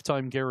with a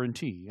lifetime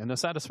guarantee and the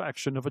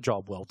satisfaction of a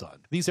job well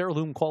done. These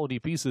heirloom quality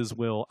pieces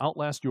will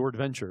outlast your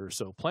adventure,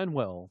 so plan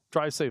well,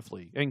 drive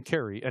safely, and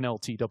carry an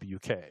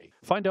LTWK.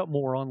 Find out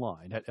more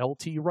online at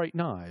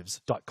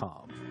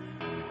ltwrightknives.com.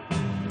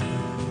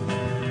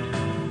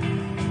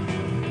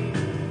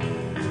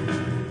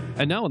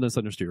 And now on the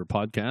Centresteer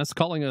podcast,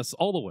 calling us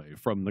all the way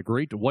from the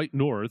great white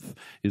north,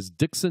 is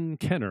Dixon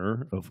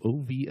Kenner of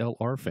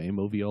OVLR fame.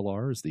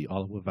 OVLR is the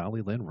Ottawa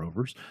Valley Land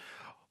Rovers.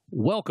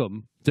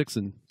 Welcome,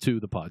 Dixon,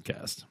 to the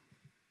podcast.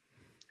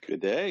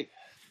 Good day.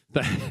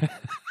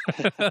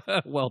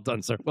 Well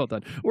done, sir. Well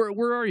done.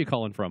 Where are you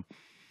calling from?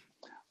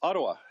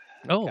 Ottawa.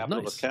 Oh,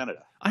 capital nice. of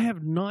Canada. I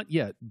have not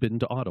yet been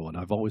to Ottawa, and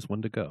I've always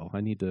wanted to go.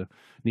 I need to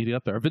get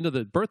up there. I've been to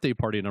the birthday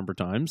party a number of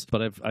times,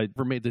 but I've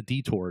never made the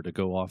detour to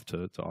go off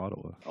to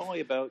Ottawa. Only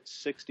about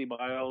 60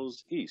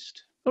 miles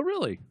east. Oh,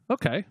 really?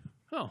 Okay.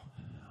 Oh,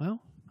 well,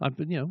 I've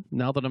been,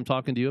 now that I'm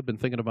talking to you, I've been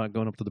thinking about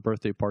going up to the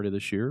birthday party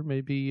this year.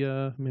 Maybe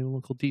a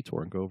local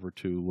detour and go over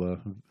to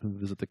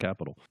visit the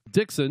Capitol.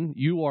 Dixon,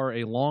 you are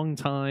a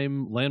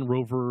longtime Land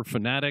Rover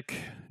fanatic,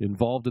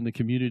 involved in the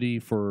community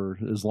for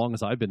as long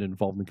as I've been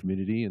involved in the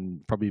community,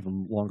 and probably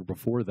even longer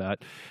before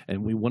that.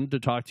 And we wanted to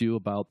talk to you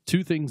about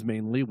two things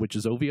mainly, which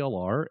is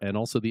OVLR and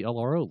also the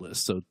LRO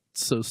list.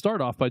 So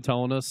start off by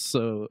telling us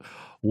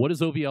what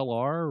is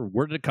OVLR,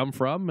 where did it come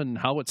from, and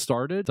how it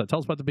started? Tell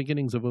us about the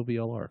beginnings of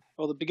OVLR.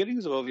 Well, the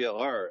beginnings of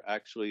OVLR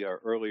actually are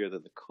earlier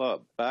than the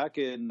club. Back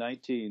in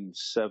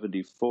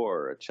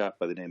 1974, a chap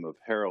by the name of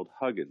Harold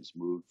Huggins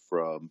moved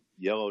from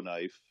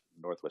Yellowknife,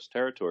 Northwest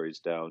Territories,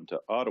 down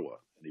to Ottawa,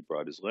 and he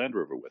brought his Land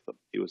Rover with him.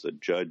 He was a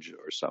judge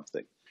or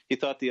something. He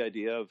thought the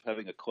idea of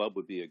having a club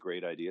would be a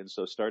great idea, and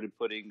so started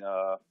putting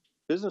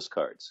business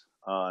cards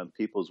on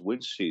people's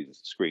windshield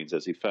screens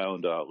as he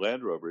found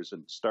Land Rovers,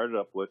 and started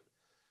up what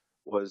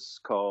was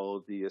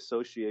called the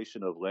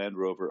Association of Land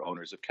Rover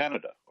Owners of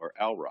Canada, or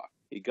ALROC.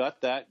 He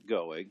got that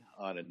going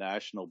on a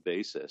national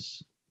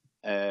basis,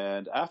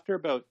 and after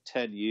about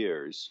 10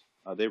 years,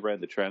 they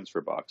ran the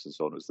Transfer Box, and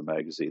so on was the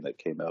magazine that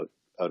came out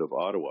of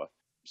Ottawa.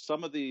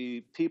 Some of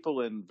the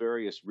people in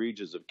various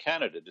regions of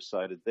Canada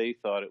decided they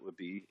thought it would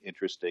be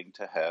interesting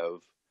to have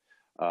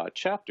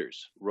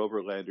chapters.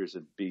 Roverlanders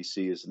in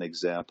BC is an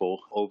example.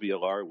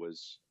 OVLR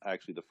was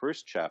actually the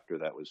first chapter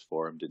that was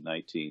formed in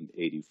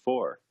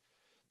 1984.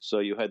 So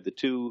you had the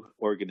two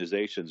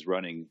organizations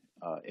running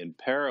in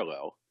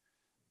parallel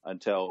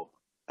until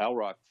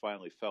ALROC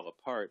finally fell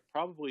apart,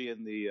 probably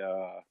in the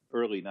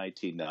early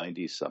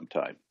 1990s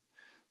sometime.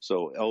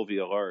 So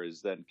LVLR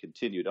has then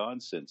continued on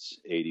since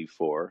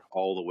 84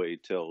 all the way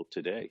till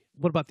today.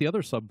 What about the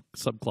other sub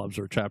clubs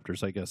or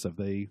chapters, I guess? Have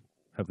they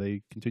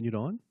continued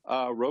on?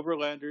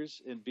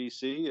 Roverlanders in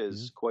BC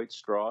is quite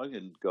strong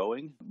and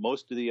going.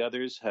 Most of the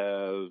others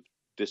have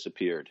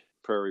disappeared.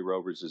 Prairie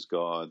Rovers is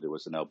gone. There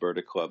was an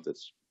Alberta club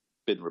that's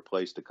been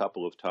replaced a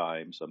couple of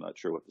times. I'm not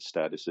sure what the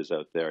status is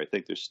out there. I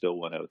think there's still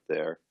one out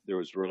there. There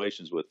was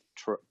relations with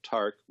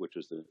TARC, which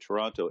was the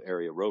Toronto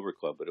Area Rover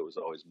Club, but it was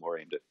always more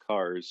aimed at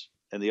cars.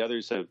 And the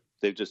others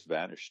they've just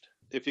vanished.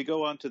 If you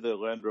go onto the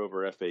Land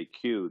Rover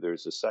FAQ,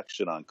 there's a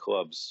section on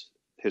clubs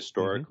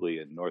historically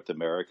in North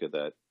America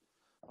that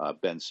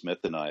Ben Smith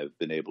and I have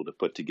been able to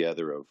put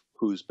together of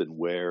who's been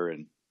where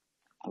and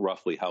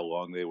roughly how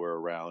long they were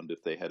around,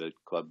 if they had a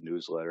club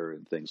newsletter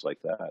and things like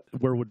that.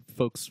 Where would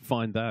folks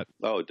find that?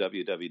 Oh,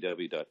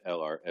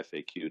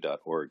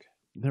 www.lrfaq.org.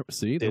 There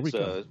we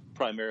go. It's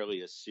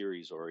primarily a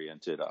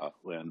series-oriented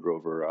Land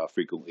Rover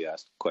frequently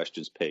asked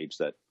questions page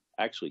that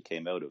actually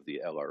came out of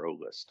the LRO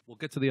list. We'll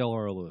get to the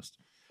LRO list.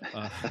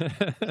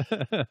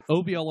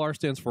 OVLR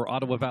stands for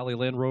Ottawa Valley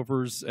Land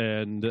Rovers,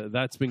 and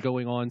that's been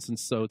going on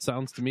since, so it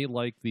sounds to me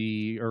like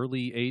the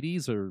early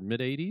 80s or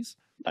mid-80s.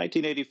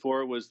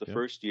 1984 was the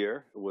first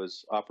year. It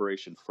was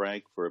Operation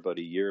Frank for about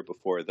a year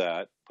before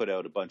that, put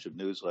out a bunch of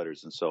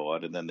newsletters and so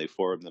on, and then they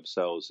formed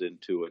themselves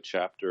into a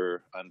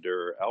chapter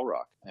under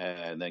ALROC,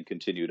 and then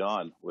continued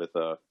on with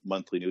a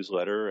monthly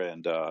newsletter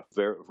and a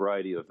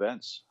variety of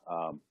events.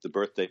 The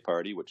birthday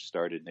party, which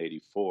started in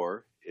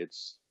 84,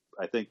 it's,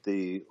 I think,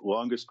 the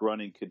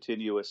longest-running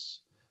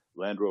continuous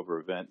Land Rover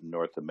event in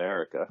North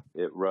America.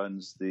 It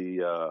runs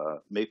the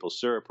Maple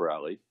Syrup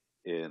Rally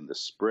in the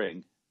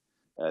spring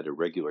at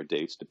irregular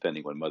dates,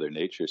 depending on Mother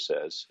Nature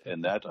says.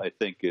 And that, I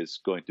think,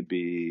 is going to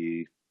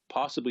be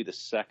possibly the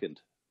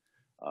second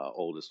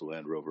oldest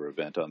Land Rover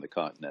event on the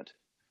continent.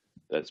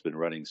 That's been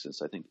running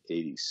since, I think,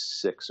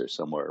 86 or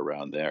somewhere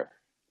around there.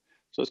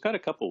 So it's got a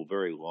couple of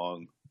very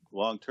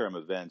long-term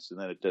events, and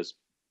then it does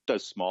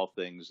small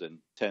things and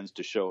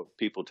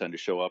people tend to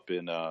show up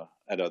in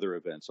at other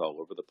events all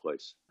over the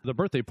place. The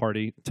birthday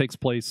party takes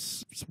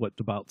place,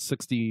 about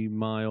 60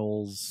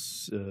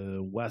 miles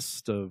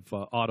west of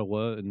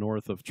Ottawa and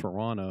north of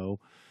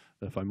Toronto,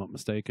 if I'm not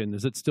mistaken.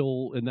 Is it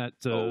still in that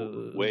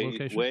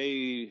location?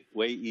 Way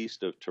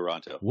east of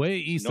Toronto. Way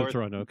east of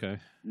Toronto, okay.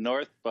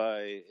 North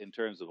in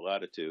terms of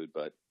latitude,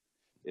 but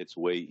it's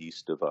way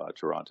east of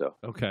Toronto.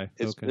 Okay.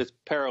 It's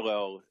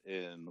parallel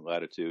in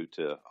latitude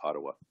to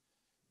Ottawa.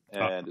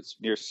 And it's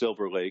near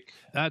Silver Lake.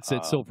 That's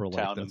it, Silver Lake.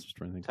 Town of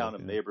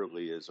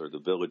Maberly or the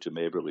village of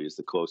Maberly is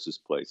the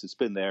closest place. It's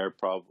been there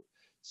probably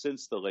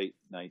since the late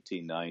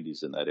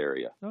 1990s in that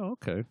area. Oh,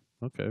 okay.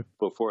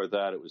 Before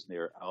that, it was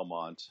near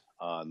Almont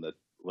on the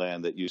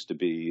land that used to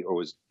be, or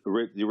was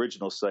the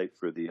original site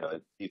for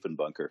the Dixon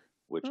bunker,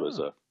 which was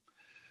a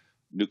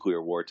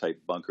nuclear war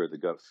type bunker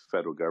the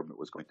federal government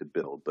was going to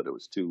build, but it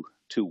was too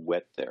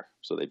wet there,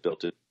 so they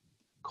built it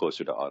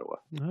closer to Ottawa.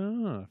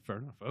 Fair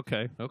enough.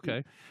 Okay.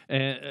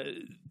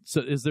 And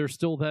so is there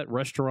still that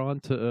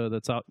restaurant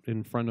that's out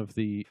in front of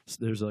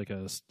there's like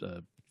a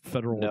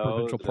federal or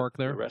provincial park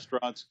there? The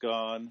restaurant's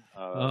gone.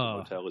 The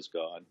hotel is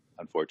gone,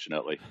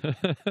 unfortunately.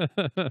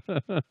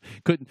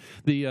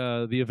 The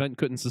event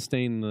couldn't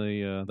sustain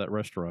that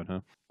restaurant, huh?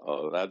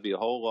 Oh, that'd be a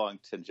whole long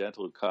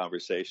tangential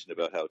conversation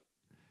about how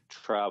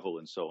travel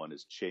and so on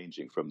is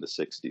changing from the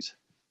 60s.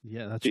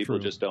 Yeah, that's People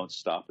true. just don't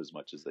stop as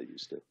much as they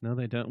used to. No,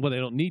 they don't. Well, they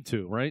don't need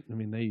to, right? I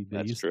mean, they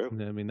That's used. true.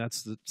 I mean,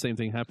 that's the same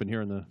thing happened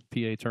here in the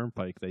PA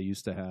Turnpike. They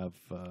used to have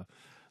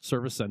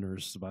service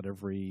centers about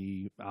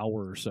every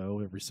hour or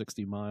so, every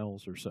 60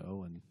 miles or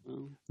so, and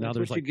now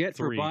there's what like you get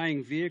 3 for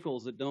buying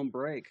vehicles that don't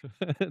break.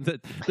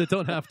 that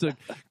don't have to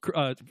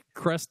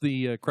crest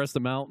the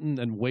mountain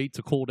and wait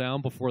to cool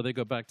down before they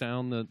go back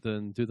down,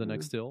 then do the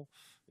next hill.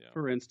 Yeah.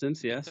 For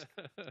instance, yes.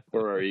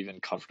 Or are even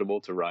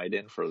comfortable to ride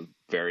in for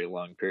very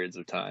long periods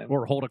of time.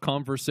 Or hold a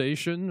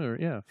conversation,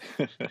 or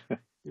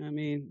I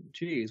mean,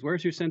 geez,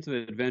 where's your sense of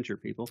adventure,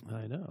 people?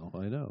 I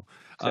know.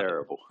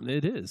 Terrible.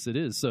 It is.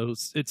 So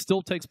it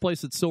still takes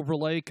place at Silver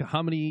Lake.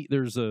 How many?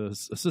 There's a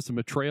system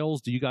of trails.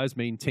 Do you guys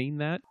maintain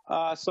that?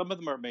 Some of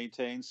them are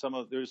maintained.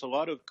 There's a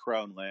lot of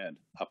Crown land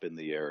up in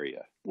the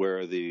area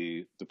where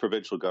the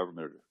provincial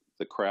government,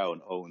 the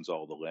Crown, owns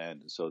all the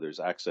land, and so there's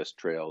access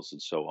trails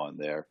and so on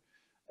there.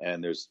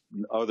 And there's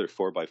other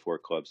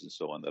 4x4 clubs and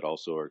so on that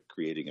also are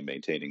creating and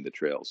maintaining the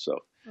trails. So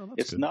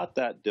it's good. not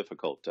that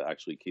difficult to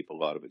actually keep a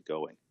lot of it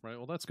going. Right.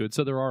 Well, that's good.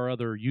 So there are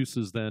other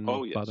uses then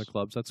Oh, by yes. other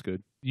clubs. That's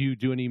good. You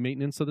do any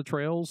maintenance of the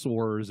trails,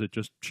 or is it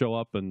just show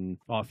up and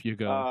off you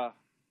go?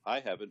 I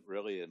haven't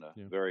really in a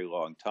very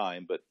long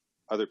time, but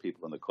other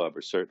people in the club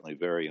are certainly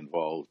very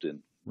involved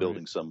in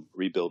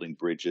rebuilding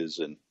bridges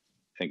and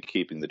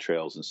keeping the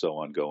trails and so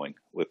on going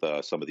with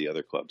some of the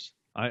other clubs.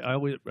 I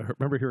always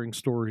remember hearing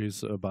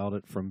stories about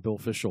it from Bill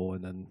Fischel,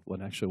 and then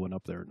when I actually went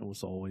up there, and it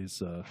was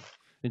always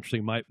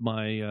interesting. My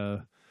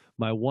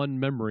one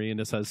memory, and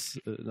this has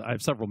I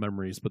have several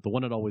memories, but the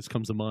one that always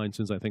comes to mind as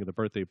soon as I think of the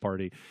birthday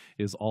party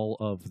is all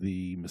of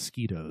the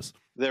mosquitoes.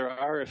 There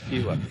are a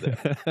few up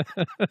there.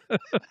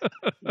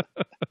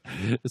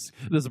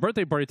 This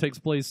birthday party takes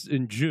place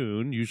in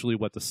June, usually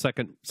the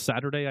second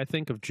Saturday, I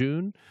think, of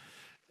June.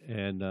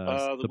 And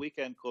the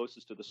weekend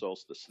closest to the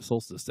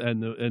solstice.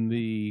 And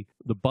the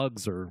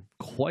bugs are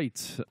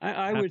quite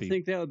I would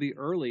think that would be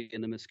early in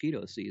the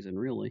mosquito season,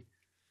 really.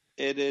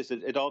 It is.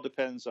 It all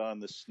depends on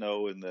the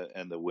snow and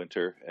the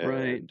winter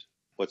and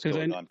what's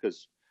going on,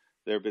 because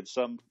there have been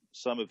some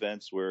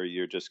events where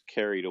you're just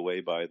carried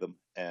away by them,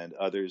 and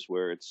others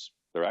where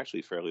they're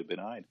actually fairly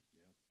benign.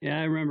 Yeah,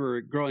 I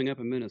remember growing up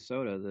in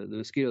Minnesota, the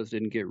mosquitoes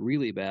didn't get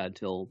really bad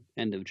till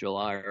end of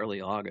July,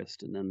 early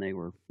August, and then they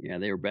were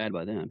bad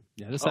by then.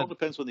 Yeah, It all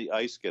depends when the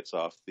ice gets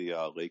off the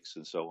lakes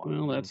and so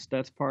on. Well,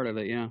 that's part of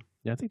it, yeah.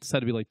 Yeah, I think this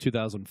had to be like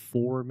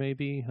 2004,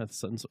 maybe. That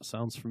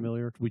sounds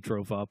familiar. We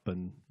drove up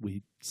and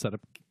we set up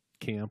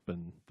camp,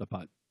 and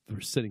we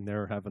were sitting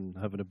there having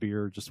a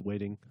beer, just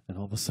waiting, and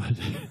all of a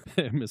sudden,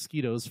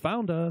 mosquitoes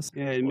found us.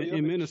 Yeah,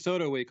 in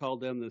Minnesota, we called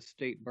them the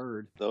state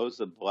bird. Those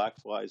are black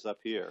flies up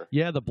here.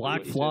 Yeah, the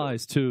black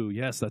flies too.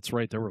 Yes, that's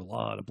right. There were a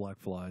lot of black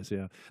flies.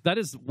 Yeah, that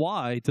is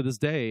why to this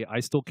day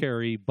I still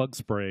carry bug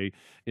spray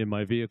in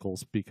my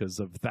vehicles, because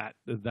of that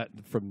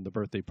from the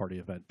birthday party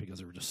event, because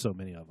there were just so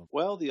many of them.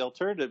 Well, the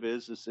alternative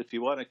is if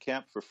you want to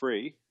camp for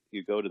free,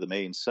 you go to the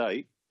main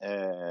site.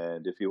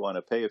 And if you want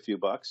to pay a few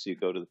bucks, you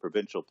go to the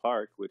provincial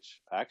park, which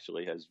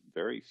actually has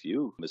very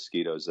few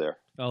mosquitoes there.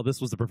 Oh,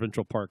 this was the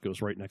provincial park. It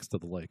was right next to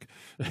the lake.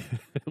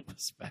 It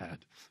was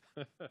bad.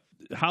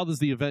 How does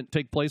the event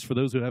take place for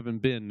those who haven't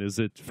been? Is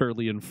it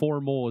fairly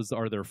informal?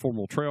 Are there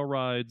formal trail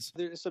rides?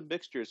 There's some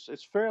mixtures.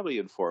 It's fairly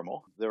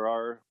informal. There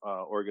are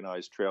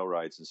organized trail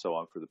rides and so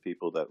on for the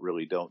people that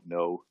really don't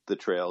know the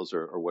trails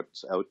or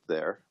what's out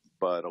there.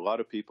 But a lot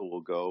of people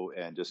will go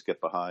and just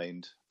get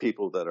behind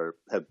people that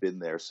have been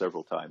there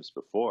several times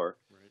before,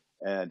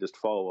 and just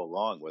follow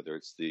along, whether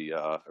it's the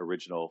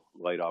original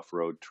light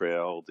off-road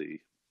trail, the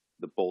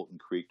Bolton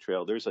Creek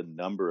Trail. There's a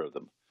number of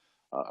them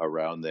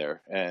around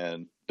there,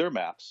 and there are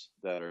maps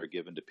that are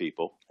given to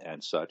people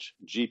and such.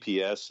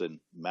 GPS and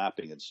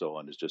mapping and so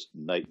on is just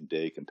night and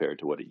day compared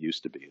to what it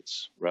used to be.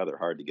 It's rather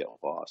hard to get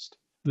lost.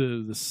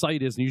 The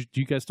site is, do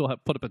you guys still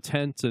put up a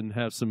tent and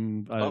have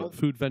some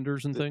food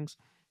vendors and things?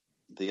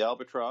 The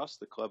Albatross,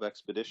 the club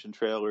expedition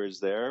trailer, is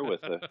there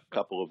with a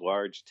couple of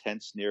large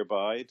tents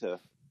nearby to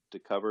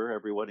cover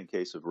everyone in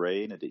case of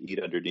rain and to eat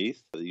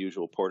underneath. The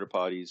usual porta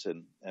potties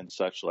and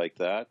such like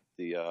that.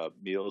 The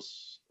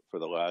meals for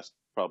the last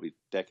probably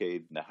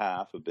decade and a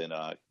half have been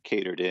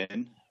catered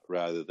in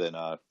rather than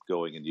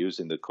going and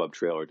using the club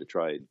trailer to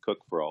try and cook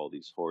for all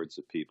these hordes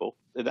of people.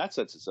 In that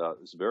sense,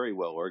 it's very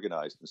well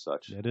organized and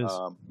such. It is.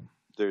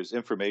 There's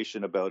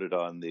information about it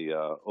on the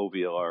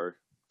Ovlr.org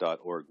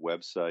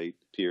website,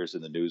 appears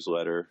in the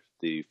newsletter.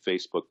 The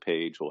Facebook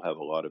page will have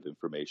a lot of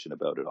information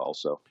about it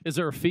also. Is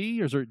there a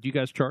fee, or do you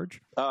guys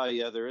charge?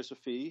 Yeah, there is a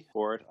fee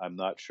for it. I'm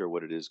not sure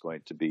what it is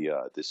going to be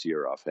this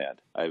year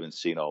offhand. I haven't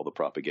seen all the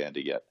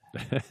propaganda yet.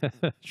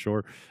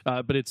 Sure.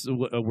 But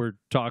we're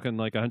talking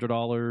like $100,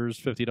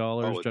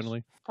 $50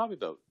 generally? Probably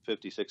about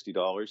 $50,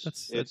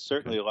 $60. It's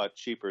certainly a lot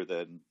cheaper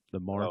than a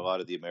lot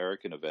of the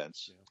American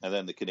events. Yeah. And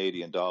then the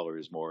Canadian dollar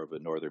is more of a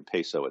northern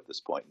peso at this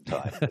point in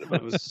time, at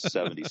about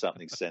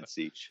 70-something cents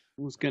each.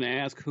 I was going to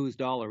ask whose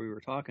dollar we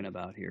were talking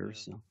about here.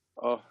 So.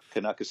 Oh,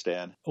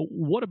 Kanakistan.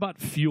 What about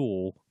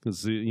fuel?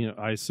 Because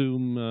I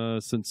assume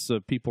since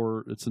their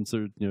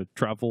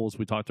travel, as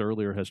we talked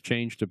earlier, has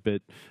changed a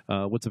bit.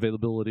 What's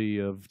availability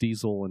of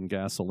diesel and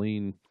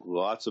gasoline?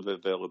 Lots of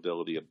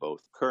availability of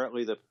both.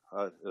 Currently,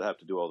 I'd have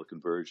to do all the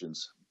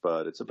conversions,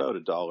 but it's about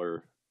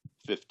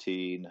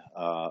 $1.15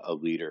 a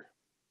liter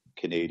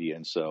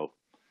Canadian. So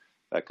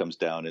that comes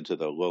down into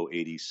the low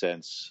 80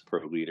 cents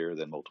per liter,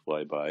 then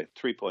multiplied by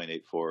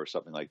 3.84 or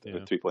something like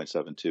that,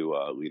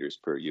 3.72 liters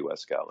per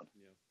U.S. gallon.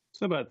 Yeah.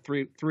 So about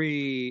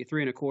three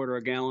and a quarter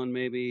a gallon,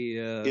 maybe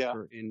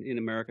in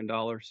American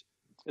dollars.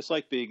 It's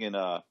like being in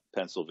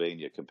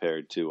Pennsylvania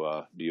compared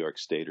to New York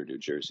State or New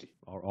Jersey.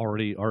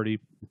 Already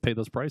pay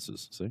those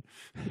prices. See?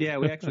 Yeah,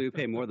 we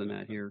pay more than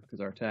that here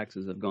because our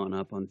taxes have gone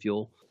up on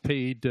fuel.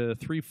 Paid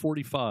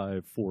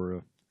 $3.45 for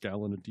a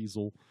gallon of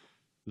diesel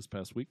this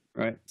past week.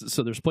 Right.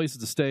 So there's places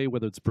to stay,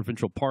 whether it's a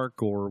provincial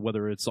park or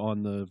whether it's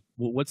on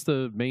what's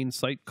the main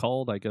site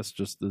called? I guess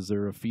is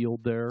there a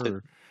field there?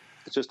 Or?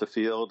 It's just a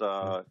field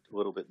a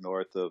little bit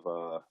north of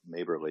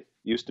Maberly.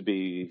 Used to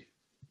be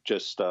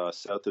just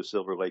south of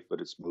Silver Lake, but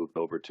it's moved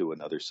over to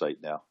another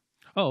site now.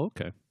 Oh,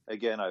 okay.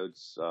 Again, I would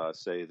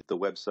say the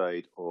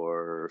website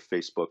or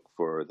Facebook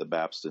for the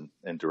maps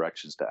and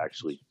directions to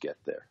actually get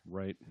there.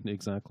 Right,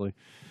 exactly.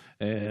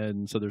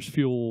 And so there's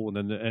fuel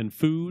and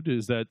food.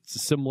 Is that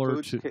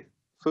similar to?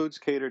 Food's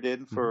catered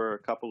in for a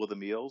couple of the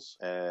meals,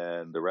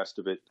 and the rest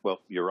of it,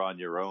 well, you're on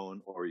your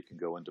own, or you can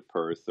go into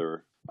Perth,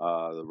 or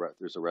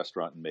there's a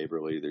restaurant in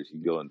Maberly. You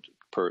can go into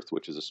Perth,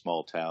 which is a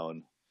small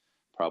town,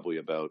 probably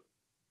about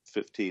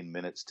 15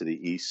 minutes to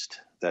the east,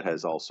 that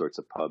has all sorts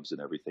of pubs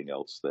and everything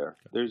else there.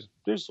 There's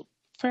a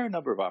fair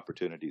number of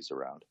opportunities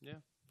around. Yeah,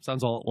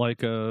 sounds all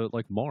like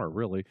Mar,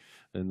 really,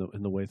 in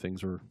the way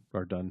things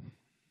are done.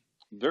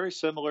 Very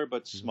similar,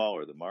 but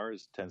smaller. The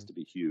Mars tends to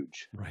be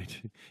huge. Right.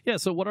 Yeah.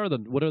 So what are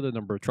the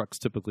number of trucks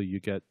typically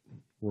you get,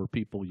 or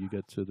people you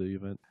get to the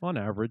event on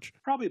average?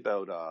 Probably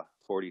about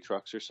 40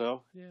 trucks or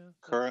so. Yeah.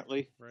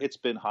 Currently, right. It's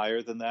been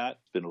higher than that.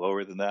 It's been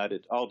lower than that.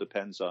 It all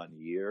depends on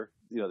year.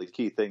 The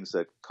key things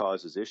that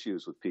causes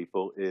issues with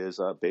people is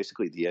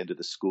basically the end of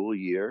the school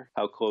year,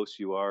 how close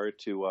you are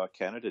to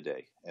Canada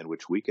Day, and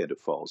which weekend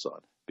it falls on.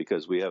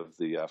 Because we have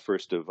the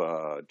 1st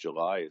of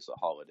July as a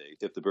holiday.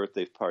 If the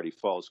birthday party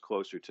falls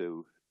closer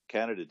to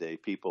Canada Day,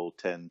 people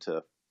tend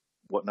to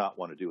not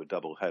want to do a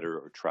double header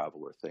or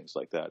travel or things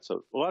like that.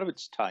 So a lot of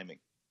it's timing.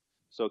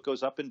 So it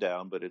goes up and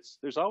down, but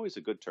there's always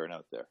a good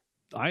turnout there.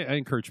 I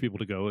encourage people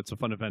to go. It's a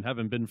fun event.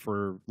 Haven't been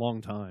for a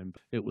long time.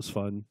 It was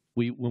fun.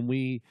 When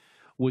we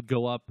would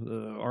go up,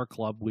 our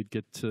club, we'd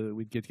get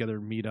together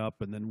and meet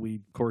up, and then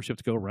of course you have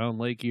to go around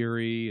Lake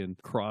Erie and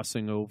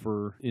crossing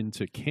over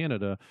into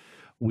Canada.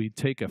 We'd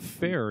take a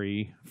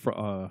ferry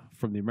from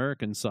the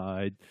American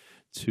side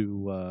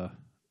to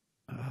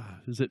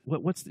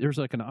there's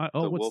like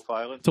Wolf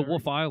Island. To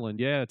Wolf Island,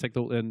 yeah.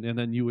 And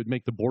then you would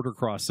make the border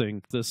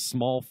crossing. This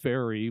small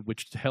ferry,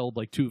 which held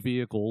like 2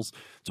 vehicles,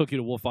 took you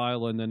to Wolf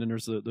Island, and then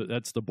there's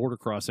that's the border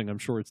crossing. I'm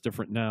sure it's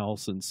different now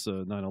since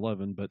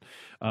 9/11, but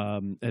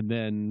and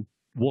then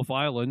Wolf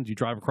Island, you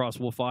drive across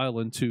Wolf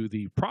Island to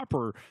the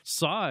proper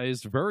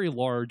sized, very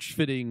large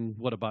fitting,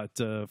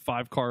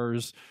 5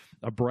 cars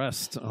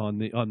abreast on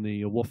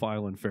the Wolf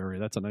Island ferry.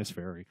 That's a nice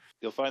ferry.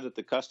 You'll find that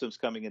the customs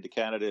coming into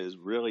Canada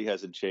really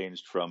hasn't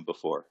changed from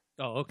before.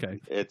 Oh, okay.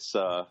 It's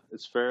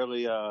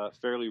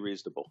fairly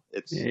reasonable.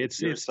 It's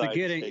the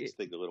getting takes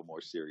things a little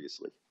more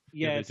seriously.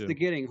 Yeah, it's the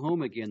getting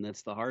home again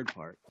that's the hard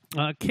part.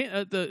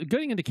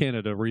 Getting into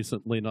Canada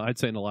recently, I'd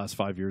say in the last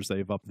 5 years,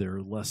 they've upped their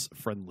less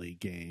friendly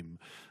game.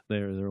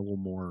 They're a little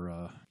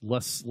more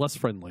less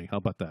friendly. How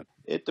about that?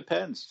 It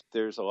depends.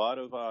 There's a lot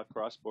of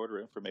cross-border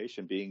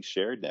information being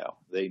shared now.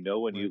 They know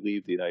when you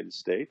leave the United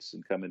States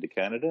and come into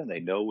Canada, and they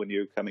know when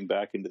you're coming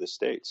back into the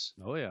States.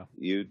 Oh, yeah.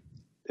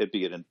 It'd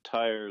be an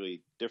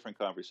entirely different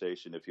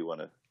conversation if you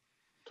want to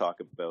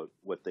talk about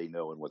what they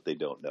know and what they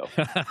don't know.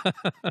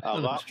 A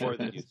lot more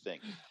than you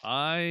think.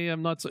 I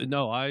am not.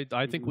 No,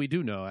 I think we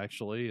do know,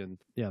 actually. And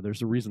yeah,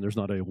 there's a reason there's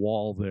not a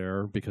wall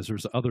there, because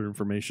there's other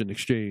information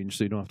exchange,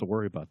 so you don't have to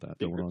worry about that.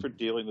 The secret for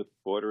dealing with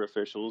border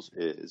officials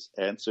is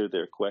answer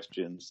their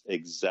questions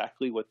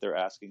exactly what they're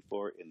asking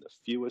for in the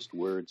fewest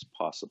words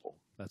possible.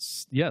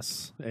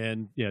 Yes.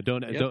 And yeah,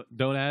 don't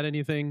add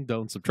anything,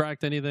 don't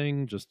subtract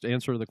anything, just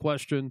answer the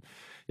question.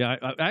 Yeah,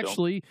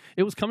 actually,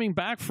 it was coming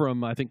back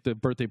from, I think, the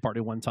birthday party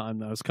one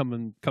time. I was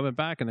coming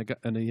back, and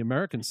on the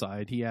American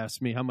side, he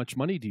asked me, how much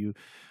money do you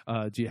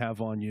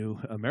have on you,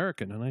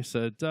 American? And I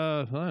said,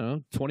 I don't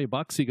know,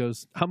 $20. He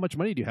goes, how much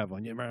money do you have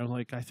on you, American? I'm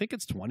like, I think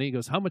it's 20. He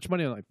goes, how much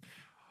money? I'm like,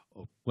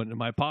 went in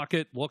my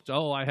pocket, looked,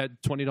 I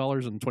had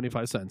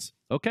 $20.25.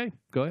 Okay,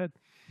 go ahead.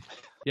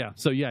 Yeah.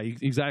 So yeah,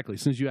 exactly.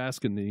 As soon as you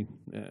ask the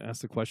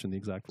question the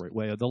exact right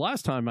way. The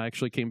last time I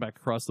actually came back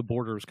across the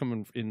border, was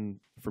coming in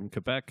from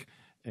Quebec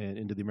and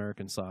into the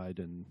American side,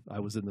 and I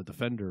was in the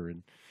Defender,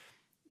 and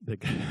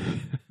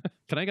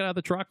can I get out of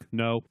the truck?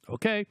 No.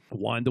 Okay.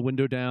 Wind the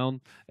window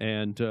down,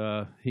 and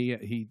then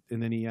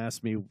he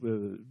asked me,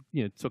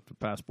 took the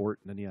passport,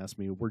 and then he asked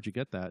me, where'd you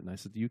get that? And I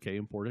said, the UK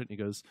imported it. And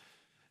he goes,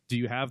 Do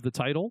you have the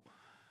title?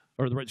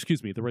 Or the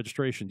registration. Do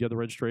you have the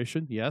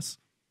registration? Yes.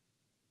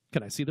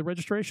 Can I see the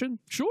registration?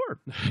 Sure.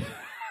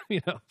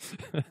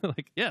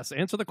 Like, yes,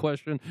 answer the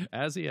question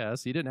as he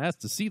asked. He didn't ask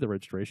to see the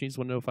registration. He just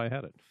wanted to know if I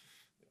had it.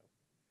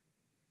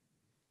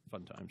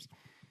 Fun times.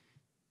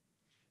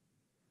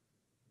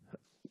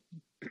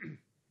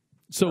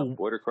 So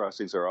border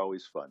crossings are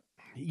always fun.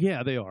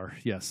 Yeah, they are.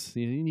 Yes,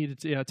 you need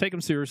to take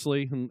them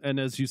seriously, and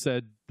as you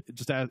said,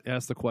 just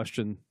ask the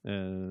question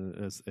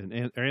and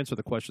answer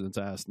the question that's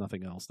asked.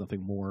 Nothing else,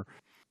 nothing more.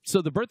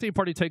 So the birthday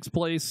party takes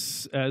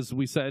place, as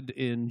we said,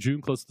 in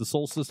June, close to the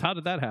solstice. How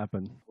did that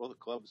happen? Well, the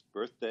club's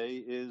birthday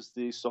is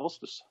the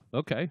solstice.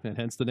 Okay, and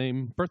hence the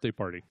name birthday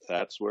party.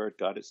 That's where it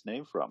got its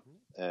name from.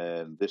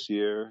 And this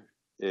year,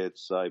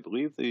 it's, I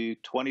believe, the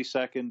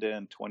 22nd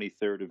and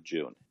 23rd of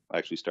June.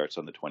 Actually starts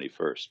on the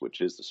 21st,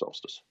 which is the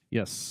solstice.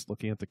 Yes,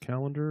 looking at the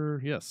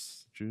calendar,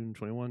 yes, June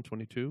 21,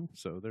 22.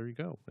 So there you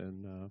go.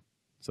 And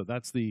so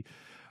that's the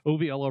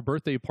OVLR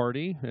birthday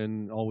party,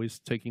 and always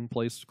taking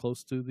place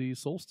close to the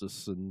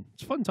solstice. And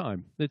it's a fun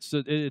time.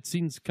 It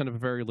seems kind of a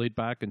very laid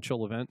back and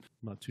chill event,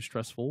 not too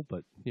stressful,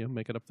 but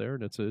make it up there.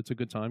 And it's a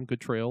good time, good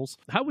trails.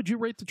 How would you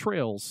rate the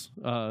trails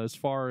as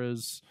far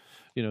as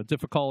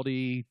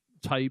difficulty,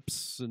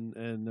 types,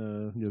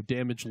 and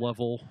damage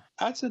level?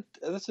 That's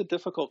a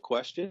difficult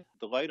question.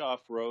 The light off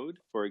road,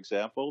 for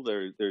example,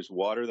 there's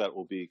water that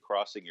will be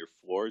crossing your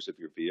floors of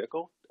your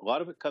vehicle. A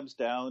lot of it comes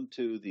down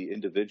to the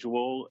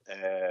individual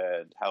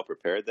and how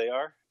prepared they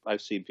are.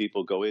 I've seen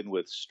people go in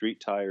with street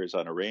tires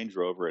on a Range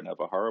Rover and have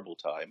a horrible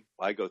time.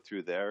 I go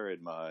through there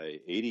in my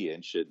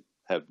 80-inch and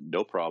have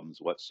no problems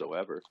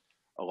whatsoever.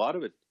 A lot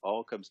of it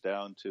all comes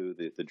down to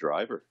the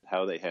driver,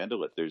 how they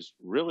handle it. There's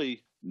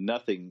really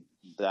nothing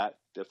that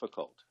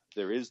difficult.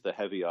 There is the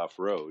heavy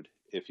off-road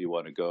if you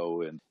want to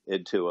go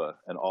into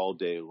an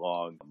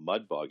all-day-long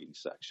mud bogging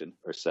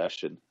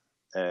session.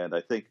 And I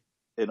think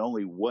in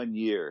only 1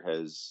 year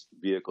has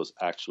vehicles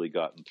actually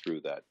gotten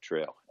through that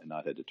trail and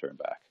not had to turn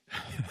back.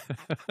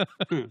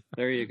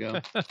 There you go.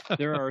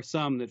 There are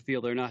some that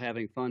feel they're not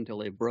having fun till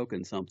they've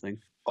broken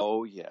something.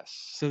 Oh,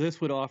 yes. So this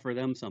would offer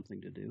them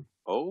something to do.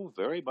 Oh,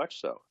 very much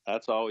so.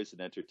 That's always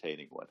an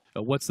entertaining one.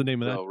 What's the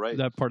name of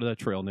that part of that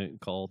trail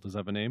called? Does it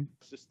have a name?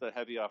 It's just the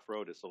heavy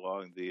off-road. It's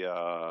along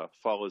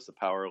follows the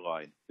power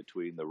line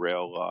between the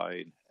rail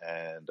line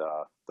and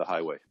the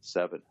Highway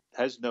 7. It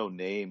has no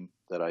name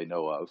that I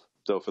know of.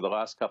 So for the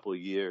last couple of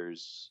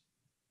years,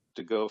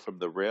 to go from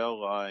the rail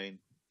line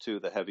to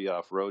the heavy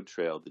off-road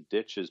trail, the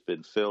ditch has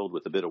been filled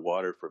with a bit of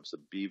water from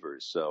some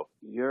beavers. So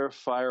your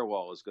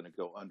firewall is going to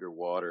go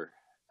underwater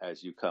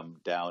as you come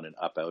down and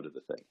up out of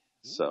the thing.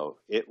 So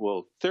it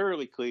will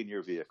thoroughly clean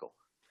your vehicle.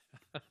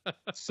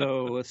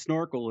 So a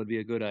snorkel would be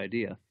a good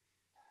idea.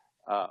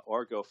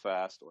 Or go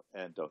fast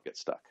and don't get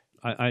stuck.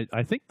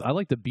 I think I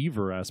like the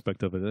beaver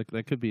aspect of it.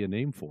 That could be a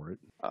name for it.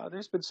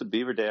 There's been some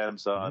beaver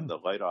dams on the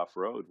light off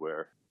road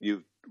where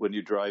when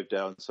you drive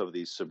down some of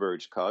these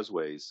submerged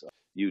causeways,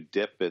 you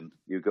dip and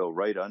you go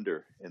right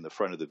under in the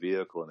front of the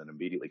vehicle and then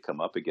immediately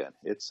come up again.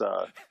 It's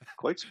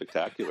quite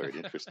spectacular and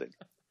interesting.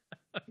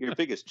 Your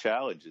biggest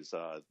challenge is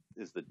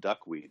the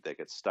duckweed that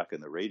gets stuck in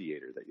the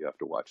radiator that you have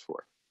to watch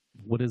for.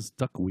 What is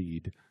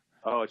duckweed?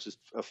 Oh, it's just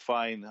a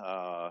fine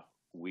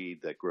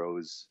weed that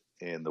grows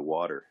in the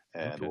water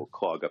and will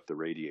clog up the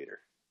radiator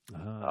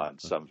on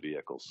some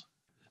vehicles.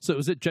 So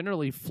is it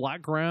generally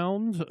flat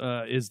ground?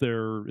 Is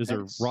there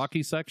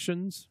rocky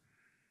sections?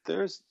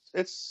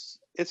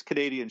 It's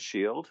Canadian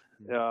shield,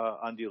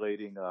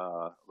 undulating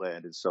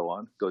land and so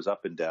on. Goes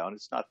up and down.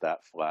 It's not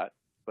that flat,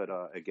 but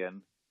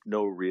again,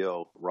 no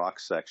real rock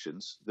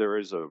sections. There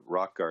is a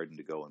rock garden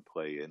to go and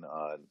play in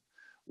on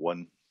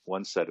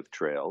one set of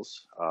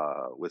trails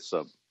with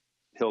some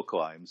hill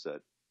climbs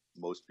that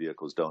most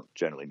vehicles don't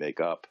generally make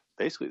up.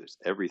 Basically, there's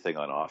everything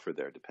on offer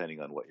there, depending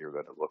on what you're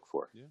going to look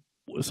for. Yeah.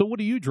 So, what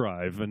do you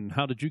drive, and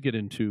how did you get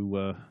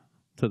into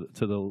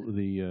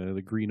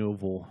the green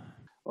oval?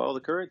 Well,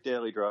 the current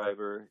daily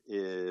driver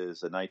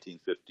is a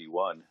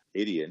 1951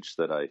 80-inch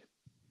that I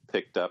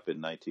picked up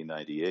in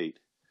 1998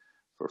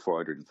 for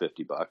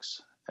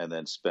 $450, and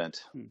then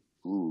spent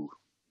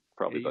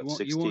probably about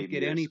 16 years. You won't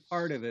get any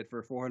part of it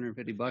for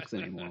 $450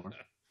 anymore.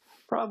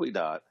 Probably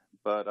not,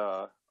 but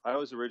I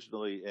was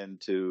originally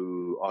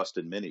into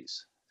Austin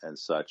Minis and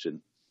such,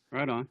 and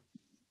right on.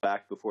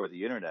 Back before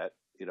the internet,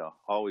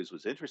 always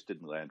was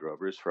interested in Land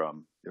Rovers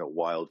from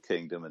Wild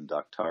Kingdom and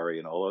Doctari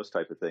and all those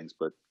type of things,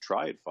 but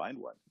try and find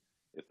one.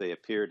 If they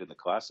appeared in the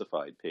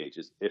classified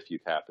pages, if you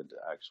happened to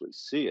actually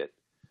see it,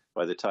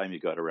 by the time you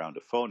got around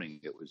to phoning,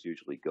 it was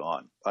usually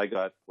gone. I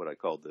got what I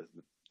called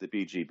the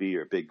BGB,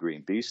 or Big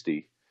Green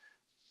Beastie,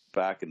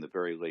 back in the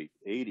very late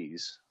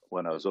 80s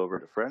when I was over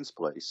at a friend's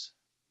place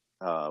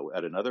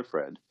at another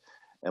friend,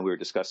 and we were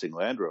discussing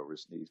Land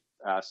Rovers, and he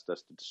asked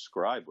us to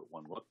describe what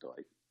one looked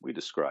like. We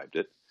described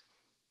it,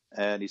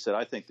 and he said,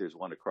 I think there's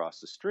one across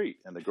the street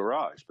in the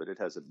garage, but it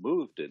hasn't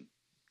moved in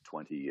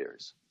 20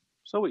 years.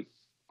 So we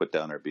put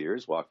down our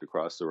beers, walked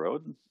across the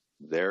road, and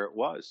there it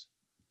was.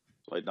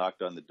 So I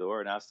knocked on the door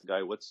and asked the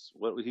guy what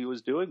he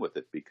was doing with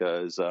it,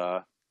 because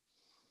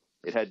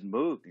It hadn't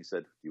moved. He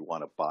said, "You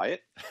want to buy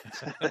it?"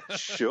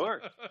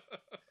 Sure.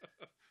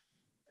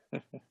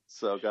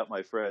 So I got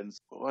my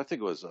friends, I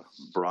think it was a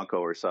Bronco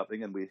or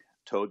something, and we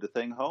towed the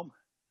thing home,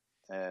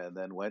 and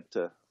then went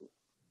to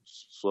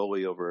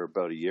slowly over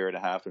about a year and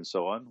a half and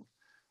so on,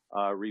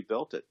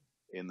 rebuilt it.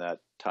 In that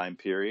time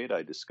period,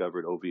 I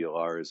discovered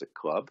Ovlr as a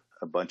club.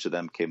 A bunch of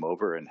them came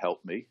over and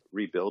helped me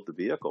rebuild the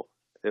vehicle.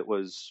 It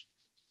was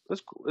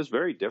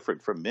very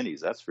different from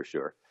Minis, that's for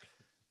sure.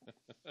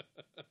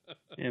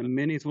 Yeah,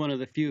 Mini's one of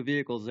the few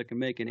vehicles that can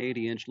make an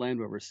 80-inch Land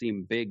Rover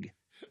seem big.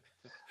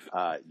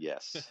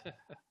 Yes.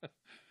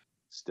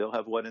 Still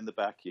have one in the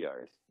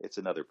backyard. It's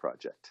another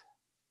project.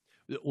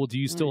 Well, do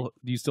you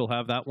still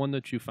have that one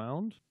that you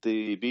found?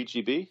 The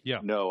BGB? Yeah.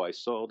 No, I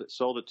sold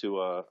it to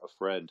a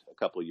friend a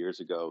couple of years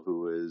ago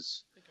who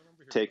is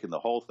taking the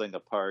whole thing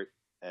apart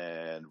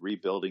and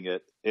rebuilding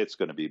it. It's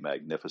going to be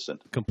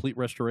magnificent. Complete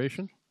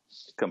restoration?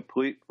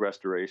 Complete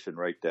restoration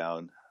right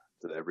down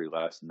to every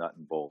last nut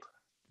and bolt.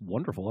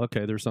 Wonderful.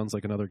 Okay, there sounds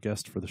like another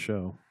guest for the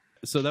show.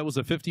 So that was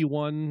a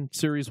 51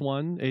 Series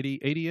 1,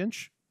 80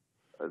 inch?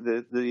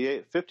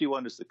 The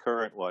 51 is the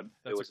current one.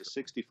 It was a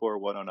 64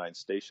 109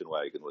 station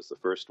wagon was the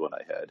first one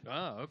I had.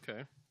 Ah,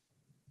 okay.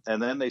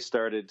 And then they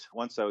started,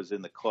 once I was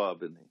in the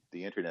club and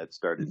the internet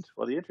started,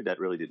 well, the internet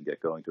really didn't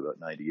get going to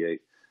about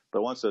 98.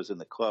 But once I was in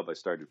the club, I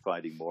started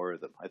finding more of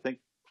them. I think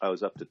I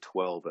was up to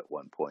 12 at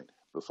one point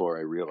before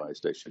I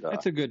realized I should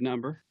That's a good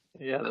number.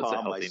 Yeah, that's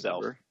a healthy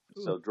number.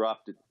 So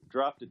dropped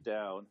it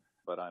down,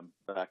 but I'm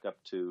back up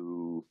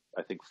to,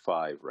 I think,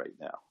 5 right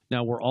now.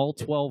 Now, were all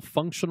 12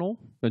 functional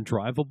and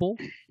drivable?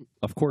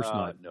 Of course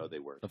not. No, they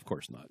weren't. Of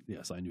course not.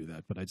 Yes, I knew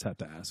that, but I just have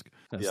to ask.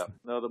 Yeah.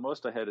 No, the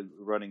most I had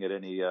running at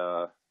any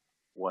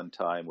one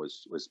time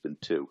was been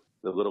 2.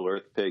 The Little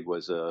Earth Pig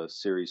was a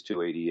Series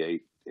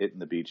 288. It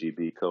and the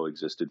BGB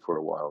coexisted for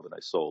a while. Then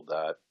I sold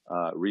that.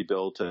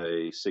 Rebuilt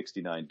a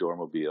 69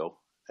 Dormobile,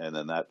 and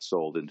then that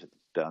sold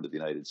down to the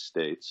United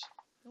States.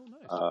 Oh,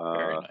 nice.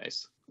 Very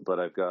nice. But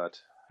I've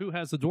got... Who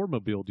has the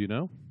Dormobile, do you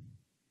know?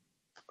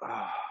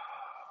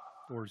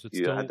 Or is it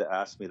you still... had to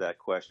ask me that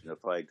question.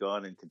 If I had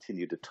gone and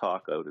continued to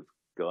talk, I would have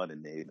gone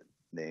and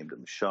named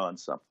him Sean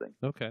something.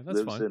 Okay,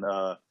 that's fine.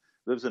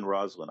 Lives in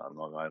Roslyn on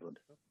Long Island.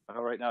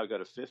 Right now I've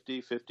got a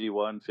 50,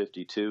 51,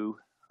 52,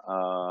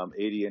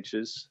 80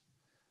 inches.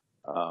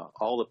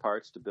 All the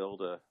parts to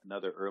build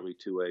another early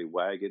 2A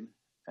wagon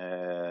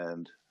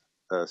and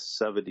a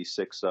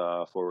 76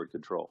 forward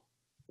control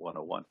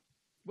 101.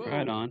 Whoa.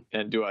 Right on.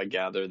 And do I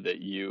gather that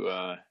you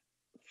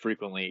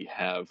frequently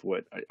have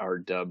what are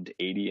dubbed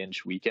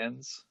 80-inch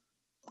weekends?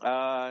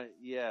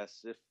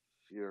 Yes. If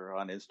you're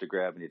on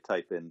Instagram and you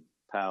type in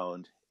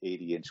pound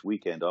 80-inch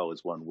weekend, all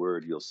is one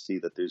word, you'll see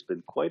that there's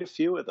been quite a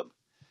few of them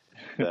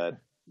that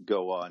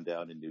go on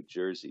down in New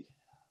Jersey,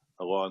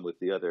 along with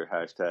the other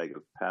hashtag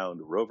of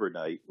Pound Rover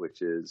Night,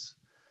 which is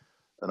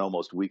an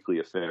almost weekly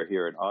affair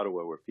here in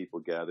Ottawa where people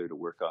gather to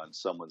work on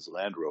someone's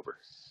Land Rover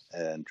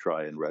and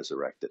try and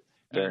resurrect it.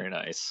 Very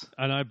nice.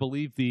 And I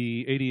believe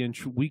the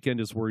 80-inch weekend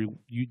is where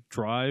you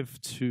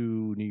drive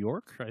to New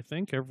York, I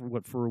think,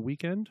 for a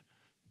weekend?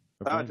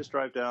 Just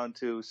drive down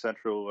to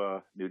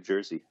central New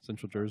Jersey.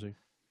 Central Jersey.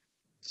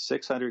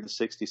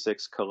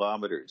 666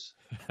 kilometers.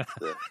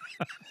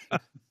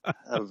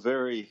 A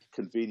very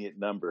convenient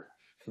number.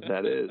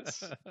 That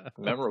is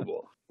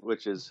memorable.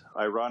 Which is,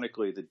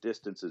 ironically, the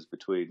distances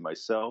between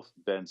myself,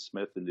 Ben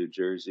Smith in New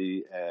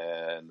Jersey,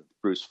 and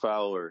Bruce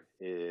Fowler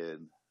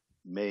in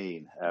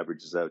Maine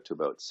averages out to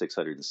about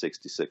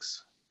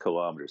 666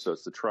 kilometers. So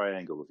it's the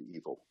triangle of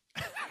evil.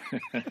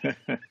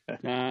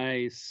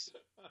 Nice.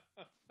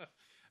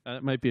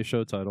 That might be a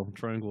show title,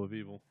 Triangle of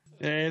Evil.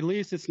 At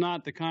least it's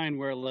not the kind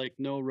where, like,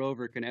 no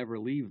rover can ever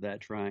leave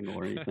that triangle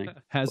or anything.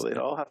 Well, they'd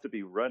all have to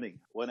be running.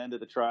 One end of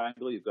the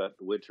triangle, you've got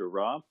the Winter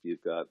Romp,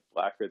 you've got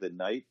Blacker Than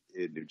Night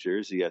in New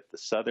Jersey at the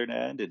southern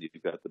end, and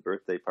you've got the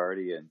birthday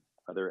party and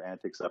other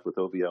antics up with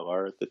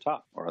Ovlr at the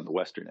top, or on the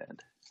western end.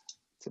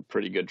 It's a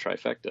pretty good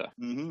trifecta.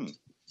 Mm-hmm.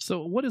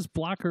 So what is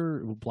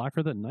Blacker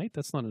Than Night?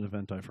 That's not an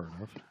event I've heard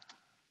of.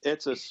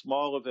 It's a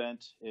small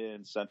event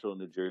in central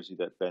New Jersey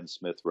that Ben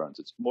Smith runs.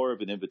 It's more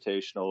of an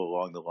invitational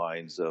along the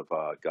lines of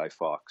Guy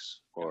Fawkes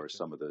or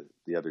some of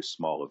the other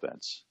small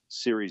events,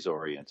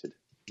 series-oriented.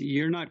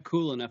 You're not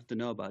cool enough to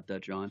know about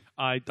that, John.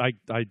 I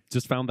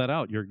just found that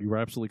out. You're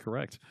absolutely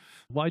correct.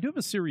 Well, I do have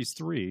a Series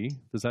 3.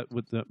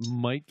 That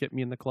might get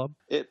me in the club?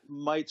 It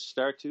might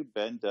start to.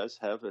 Ben does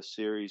have a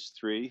Series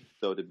 3,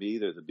 though to me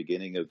they're the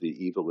beginning of the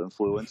evil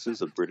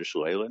influences of British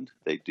Leyland.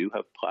 They do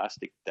have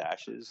plastic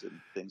dashes and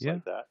things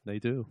like that. They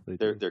do.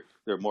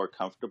 They're more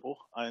comfortable,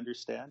 I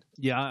understand.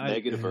 Yeah.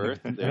 Negative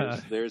Earth,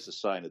 there's a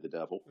sign of the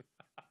devil.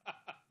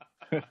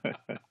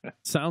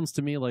 Sounds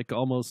to me like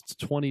almost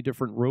 20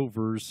 different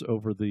Rovers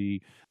over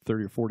the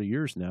 30 or 40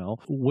 years now.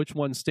 Which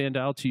ones stand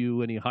out to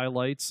you? Any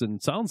highlights?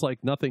 And sounds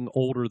like nothing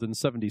older than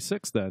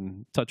 76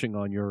 then, touching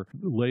on your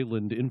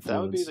Leyland influence.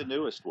 That would be the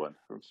newest one,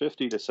 from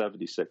 50 to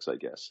 76, I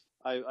guess.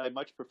 I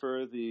much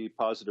prefer the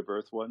Positive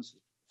Earth ones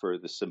for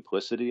the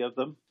simplicity of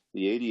them.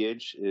 The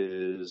 80-inch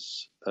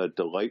is a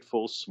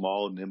delightful,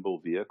 small, nimble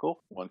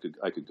vehicle.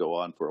 I could go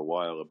on for a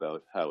while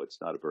about how it's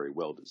not a very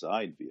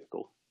well-designed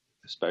vehicle,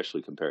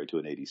 especially compared to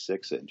an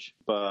 86-inch.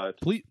 But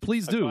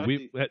please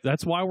do.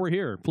 That's why we're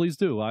here. Please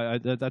do.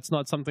 That's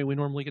not something we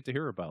normally get to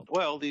hear about.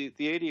 Well, the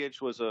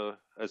 80-inch was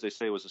as they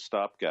say, was a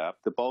stopgap.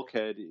 The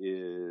bulkhead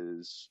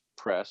is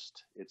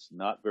pressed. It's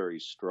not very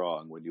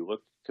strong. When you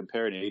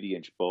compare an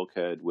 80-inch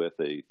bulkhead with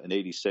an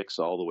 86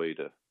 all the way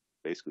to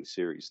basically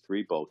Series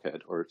 3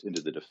 bulkhead or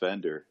into the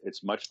Defender,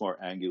 it's much more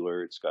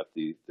angular. It's got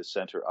the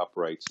center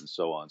uprights and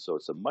so on. So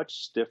it's a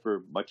much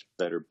stiffer, much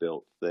better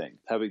built thing.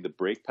 Having the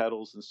brake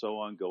pedals and so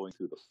on going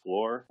through the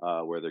floor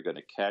where they're going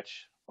to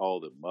catch all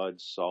the mud,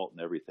 salt,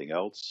 and everything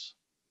else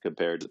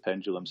compared to the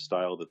pendulum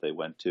style that they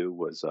went to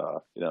was,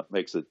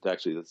 makes it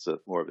actually that's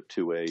more of a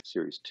 2A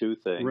Series 2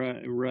 thing.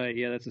 Right.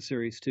 Yeah, that's a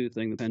Series 2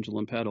 thing, the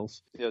pendulum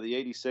pedals. Yeah, the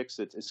 86,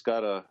 it's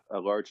got a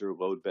larger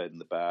load bed in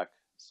the back,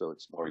 so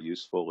it's more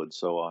useful and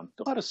so on.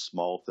 A lot of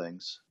small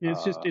things. Yeah,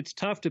 it's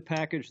tough to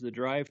package the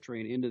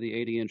drivetrain into the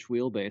 80-inch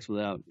wheelbase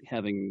without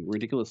having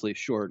ridiculously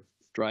short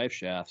drive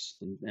shafts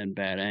and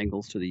bad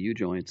angles to the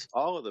U-joints.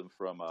 All of them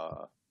from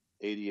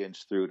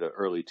 80-inch through to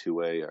early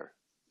 2A are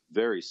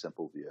very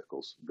simple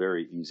vehicles,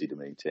 very easy to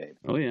maintain.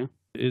 Oh, yeah.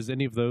 Is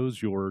any of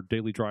those your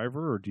daily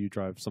driver, or do you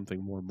drive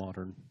something more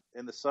modern?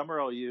 In the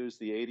summer, I'll use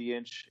the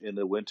 80-inch. In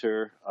the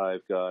winter,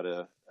 I've got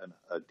a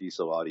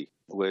diesel Audi,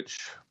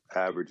 which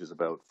averages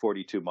about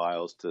 42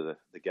 miles to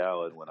the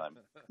gallon when I'm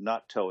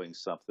not towing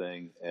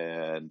something,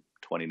 and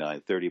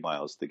 29, 30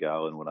 miles to the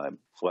gallon when I'm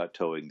flat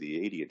towing the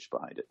 80-inch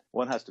behind it.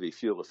 One has to be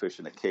fuel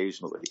efficient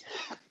occasionally.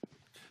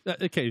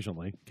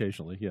 Occasionally,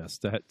 yes.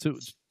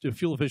 To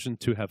fuel efficient,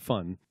 to have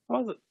fun.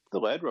 Well, the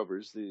Land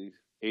Rovers, the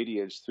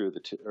 80-inch through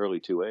the early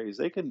 2As,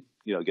 they can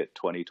get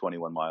 20,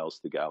 21 miles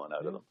to the gallon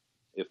out of them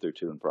if they're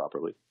tuned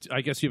properly.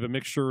 I guess you have a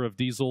mixture of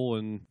diesel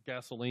and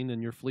gasoline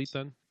in your fleet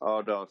then?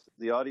 Oh no,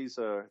 the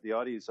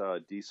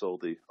Audis diesel.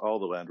 All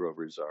the Land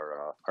Rovers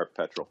are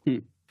petrol.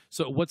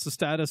 So what's the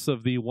status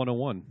of the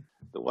 101?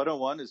 The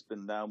 101 has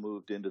been now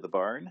moved into the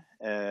barn,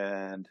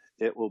 and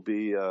it will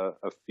be a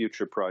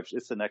future project.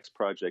 It's the next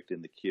project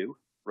in the queue.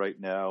 Right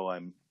now,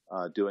 I'm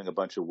doing a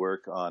bunch of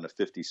work on a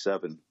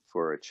 57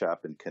 for a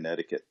chap in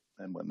Connecticut,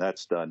 and when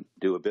that's done,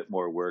 do a bit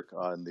more work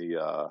on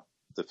the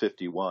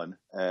 51.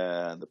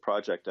 And the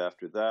project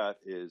after that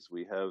is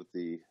we have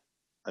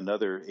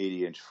another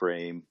 80-inch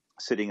frame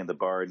sitting in the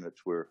barn,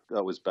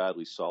 that was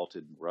badly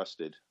salted and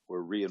rusted.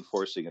 We're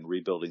reinforcing and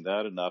rebuilding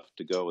that enough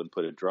to go and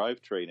put a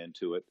drivetrain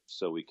into it,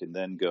 so we can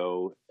then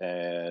go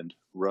and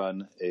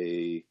run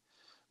a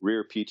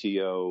rear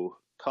PTO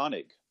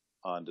Koenig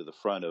onto the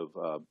front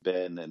of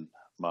Ben and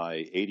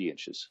my 80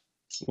 inches.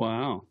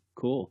 Wow,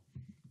 cool.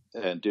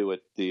 And do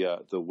it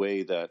the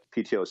way that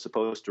PTO is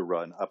supposed to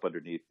run up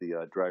underneath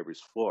the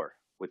driver's floor,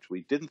 which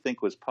we didn't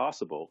think was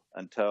possible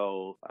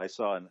until I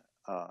saw an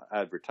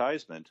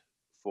advertisement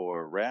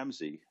for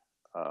Ramsey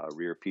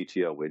rear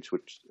PTO winch,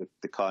 which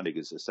the Koenig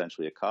is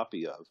essentially a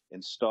copy of,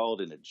 installed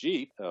in a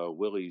Jeep,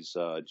 Willie's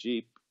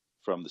Jeep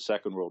from the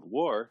Second World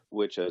War,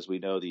 which, as we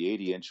know, the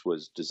 80-inch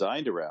was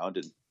designed around.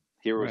 And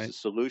here was a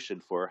solution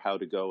for how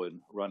to go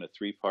and run a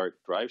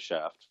 3-part drive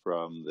shaft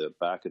from the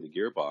back of the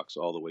gearbox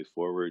all the way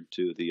forward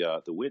to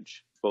the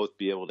winch. Both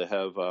be able to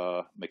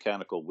have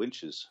mechanical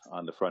winches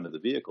on the front of the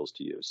vehicles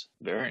to use.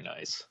 Very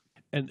nice.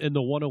 And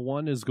the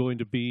 101 is going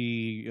to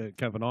be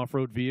kind of an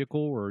off-road vehicle,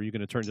 or are you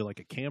going to turn it like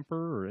a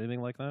camper or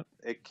anything like that?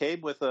 It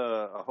came with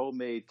a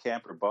homemade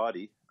camper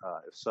body.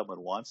 If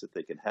someone wants it,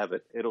 they can have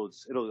it.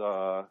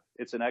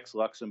 It's an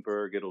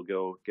ex-Luxembourg. It'll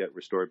go get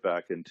restored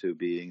back into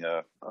being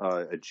a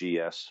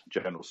GS,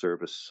 General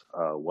Service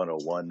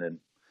 101, and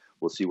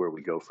we'll see where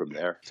we go from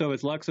there. So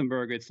it's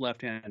Luxembourg. It's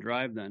left-hand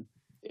drive then.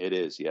 It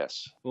is,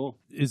 yes. Cool.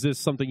 Is this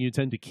something you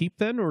tend to keep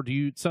then, or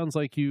it sounds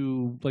like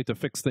you like to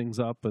fix things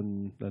up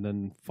and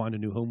then find a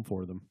new home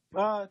for them?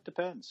 It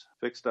depends.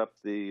 Fixed up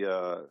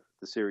the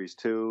Series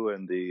 2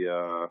 and the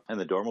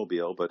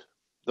Dormobile, but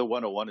the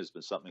 101 has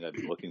been something I've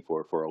been looking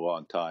for a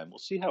long time. We'll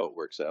see how it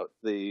works out.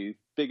 The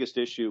biggest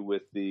issue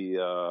with the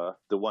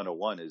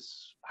 101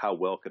 is how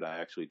well can I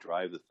actually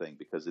drive the thing,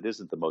 because it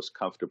isn't the most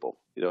comfortable.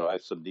 I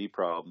have some knee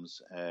problems,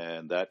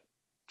 and that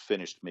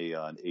finished me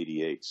on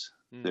 88s.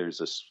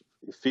 There's a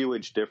few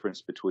inch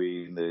difference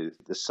between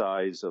the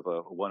size of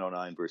a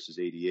 109 versus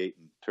 88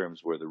 in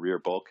terms where the rear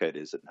bulkhead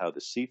is and how the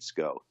seats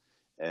go.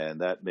 And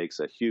that makes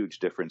a huge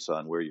difference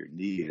on where your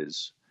knee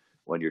is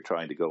when you're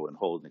trying to go and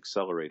hold an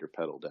accelerator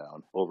pedal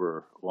down.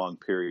 Over long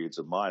periods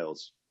of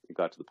miles, it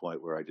got to the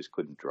point where I just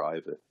couldn't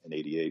drive an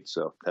 88,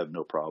 so I have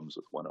no problems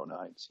with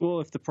 109s.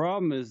 Well, if the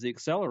problem is the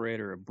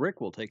accelerator, a brick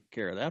will take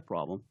care of that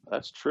problem.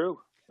 That's true.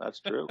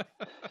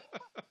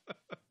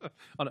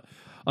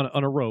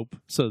 on a rope,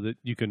 so that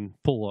you can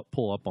pull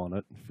up on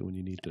it when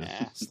you need to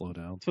slow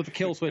down. That's what the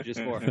kill switch is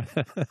for.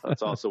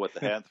 That's also what the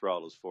hand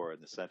throttle is for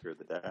in the center of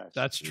the dash.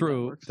 That's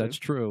true. That's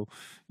true.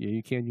 Yeah,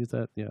 you can use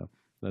that. Yeah.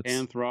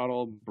 Hand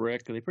throttle,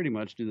 brick, they pretty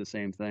much do the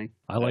same thing.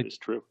 That is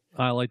true.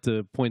 I like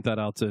to point that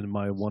out to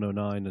my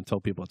 109 and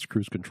tell people it's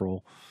cruise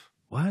control.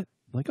 What?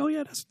 Like, oh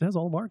yeah, it has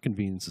all of our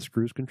conveniences: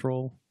 cruise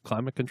control,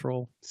 climate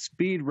control,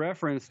 Speed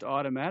referenced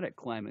automatic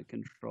climate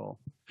control.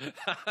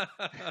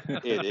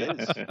 It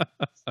is.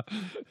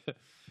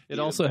 It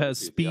Even also has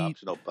the speed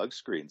optional bug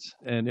screens.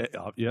 and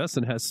yes,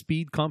 and has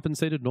speed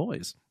compensated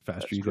noise.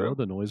 Faster That's you true. go,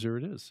 the noisier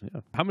it is.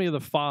 Yeah. How many of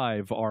the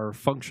 5 are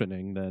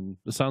functioning? Then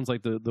it sounds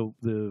like the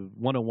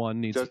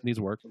 101 needs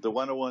work. The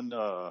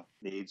 101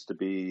 needs to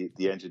be,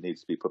 the engine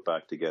needs to be put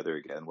back together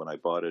again. When I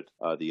bought it,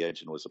 the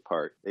engine was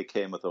apart. It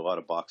came with a lot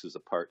of boxes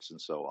of parts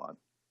and so on.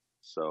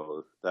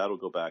 So that'll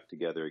go back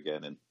together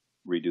again and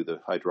redo the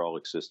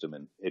hydraulic system,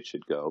 and it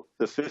should go.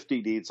 The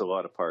 50 needs a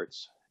lot of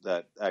parts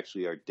that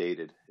actually are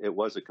dated. It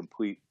was a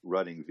complete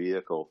running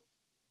vehicle,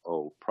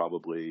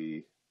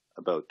 probably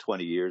about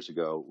 20 years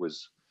ago. It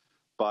was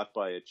bought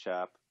by a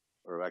chap,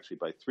 or actually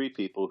by 3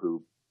 people,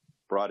 who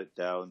brought it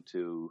down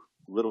to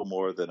little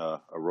more than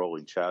a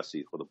rolling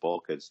chassis with the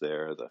bulkheads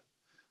there, the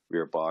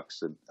rear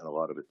box, and a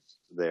lot of it's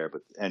there,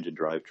 but the engine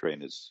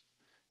drivetrain is,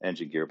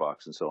 engine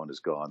gearbox and so on is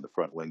gone. The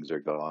front wings are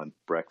gone.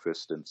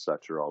 Breakfast and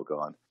such are all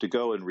gone. To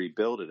go and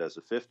rebuild it as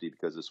a 50,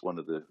 because it's one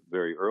of the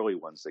very early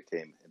ones that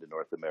came into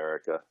North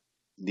America,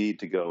 need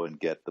to go and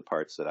get the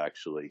parts that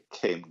actually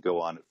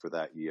go on it for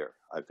that year.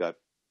 I've got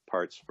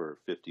parts for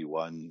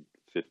 51,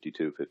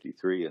 52,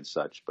 53 and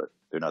such, but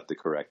they're not the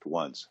correct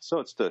ones. So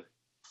it's to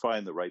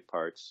find the right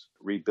parts,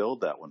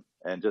 rebuild that one.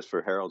 And just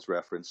for Harold's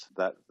reference,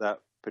 that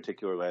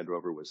particular Land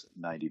Rover was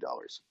 $90.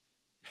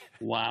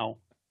 Wow.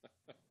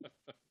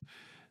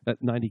 At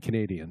 90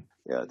 Canadian.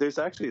 Yeah, there's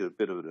actually a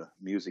bit of an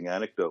amusing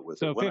anecdote with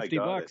So it. When $50 I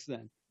got it,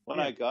 then. When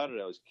I got it,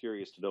 I was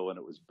curious to know when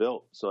it was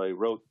built. So I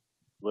wrote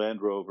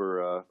Land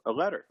Rover a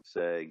letter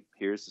saying,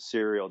 here's the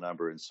serial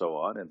number and so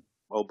on. And,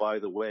 oh, by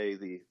the way,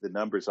 the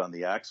numbers on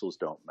the axles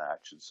don't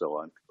match and so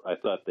on. I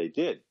thought they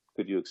did.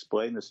 Could you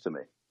explain this to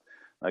me?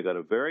 I got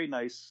a very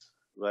nice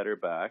letter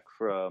back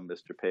from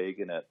Mr.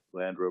 Pagan at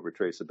Land Rover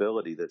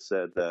Traceability that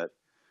said that,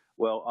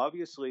 well,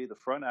 obviously the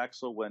front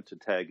axle went to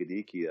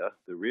Tanganyika,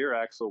 the rear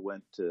axle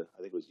went to,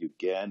 I think it was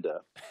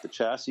Uganda, the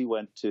chassis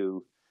went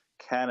to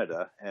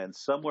Canada, and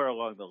somewhere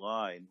along the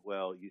line,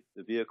 well,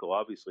 the vehicle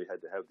obviously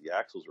had to have the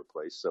axles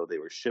replaced, so they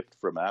were shipped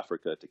from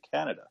Africa to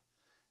Canada,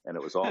 and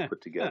it was all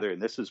put together,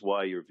 and this is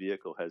why your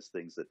vehicle has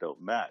things that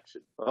don't match.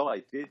 And, well,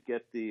 I did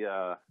get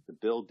the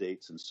build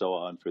dates and so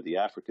on for the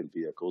African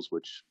vehicles,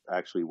 which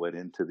actually went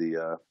into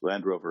the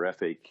Land Rover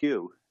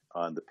FAQ,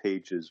 on the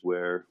pages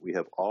where we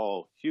have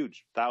all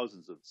huge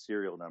thousands of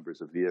serial numbers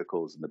of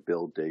vehicles and the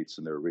build dates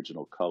and their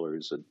original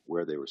colors and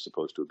where they were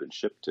supposed to have been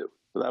shipped to.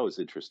 So that was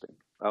interesting.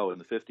 Oh, and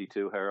the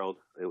 52, Harold,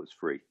 it was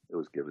free. It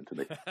was given to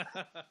me.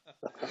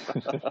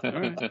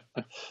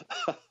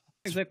 Not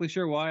exactly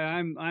sure why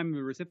I'm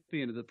the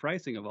recipient of the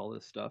pricing of all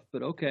this stuff,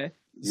 but okay.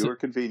 You were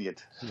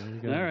convenient.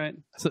 All right.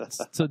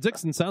 So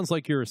Dixon, sounds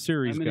like you're a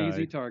series guy. I'm an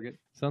easy target.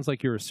 Sounds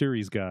like you're a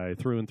series guy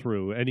through and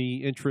through.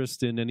 Any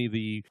interest in any of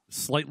the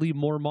slightly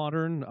more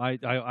modern?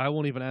 I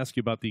won't even ask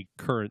you about the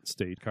current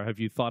state car. Have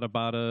you thought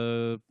about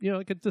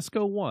like a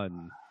Disco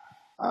 1?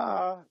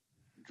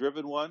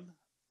 Driven one,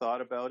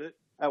 thought about it.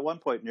 At one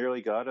point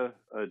nearly got a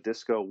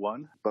Disco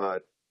 1,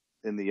 but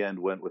in the end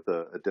went with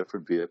a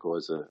different vehicle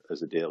as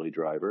a daily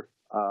driver.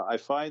 I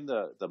find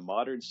the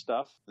modern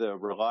stuff, the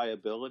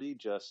reliability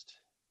just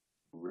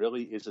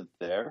really isn't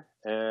there.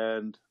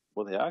 And,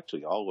 well, they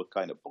actually all look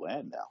kind of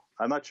bland now.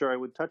 I'm not sure I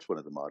would touch one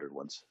of the modern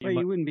ones. Well,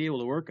 you wouldn't be able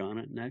to work on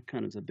it, and that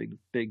kind of is a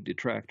big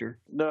detractor.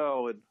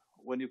 No, and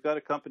when you've got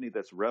a company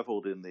that's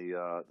reveled in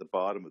the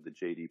bottom of the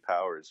J.D.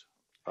 Power's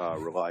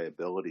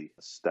reliability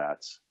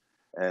stats,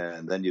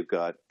 and then you've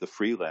got the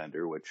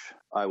Freelander, which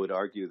I would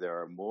argue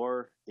there are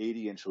more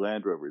 80-inch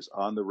Land Rovers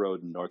on the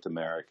road in North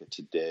America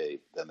today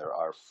than there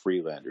are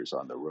Freelanders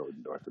on the road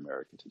in North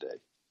America today.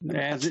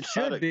 As it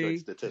should be. Good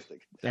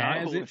statistic.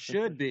 As it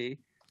should be.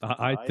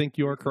 I think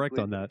you are correct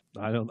on that.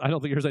 I don't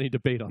think there's any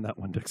debate on that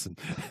one, Dixon.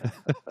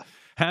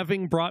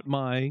 Having brought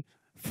my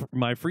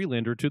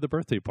Freelander to the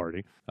birthday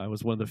party, I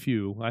was one of the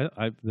few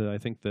I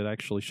think that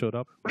actually showed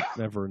up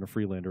ever in a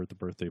Freelander at the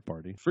birthday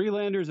party.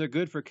 Freelanders are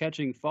good for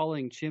catching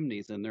falling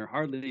chimneys, and they're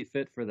hardly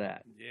fit for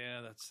that. Yeah,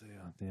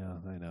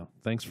 I know.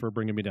 Thanks for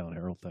bringing me down,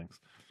 Harold. Thanks.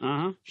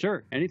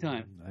 Sure,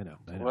 anytime. I know.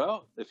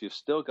 Well, if you've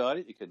still got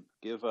it, you can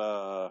give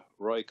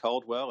Roy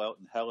Caldwell out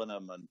in Helena,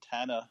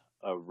 Montana,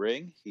 a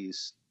ring.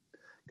 He's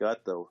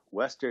got the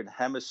Western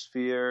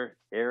Hemisphere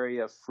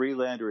Area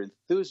Freelander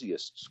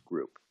Enthusiasts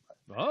Group.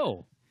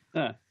 Oh.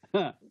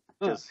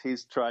 Because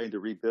he's trying to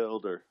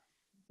rebuild or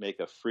make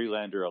a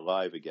Freelander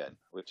alive again,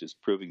 which is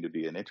proving to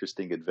be an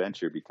interesting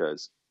adventure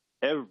because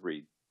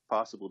every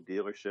possible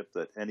dealership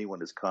that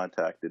anyone has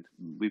contacted,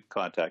 we've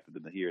contacted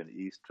them here in the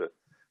East to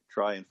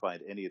try and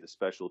find any of the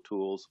special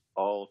tools,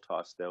 all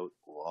tossed out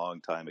a long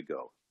time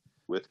ago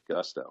with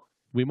gusto.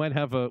 We might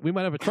have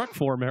a truck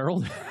for him,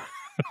 Harold.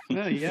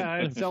 Yeah,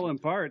 I'd sell him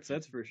parts,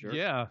 that's for sure.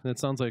 Yeah, that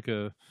sounds like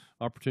a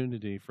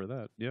opportunity for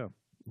that. Yeah.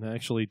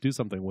 Actually do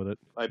something with it.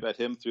 I met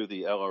him through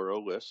the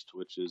LRO list,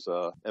 which is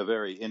a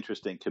very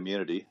interesting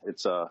community.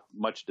 It's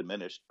much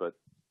diminished, but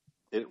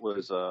it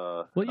was an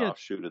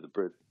offshoot of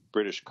the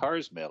British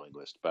Cars mailing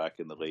list back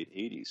in the late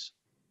 80s.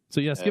 So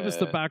yes, give us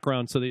the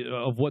background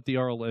of what the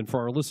RL, and for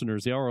our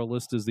listeners, the RL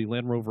list is the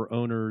Land Rover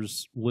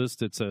owners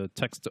list. It's a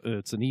text,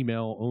 it's an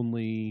email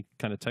only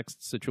kind of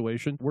text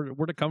situation.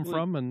 Where'd it come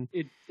from? And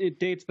it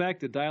dates back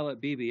to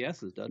dial-up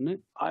BBSs, doesn't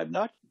it? I'm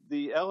not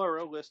the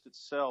LRO list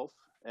itself,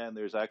 and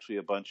there's actually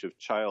a bunch of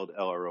child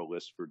LRO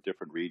lists for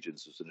different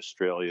regions. There's an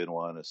Australian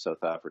one, a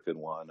South African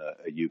one,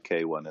 a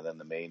UK one, and then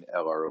the main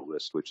LRO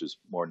list, which is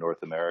more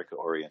North America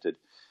oriented.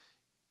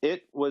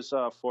 It was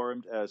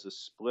formed as a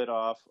split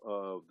off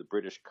of the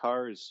British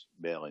Cars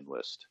mailing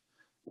list,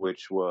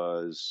 which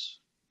was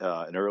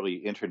an early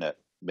internet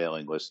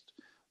mailing list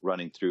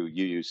running through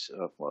Unix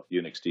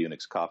to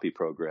Unix copy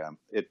program.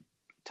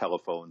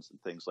 Telephones and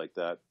things like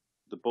that.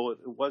 It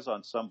was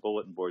on some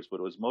bulletin boards, but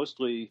it was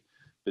mostly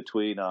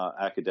between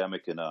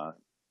academic and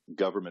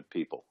government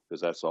people,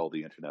 because that's all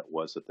the internet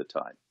was at the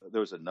time.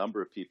 There was a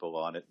number of people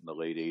on it in the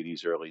late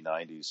 80s, early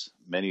 90s.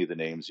 Many of the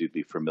names you'd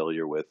be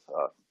familiar with,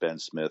 Ben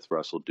Smith,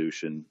 Russell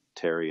Dushan,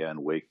 Terry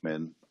Ann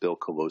Wakeman, Bill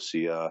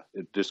Colosia.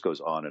 It just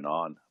goes on and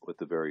on with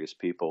the various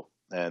people.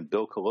 And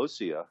Bill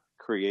Colosia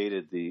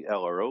created the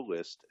LRO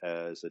list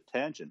as a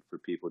tangent for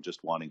people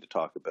just wanting to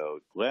talk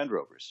about Land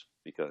Rovers,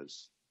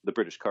 because the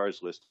British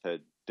Cars list had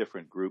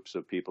different groups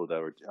of people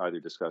that were either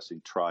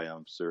discussing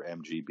Triumphs or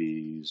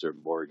MGBs or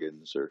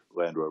Morgans or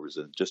Land Rovers,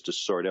 and just to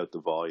sort out the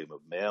volume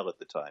of mail at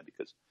the time,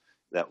 because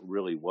that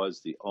really was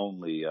the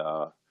only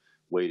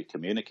way to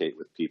communicate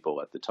with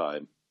people at the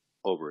time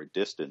over a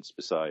distance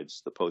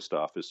besides the post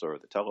office or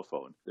the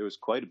telephone. There was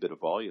quite a bit of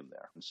volume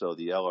there. And so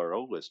the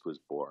LRO list was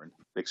born,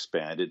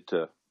 expanded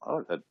to,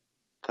 it had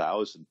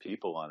 1,000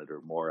 people on it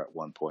or more at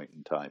one point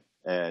in time,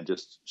 and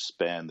just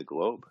spanned the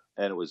globe.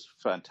 And it was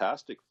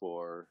fantastic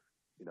for,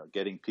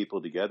 getting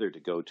people together to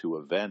go to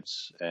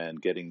events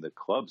and getting the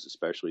clubs,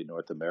 especially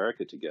North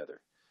America, together.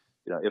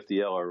 If the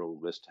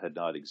LRO list had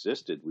not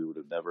existed, we would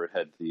have never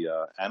had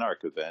the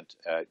Anarch event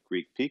at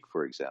Greek Peak,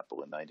 for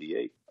example, in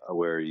 '98,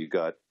 where you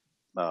got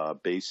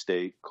Bay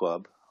State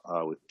Club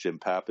with Jim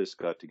Pappas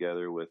got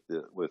together with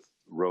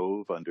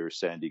Rove under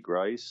Sandy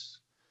Grice,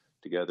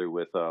 together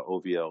with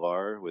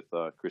OVLR with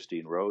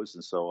Christine Rose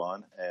and so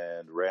on,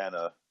 and ran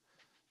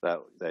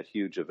that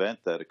huge event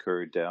that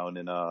occurred down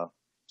in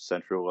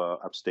central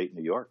upstate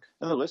New York.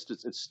 And the list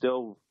it's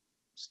still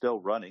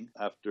running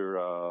after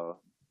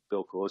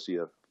Bill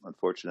Colosia,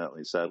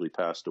 unfortunately, sadly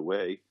passed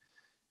away.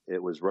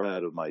 It was run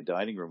out of my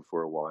dining room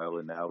for a while,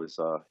 and now is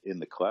in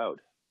the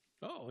cloud.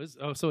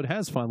 So it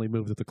has finally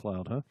moved to the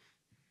cloud, huh?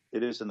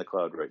 It is in the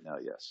cloud right now,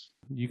 yes.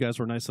 You guys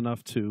were nice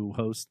enough to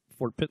host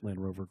Fort Pitt Land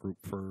Rover Group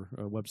for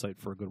a website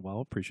for a good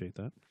while. Appreciate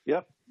that.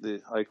 Yep.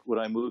 When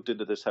I moved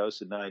into this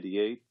house in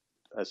 '98,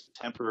 as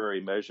a temporary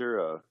measure,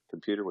 a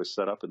computer was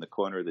set up in the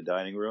corner of the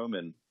dining room,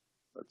 and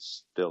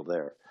it's still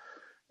there.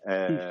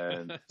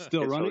 And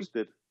still running?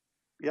 Hosted,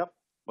 yep.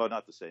 Well,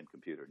 not the same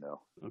computer,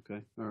 no. Okay,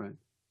 all right.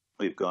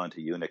 We've gone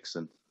to Unix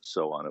and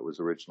so on. It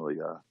was originally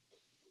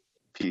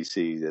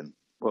PC and,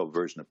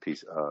 version of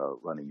PC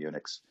running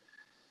Unix.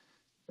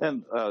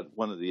 And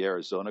one of the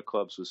Arizona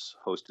clubs was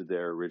hosted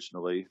there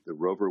originally. The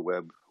Rover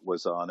Web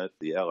was on it.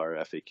 The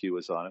LRFAQ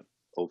was on it.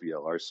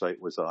 OVLR site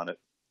was on it.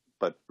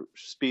 But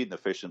speed and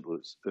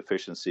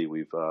efficiency,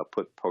 we've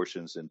put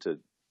portions into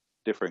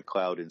different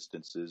cloud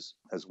instances,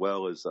 as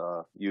well as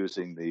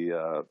using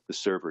the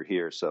server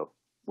here. So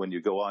when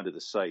you go onto the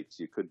sites,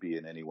 you could be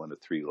in any one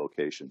of 3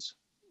 locations.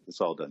 It's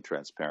all done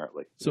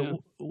transparently.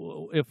 So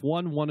if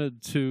one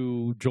wanted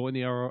to join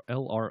the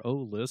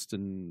LRO list,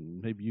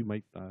 and maybe you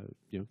might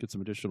get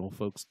some additional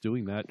folks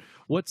doing that,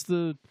 what's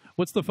the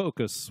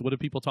focus? What do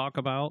people talk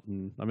about?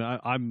 And I mean,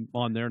 I'm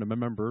on there and I'm a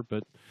member,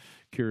 but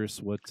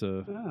curious what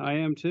I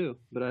am too,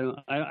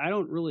 but I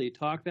don't really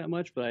talk that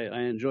much, but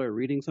I enjoy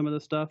reading some of the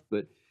stuff.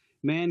 But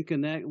man,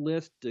 can that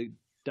list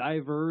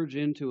diverge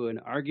into an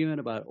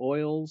argument about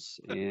oils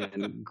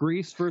and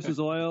grease versus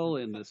oil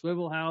and the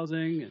swivel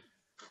housing?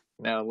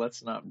 Now,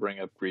 let's not bring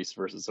up grease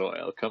versus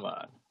oil. Come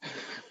on.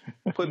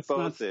 Put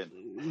both in.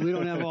 We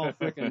don't have all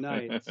frickin'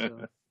 night.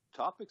 So.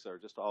 Topics are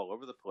just all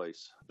over the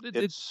place. But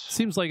it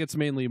seems like it's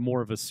mainly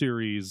more of a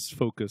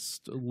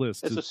series-focused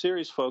list. It's a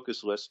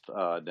series-focused list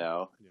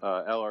now.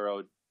 Yeah.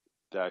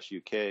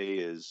 LRO-UK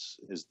is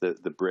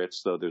the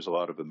Brits, though there's a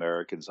lot of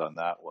Americans on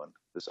that one.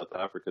 The South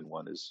African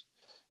one is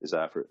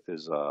active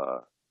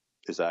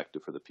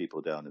for the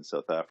people down in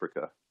South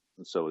Africa.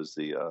 And so is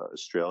the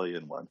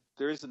Australian one.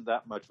 There isn't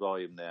that much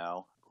volume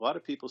now. A lot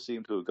of people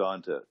seem to have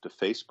gone to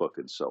Facebook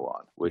and so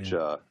on, which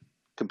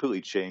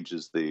completely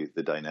changes the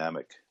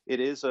dynamic. It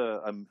is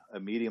a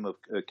medium of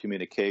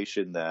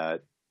communication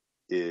that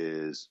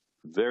is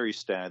very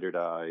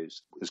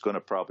standardized. It's going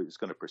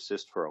to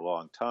persist for a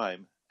long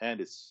time,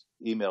 and it's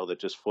email that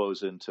just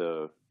flows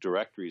into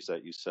directories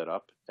that you set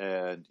up,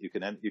 and you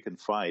can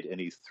find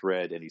any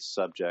thread, any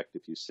subject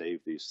if you save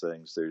these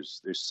things.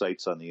 There's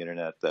sites on the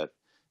internet that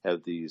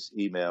have these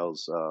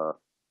emails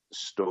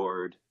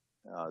stored,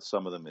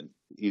 some of them in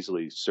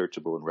easily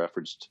searchable and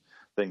referenced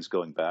things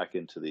going back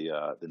into the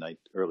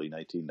early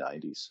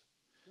 1990s.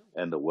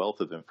 And the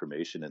wealth of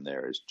information in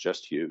there is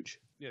just huge.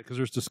 Yeah, because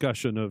there's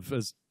discussion of,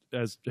 as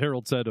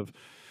Harold said, of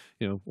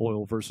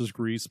oil versus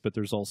grease, but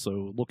there's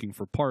also looking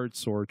for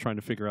parts or trying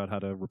to figure out how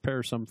to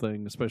repair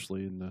something,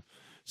 especially in the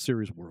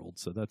series world.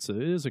 So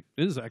it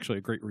is actually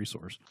a great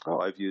resource. Oh,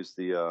 I've used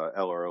the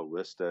LRO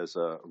list as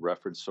a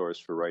reference source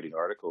for writing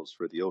articles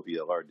for the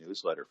OVLR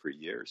newsletter for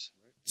years.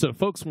 So if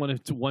folks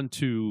want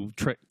to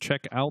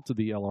check out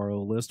the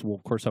LRO list, we'll,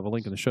 of course, have a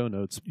link in the show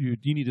notes. You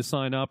need to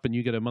sign up, and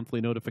you get a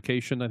monthly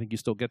notification. I think you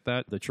still get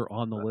that you're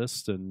on the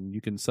list, and you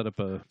can set up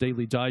a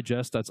daily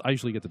digest. I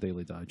usually get the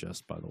daily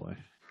digest, by the way.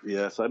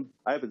 Yes,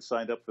 I haven't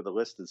signed up for the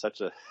list in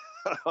such a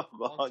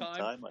long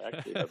time. I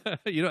actually have.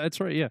 That's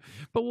right, yeah.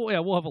 But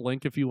we'll have a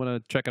link if you want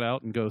to check it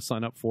out and go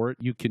sign up for it.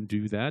 You can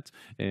do that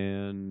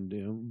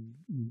and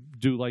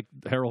do like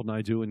Harold and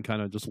I do and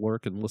kind of just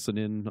lurk and listen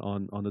in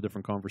on the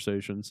different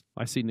conversations.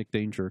 I see Nick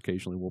Danger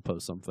occasionally will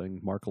post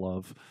something. Mark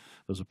Love,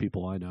 those are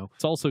people I know.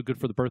 It's also good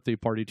for the birthday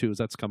party too, as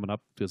that's coming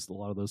up because a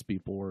lot of those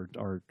people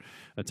are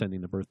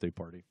attending the birthday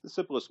party. The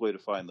simplest way to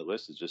find the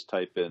list is just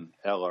type in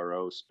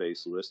LRO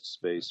space list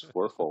space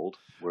fourfold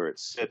where it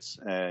sits,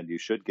 and you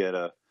should get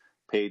a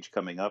page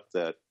coming up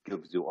that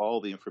gives you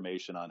all the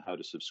information on how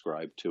to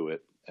subscribe to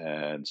it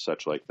and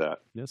such like that.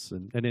 Yes,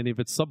 and any of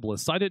its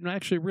sublists. I didn't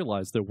actually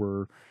realize there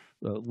were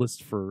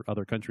lists for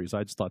other countries.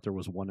 I just thought there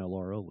was one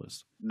LRO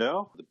list.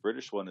 No, the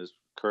British one is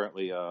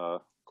currently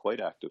quite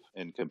active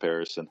in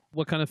comparison.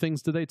 What kind of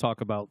things do they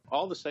talk about?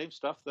 All the same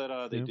stuff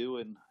that they do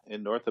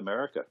in North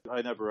America.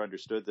 I never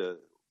understood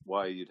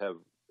why you'd have,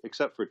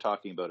 except for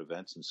talking about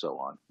events and so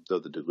on, though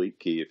the delete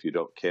key, if you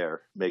don't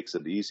care, makes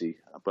it easy.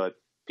 But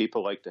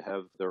people like to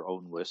have their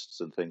own lists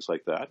and things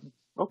like that.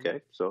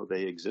 Okay, so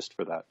they exist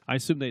for that. I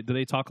assume do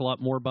they talk a lot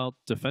more about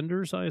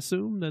Defenders, I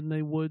assume, than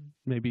they would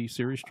maybe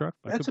Series Truck?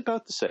 That's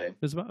about the same.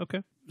 It's about,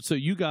 okay. So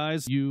you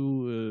guys,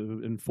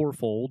 in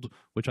Fourfold,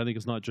 which I think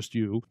is not just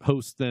you,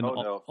 host then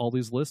all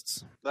these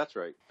lists? That's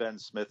right. Ben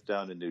Smith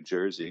down in New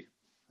Jersey.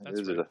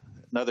 That's right.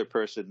 Another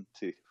person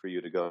for you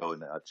to go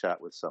and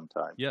chat with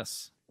sometime.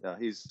 Yes.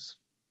 He's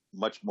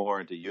much more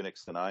into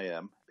Unix than I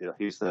am.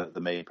 He's the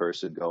main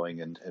person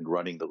going and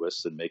running the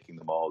lists and making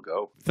them all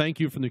go. Thank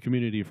you from the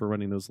community for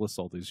running those lists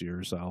all these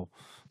years. I'll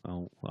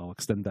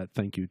extend that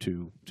thank you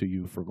to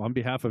you on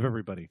behalf of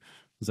everybody.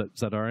 Is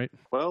that all right?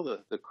 Well,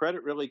 the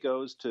credit really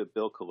goes to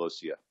Bill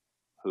Colosia,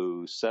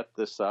 who set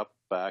this up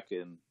back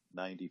in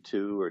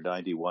 92 or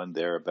 91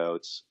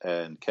 thereabouts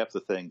and kept the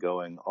thing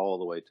going all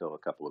the way till a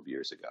couple of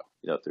years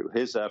ago. Through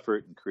his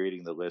effort in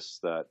creating the lists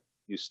that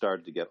you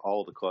started to get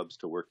all the clubs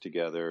to work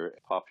together,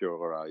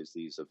 popularize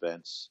these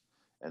events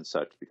and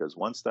such, because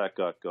once that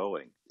got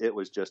going, it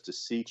was just a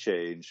sea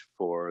change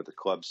for the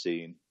club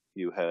scene.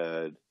 You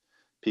had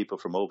people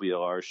from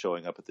OVLR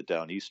showing up at the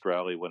Down East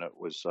rally when it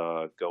was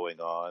going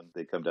on.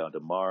 They'd come down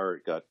to Mar.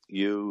 It got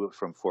you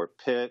from Fort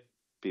Pitt,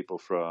 people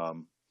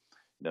from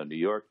New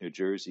York, New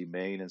Jersey,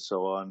 Maine, and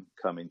so on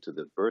coming to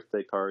the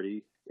birthday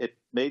party. It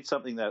made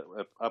something that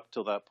up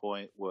till that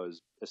point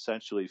was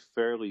essentially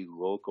fairly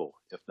local,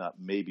 if not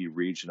maybe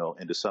regional,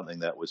 into something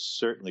that was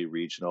certainly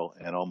regional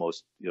and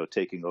almost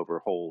taking over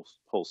whole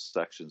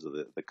sections of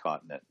the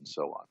continent and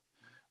so on,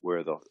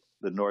 where the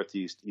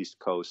Northeast, East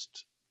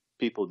Coast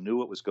people knew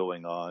what was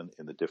going on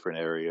in the different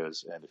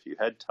areas, and if you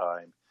had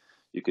time,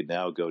 you could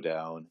now go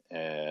down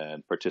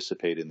and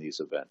participate in these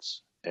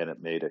events, and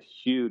it made a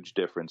huge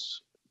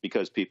difference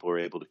because people were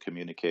able to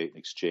communicate and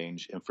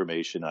exchange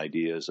information,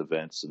 ideas,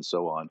 events, and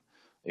so on,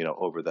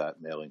 over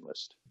that mailing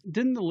list.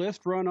 Didn't the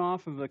list run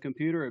off of a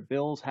computer at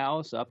Bill's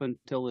house up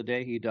until the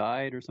day he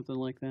died or something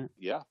like that?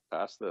 Yeah,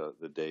 past the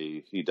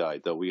day he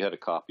died, though we had a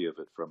copy of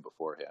it from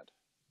beforehand.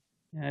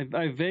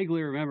 I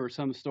vaguely remember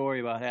some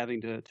story about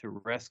having to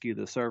rescue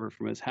the server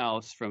from his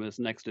house, from his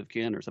next of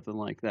kin or something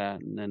like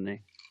that, and then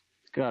they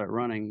got it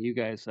running. You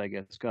guys, I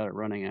guess, got it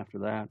running after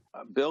that.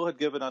 Bill had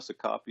given us a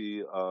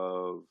copy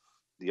of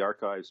the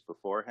archives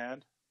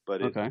beforehand,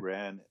 but it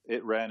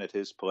ran at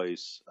his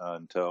place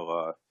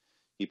until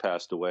he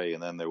passed away,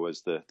 and then there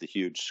was the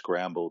huge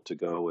scramble to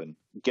go and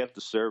get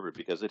the server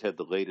because it had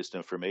the latest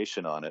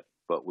information on it,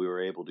 but we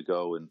were able to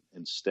go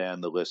and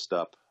stand the list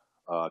up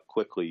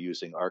quickly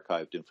using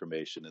archived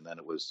information, and then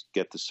it was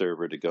get the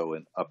server to go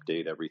and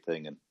update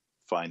everything and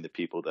find the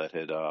people that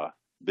had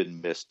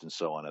been missed and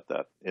so on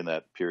in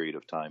that period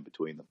of time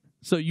between them.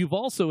 So you've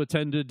also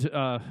attended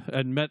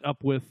and met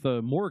up with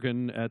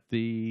Morgan at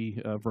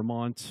the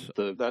Vermont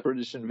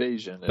British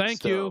invasion.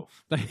 Thank you.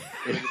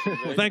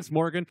 Thanks,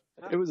 Morgan.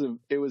 It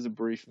was a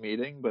brief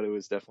meeting, but it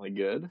was definitely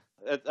good.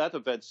 That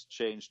event's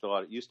changed a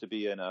lot. It used to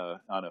be on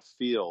a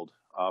field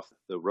off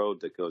the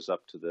road that goes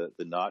up to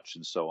the notch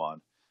and so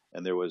on.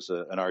 And there was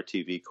an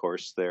RTV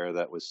course there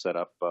that was set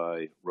up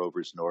by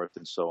Rovers North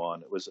and so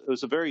on. It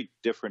was a very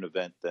different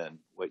event than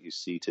what you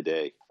see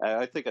today.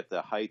 I think at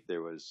the height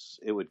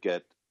it would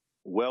get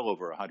well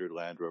over 100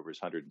 Land Rovers,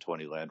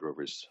 120 Land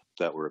Rovers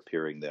that were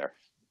appearing there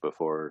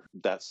before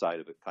that side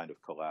of it kind of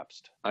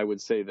collapsed. I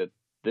would say that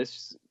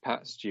this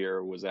past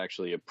year was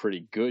actually a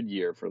pretty good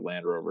year for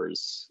Land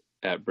Rovers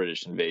at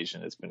British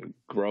Invasion. It's been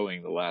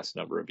growing the last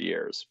number of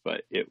years,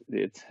 but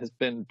it has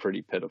been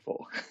pretty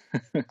pitiful.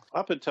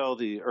 Up until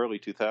the early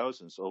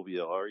 2000s,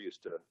 OVLR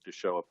used to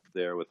show up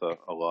there with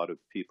a lot of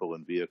people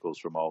and vehicles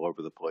from all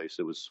over the place.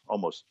 It was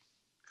almost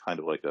kind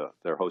of like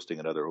they're hosting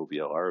another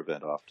OVLR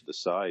event off to the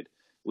side.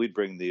 We'd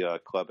bring the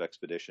Club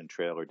Expedition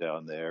trailer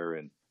down there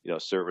and,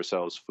 serve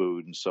ourselves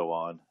food and so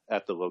on.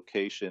 At the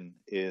location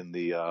in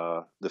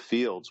the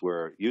fields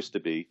where it used to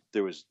be,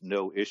 there was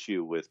no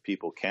issue with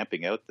people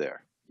camping out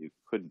there. You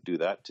couldn't do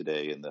that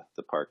today in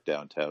the park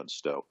downtown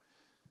Stowe.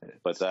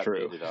 But that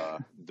made it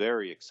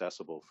very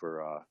accessible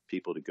for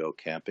people to go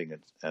camping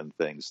and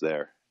things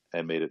there,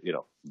 and made it,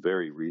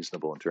 very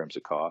reasonable in terms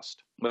of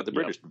cost. But the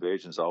British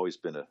Invasion has always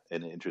been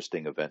an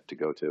interesting event to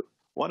go to.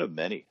 One of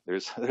many.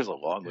 There's a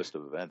long list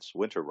of events.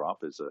 Winter Romp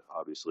is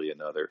obviously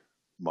another.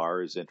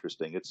 Mar is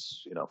interesting.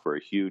 It's, for a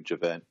huge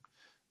event,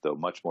 though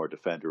much more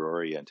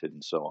Defender-oriented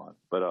and so on.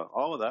 But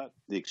all of that,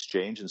 the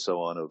exchange and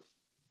so on of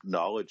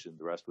knowledge and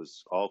the rest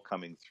was all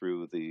coming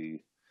through the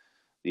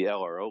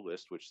LRO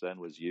list, which then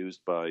was used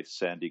by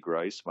Sandy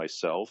Grice,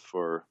 myself,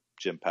 or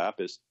Jim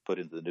Pappas, put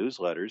into the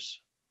newsletters,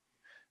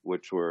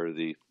 which were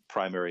the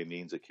primary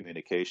means of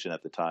communication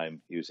at the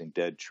time, using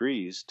dead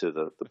trees to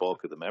the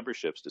bulk of the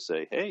memberships to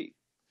say, hey,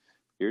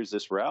 here's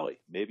this rally.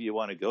 Maybe you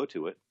want to go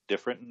to it.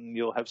 Different, and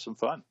you'll have some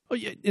fun. Oh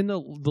yeah, in the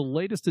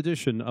latest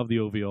edition of the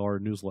OVR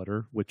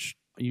newsletter, which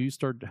you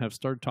have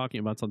started talking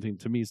about something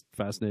to me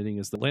fascinating,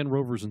 is the Land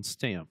Rovers and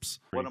stamps.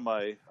 One of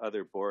my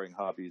other boring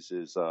hobbies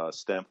is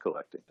stamp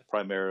collecting,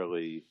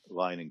 primarily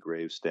line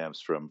engraved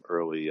stamps from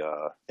early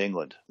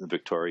England, the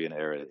Victorian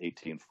era,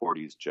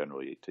 1840s,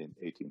 generally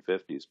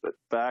 1850s. But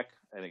back,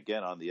 and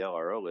again on the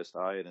LRO list,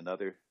 I and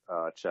another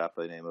chap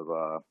by the name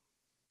of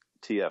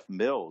T.F.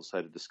 Mills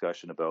had a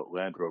discussion about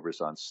Land Rovers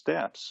on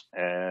stamps,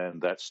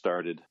 and that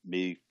started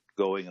me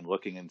going and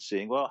looking and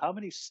seeing, well, how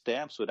many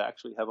stamps would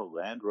actually have a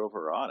Land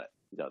Rover on it?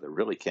 There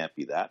really can't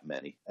be that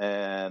many.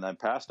 And I'm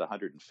past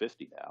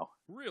 150 now.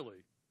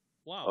 Really?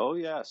 Wow. Oh,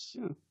 yes.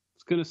 Yeah. I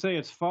was going to say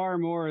it's far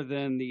more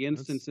than the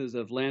instances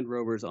of Land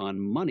Rovers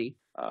on money.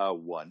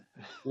 One.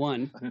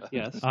 One,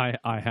 yes. I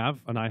have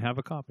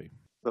a copy.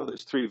 Well,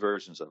 there's 3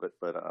 versions of it,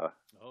 but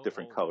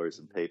different colors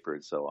and paper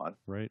and so on.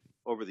 Right.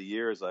 Over the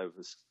years,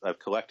 I've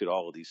collected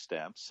all of these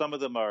stamps. Some of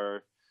them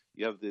are,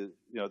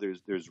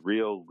 there's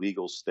real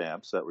legal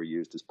stamps that were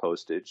used as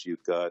postage.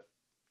 You've got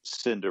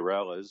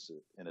Cinderellas,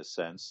 in a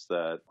sense,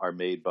 that are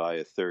made by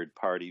a third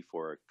party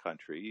for a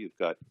country. You've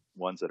got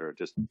ones that are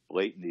just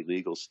blatantly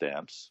legal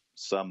stamps.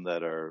 Some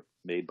that are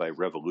made by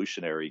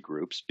revolutionary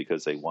groups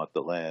because they want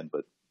the land,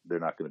 but they're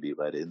not going to be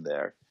let in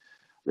there.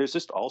 There's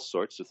just all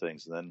sorts of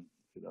things. And then,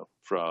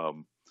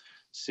 from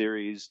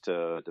series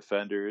to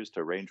Defenders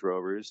to Range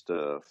Rovers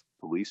to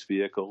police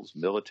vehicles,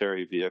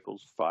 military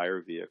vehicles,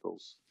 fire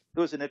vehicles. It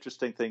was an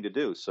interesting thing to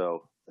do.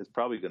 So it's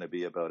probably going to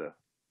be about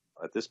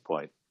at this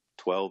point,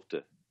 12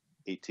 to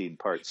 18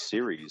 part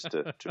series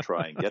to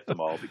try and get them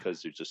all,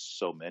 because there's just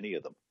so many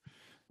of them.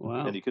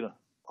 Wow. And you can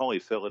only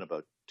fill in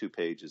about 2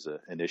 pages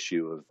an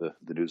issue of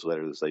the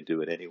newsletter as I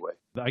do it anyway.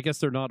 I guess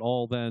they're not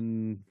all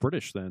then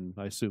British then.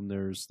 I assume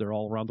they're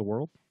all around the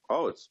world?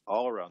 Oh, it's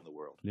all around the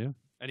world. Yeah.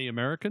 Any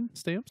American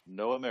stamps?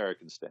 No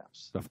American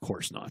stamps. Of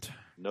course not.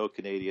 No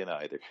Canadian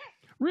either.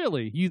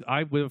 Really?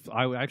 I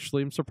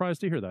actually am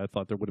surprised to hear that. I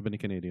thought there would have been a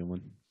Canadian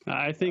one.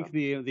 I think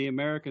the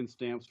American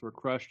stamps were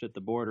crushed at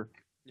the border.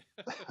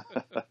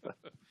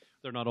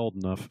 They're not old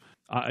enough.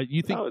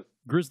 You think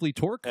Grizzly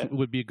Torque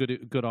would be a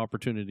good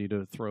opportunity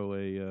to throw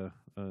a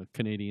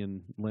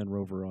Canadian Land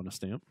Rover on a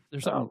stamp?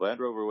 Land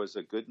Rover was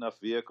a good enough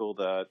vehicle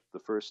that the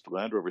first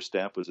Land Rover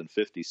stamp was in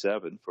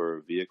 1957 for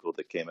a vehicle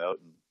that came out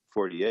in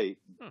 1948.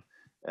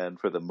 And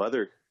for the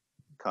mother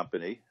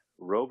company,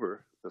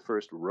 Rover, the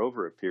first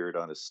Rover appeared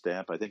on a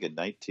stamp, I think in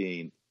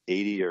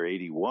 1980 or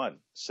 81,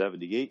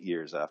 78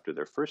 years after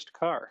their first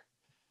car.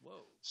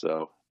 Whoa.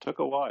 So it took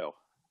a while.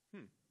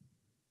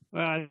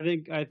 Well,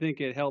 I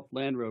think it helped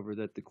Land Rover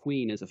that the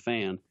Queen is a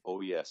fan.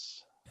 Oh,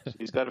 yes.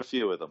 She's got a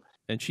few of them.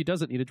 And she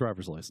doesn't need a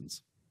driver's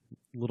license.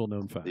 Little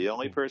known fact. The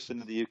only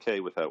person in the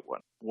UK without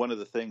one. One of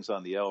the things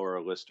on the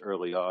LRO list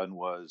early on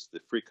was the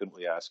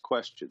frequently asked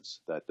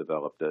questions that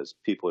developed, as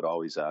people would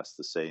always ask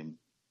the same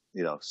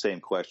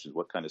questions.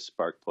 What kind of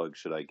spark plug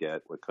should I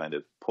get? What kind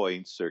of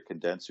points or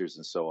condensers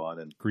and so on?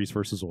 And grease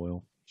versus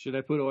oil. Should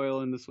I put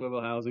oil in the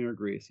swivel housing or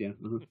grease? Yeah.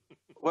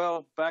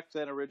 Well, back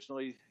then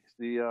originally,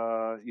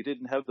 you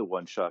didn't have the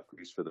one-shot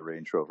grease for the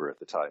Range Rover at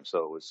the time,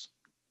 so it was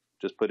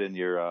just put in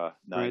your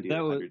 90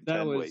 right,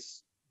 110 weight.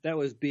 That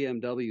was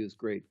BMW's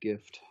great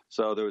gift.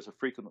 So there was a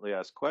frequently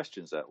asked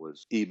questions that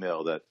was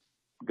email that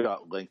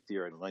got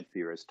lengthier and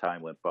lengthier as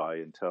time went by,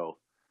 until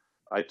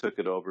I took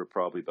it over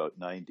probably about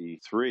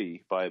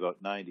 93. By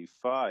about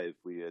 95,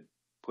 we had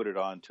put it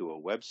onto a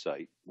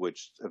website,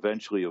 which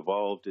eventually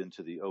evolved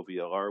into the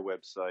OVLR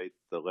website,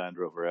 the Land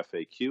Rover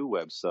FAQ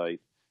website,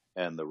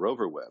 and the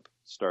Rover Web.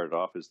 Started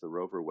off as the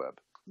Rover Web.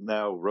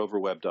 Now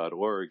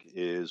roverweb.org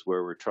is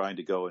where we're trying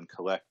to go and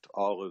collect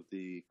all of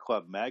the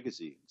club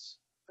magazines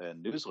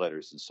and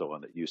newsletters and so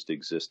on that used to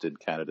exist in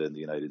Canada and the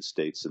United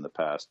States in the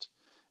past.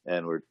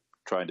 And we're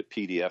trying to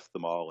PDF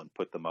them all and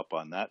put them up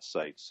on that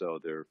site so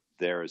they're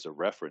there as a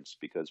reference,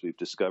 because we've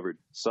discovered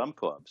some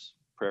clubs,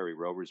 Prairie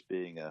Rovers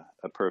being a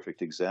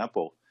perfect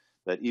example,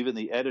 that even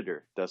the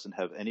editor doesn't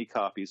have any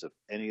copies of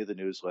any of the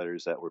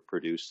newsletters that were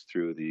produced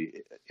through through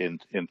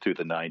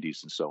the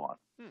 90s and so on.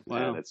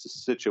 Wow. And it's a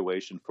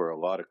situation for a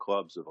lot of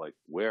clubs of like,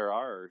 where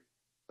are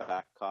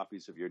back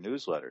copies of your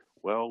newsletter?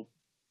 Well,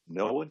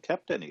 no one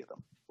kept any of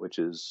them, which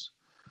is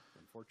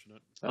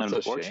Unfortunate. That's a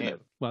unfortunate. shame.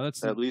 Well,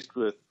 that's At least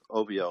with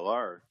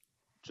OVLR,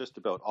 just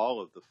about all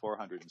of the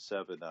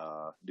 407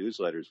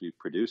 newsletters we've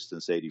produced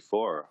since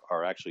 '84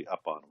 are actually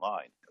up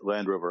online.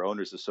 Land Rover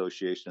Owners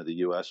Association of the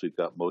U.S., we've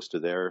got most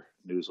of their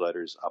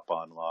newsletters up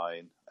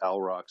online.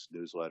 Alrock's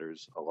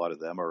newsletters, a lot of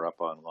them are up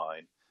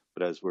online.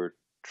 But as we're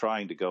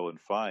trying to go and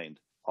find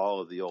all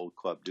of the old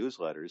club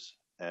newsletters,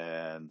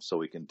 and so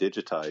we can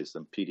digitize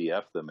them,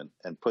 PDF them,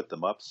 and put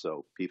them up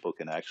so people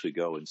can actually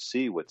go and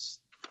see what's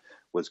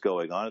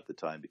going on at the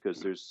time, because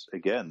they're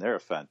a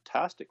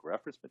fantastic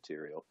reference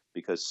material,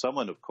 because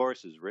someone, of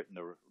course, has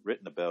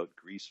written about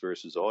grease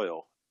versus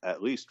oil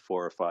at least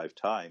 4 or 5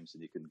 times,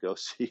 and you can go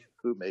see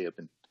who may have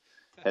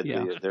had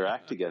their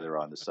act together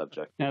on the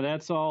subject. Now,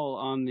 that's all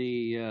on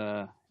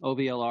the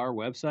OVLR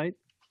website?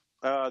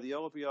 The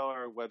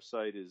OVLR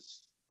website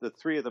the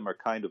 3 of them are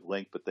kind of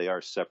linked, but they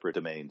are separate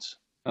domains.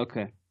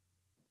 Okay.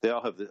 They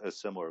all have a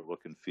similar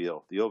look and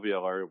feel. The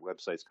OVLR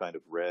website's kind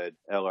of red.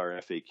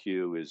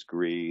 LRFAQ is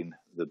green.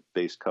 The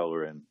base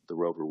color and the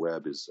Rover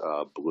Web is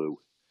blue.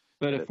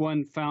 But if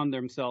one found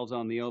themselves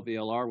on the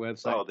OVLR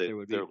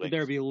website,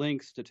 there'd be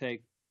links to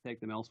take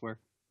them elsewhere.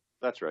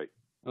 That's right.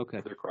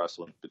 Okay. They're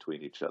cross-linked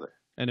between each other.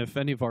 And if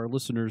any of our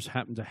listeners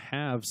happen to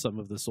have some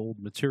of this old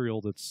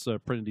material that's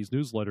printed in these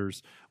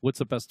newsletters, what's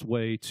the best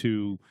way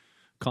to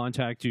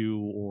contact you,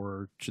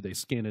 or should they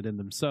scan it in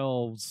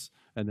themselves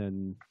and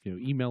then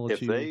email it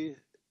to you?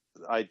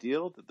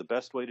 The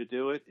best way to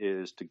do it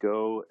is to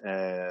go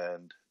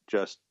and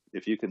just,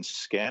 if you can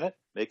scan it,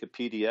 make a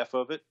PDF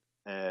of it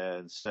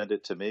and send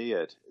it to me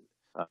at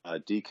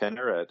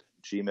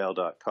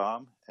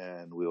dkenner@gmail.com,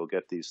 and we'll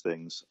get these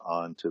things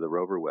onto the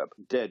Rover Web.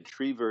 Dead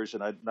tree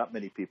version, not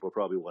many people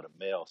probably want to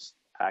mail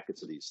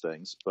packets of these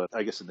things, but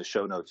I guess in the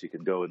show notes you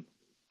can go and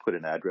put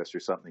an address or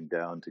something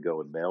down to go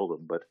and mail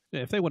them. But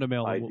if they want to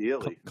mail them,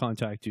 ideally, we'll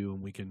contact you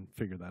and we can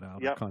figure that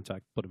out. Yep. Or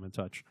put them in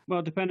touch.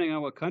 Well, depending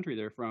on what country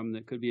they're from,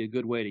 that could be a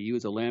good way to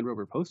use a Land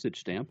Rover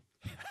postage stamp.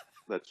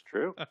 That's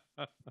true.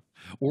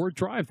 Or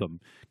drive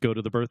them. Go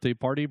to the birthday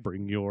party,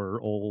 bring your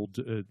old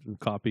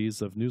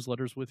copies of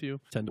newsletters with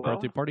you, attend the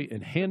birthday party,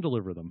 and hand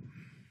deliver them.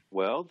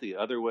 Well, the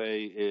other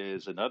way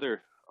is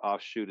another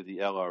offshoot of the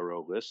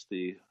LRO list,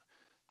 the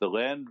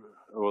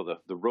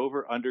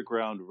Rover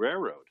Underground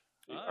Railroad,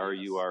 the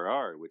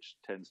RURR, which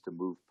tends to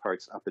move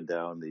parts up and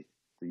down the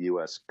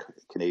U.S.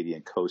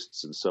 Canadian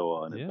coasts and so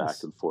on, and back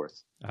and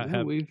forth.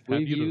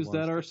 We've used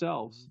that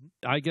ourselves.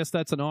 I guess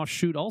that's an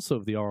offshoot also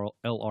of the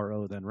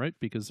LRO then, right?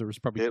 Because there was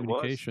probably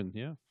communication.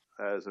 Yeah.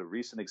 As a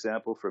recent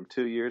example from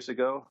 2 years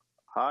ago,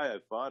 hi, I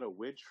bought a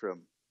winch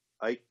from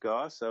Ike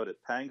Goss out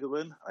at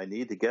Pangolin. I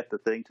need to get the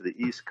thing to the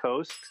East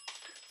Coast.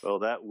 Well,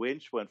 that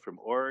winch went from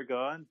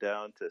Oregon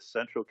down to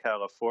Central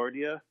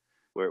California,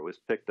 where it was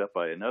picked up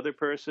by another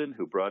person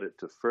who brought it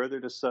further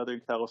to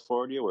Southern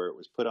California, where it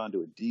was put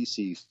onto a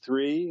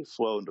DC-3,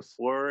 flown to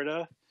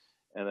Florida,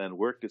 and then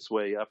worked its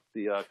way up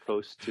the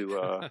coast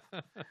to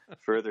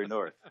further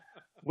north.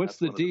 What's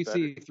the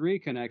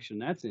DC-3 connection?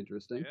 That's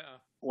interesting. Yeah.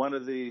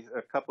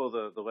 A couple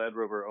of the Land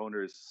Rover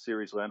owners,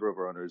 series Land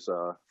Rover owners,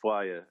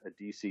 fly a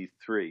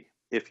DC-3.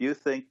 If you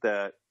think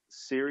that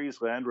series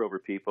Land Rover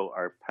people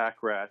are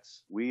pack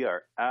rats, we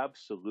are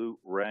absolute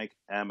rank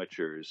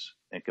amateurs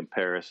in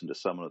comparison to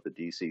someone with the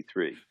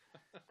DC-3.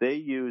 They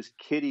use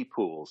kiddie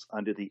pools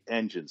under the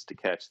engines to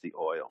catch the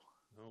oil.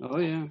 Oh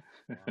yeah.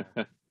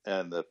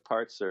 And the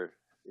parts are,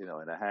 in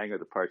a hangar,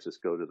 the parts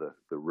just go to the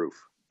roof.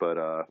 But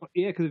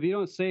because if you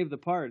don't save the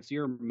parts,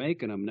 you're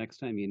making them next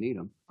time you need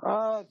them.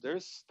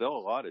 There's still a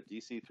lot of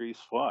DC-3s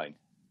flying.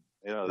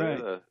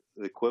 They're the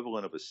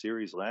equivalent of a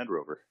series Land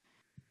Rover.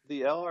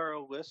 The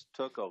LRO list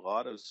took a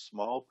lot of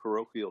small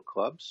parochial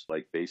clubs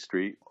like Bay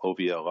Street,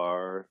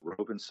 OVLR,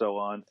 Rogue, and so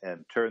on,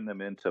 and turned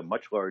them into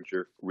much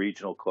larger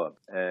regional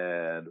clubs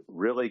and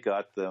really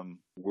got them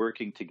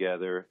working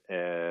together.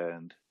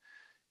 And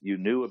you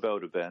knew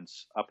about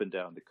events up and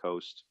down the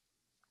coast,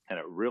 and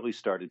it really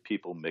started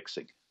people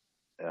mixing.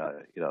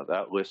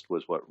 That list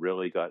was what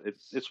really got it.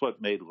 It's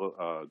what made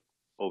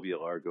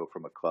OVLR go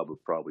from a club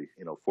of probably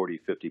 40,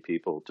 50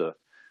 people to,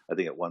 I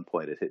think at one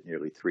point it hit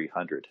nearly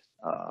 300.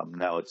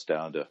 Now it's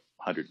down to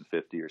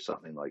 150 or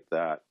something like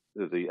that.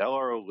 The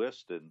LRO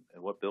list and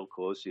what Bill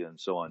Colosia and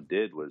so on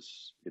did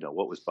was,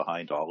 what was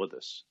behind all of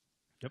this.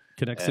 Yep.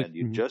 And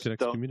you just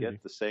don't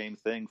get the same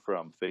thing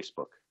from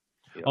Facebook.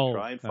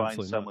 Try and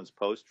find someone's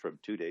post from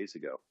 2 days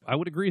ago. I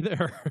would agree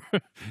there.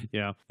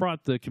 Yeah,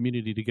 brought the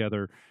community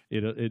together.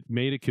 It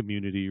made a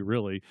community,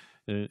 really,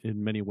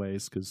 in many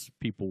ways, because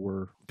people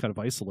were kind of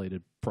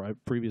isolated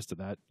previous to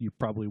that. You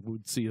probably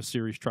would see a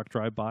series truck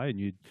drive by, and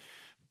you'd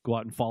go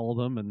out and follow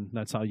them, and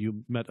that's how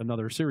you met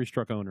another series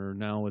truck owner.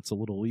 Now it's a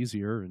little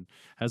easier and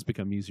has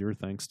become easier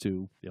thanks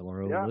to the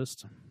LRO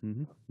list.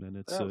 And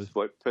it's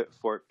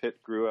Fort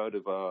Pitt grew out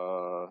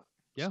of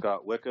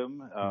Scott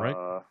Wickham,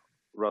 right.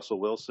 Russell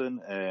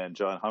Wilson, and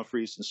John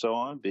Humphreys, and so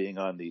on, being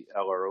on the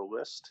LRO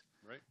list.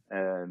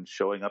 And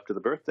showing up to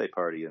the birthday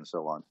party and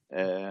so on.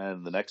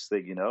 And the next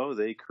thing you know,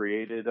 they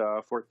created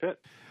Fort Pitt.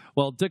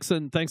 Well,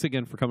 Dixon, thanks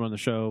again for coming on the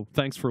show.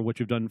 Thanks for what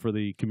you've done for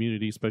the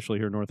community, especially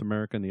here in North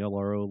America and the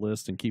LRO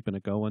list, and keeping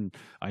it going.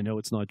 I know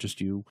it's not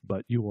just you,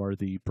 but you are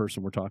the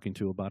person we're talking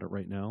to about it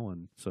right now.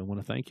 And so I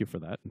want to thank you for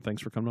that. And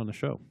thanks for coming on the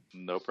show.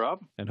 No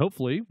problem. And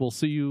hopefully we'll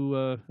see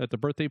you at the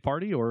birthday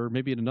party, or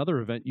maybe at another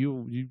event.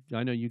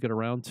 I know you get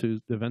around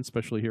to events,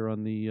 especially here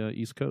on the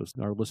East Coast.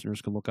 Our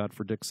listeners can look out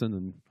for Dixon,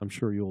 and I'm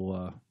sure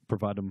you'll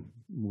provide them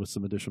with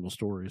some additional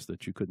stories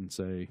that you couldn't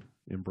say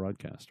in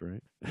broadcast,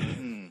 right?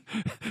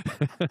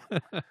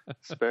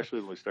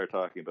 Especially when we start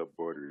talking about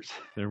borders.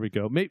 There we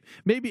go.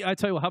 Maybe I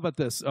tell you, how about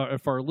this?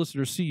 If our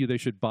listeners see you, they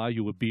should buy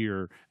you a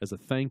beer as a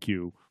thank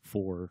you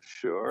for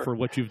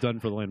what you've done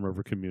for the Land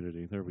Rover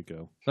community. There we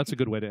go. That's a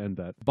good way to end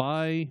that.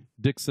 Buy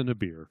Dixon a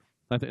beer.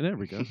 There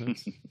we go.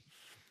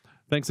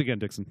 Thanks again,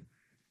 Dixon.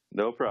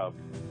 No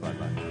problem.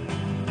 Bye-bye.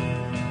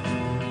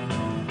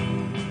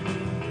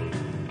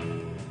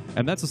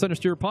 And that's the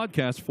Centresteer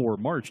podcast for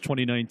March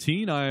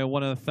 2019. I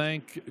want to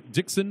thank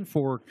Dixon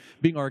for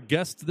being our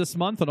guest this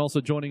month and also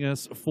joining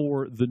us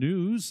for the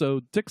news.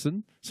 So,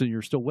 Dixon, so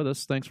you're still with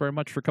us, thanks very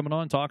much for coming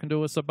on, talking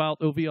to us about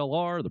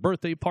Ovlr, the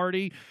birthday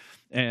party,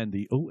 and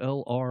the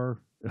the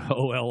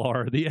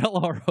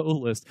LRO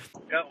list.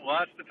 Got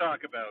lots to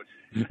talk about.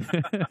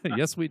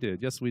 Yes, we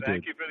did. Yes, we did.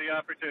 Thank you for the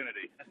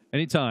opportunity.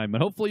 Anytime.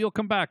 And hopefully you'll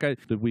come back.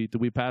 Did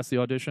we pass the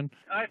audition?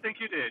 I think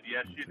you did.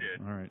 Yes, you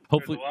did. All right.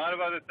 Hopefully. There's a lot of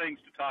other things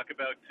to talk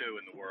about, too,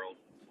 in the world.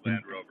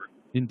 Land Rover.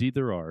 Indeed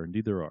there are.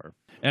 Indeed there are.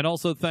 And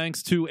also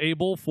thanks to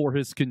Abel for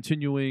his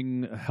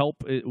continuing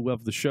help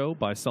of the show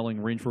by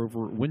selling Range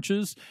Rover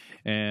winches.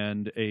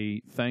 And a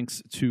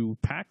thanks to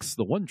Pax,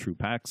 the one true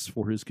Pax,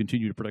 for his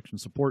continued production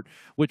support,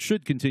 which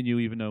should continue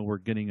even though we're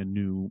getting a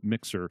new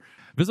mixer.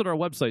 Visit our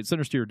website,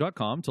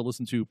 centresteer.com, to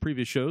listen to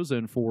previous shows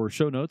and for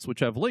show notes,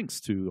 which have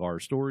links to our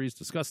stories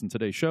discussed in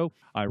today's show.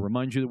 I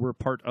remind you that we're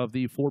part of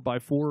the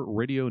 4x4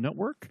 Radio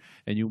Network,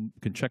 and you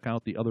can check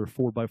out the other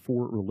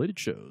 4x4 related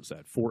shows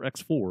at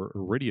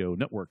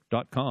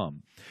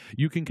 4x4radionetwork.com.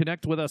 You can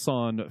connect with us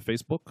on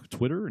Facebook,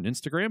 Twitter, and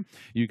Instagram.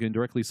 You can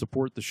directly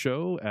support the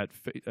show at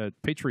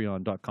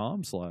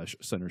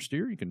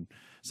patreon.com/Centresteer. You can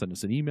send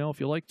us an email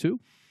if you like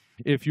to.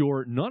 If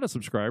you're not a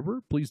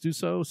subscriber, please do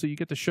so you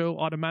get the show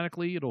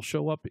automatically. It'll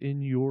show up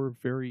in your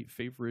very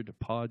favorite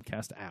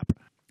podcast app.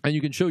 And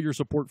you can show your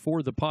support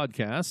for the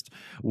podcast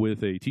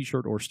with a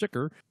T-shirt or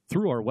sticker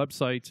through our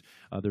website.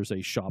 There's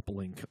a shop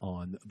link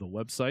on the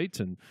website.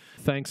 And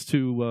thanks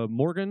to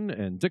Morgan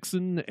and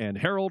Dixon and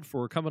Harold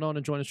for coming on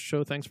and joining us the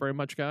show. Thanks very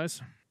much,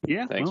 guys.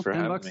 Yeah, thanks for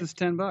having me. $10 is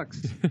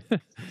 $10.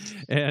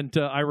 And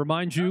I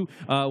remind you,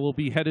 we'll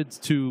be headed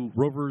to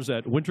Rovers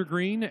at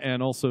Wintergreen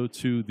and also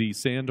to the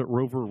Sand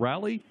Rover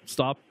Rally.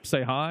 Stop,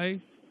 say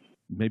hi,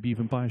 maybe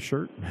even buy a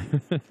shirt.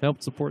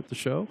 Help support the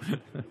show.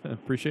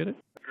 Appreciate it.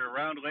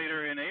 Around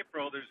later in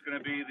April, there's going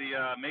to be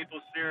the Maple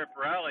Syrup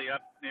Rally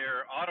up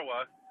near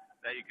Ottawa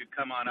that you could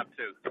come on up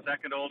to. The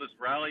second oldest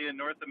rally in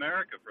North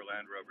America for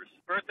Land Rovers.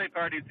 Birthday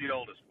party is the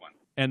oldest one.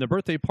 And the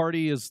birthday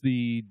party is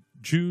the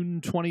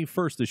June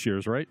 21st this year,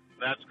 right?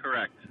 That's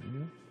correct.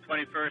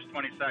 21st,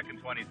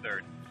 22nd,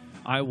 23rd.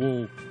 I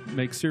will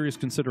make serious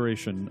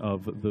consideration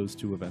of those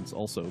two events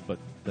also, but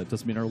that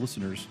doesn't mean our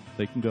listeners,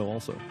 they can go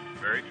also.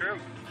 Very true.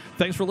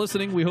 Thanks for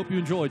listening. We hope you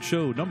enjoyed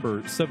show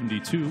number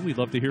 72. We'd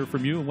love to hear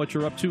from you and what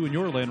you're up to in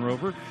your Land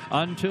Rover.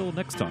 Until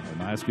next time,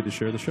 I ask you to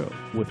share the show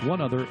with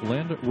one other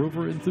Land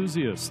Rover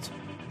enthusiast.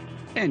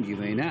 And you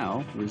may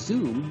now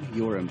resume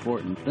your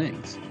important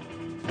things.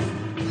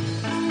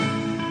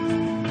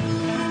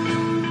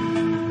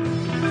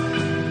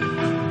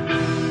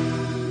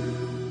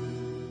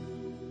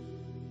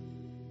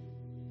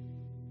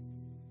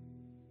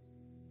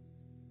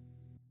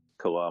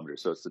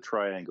 Kilometers, so it's the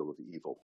triangle of evil.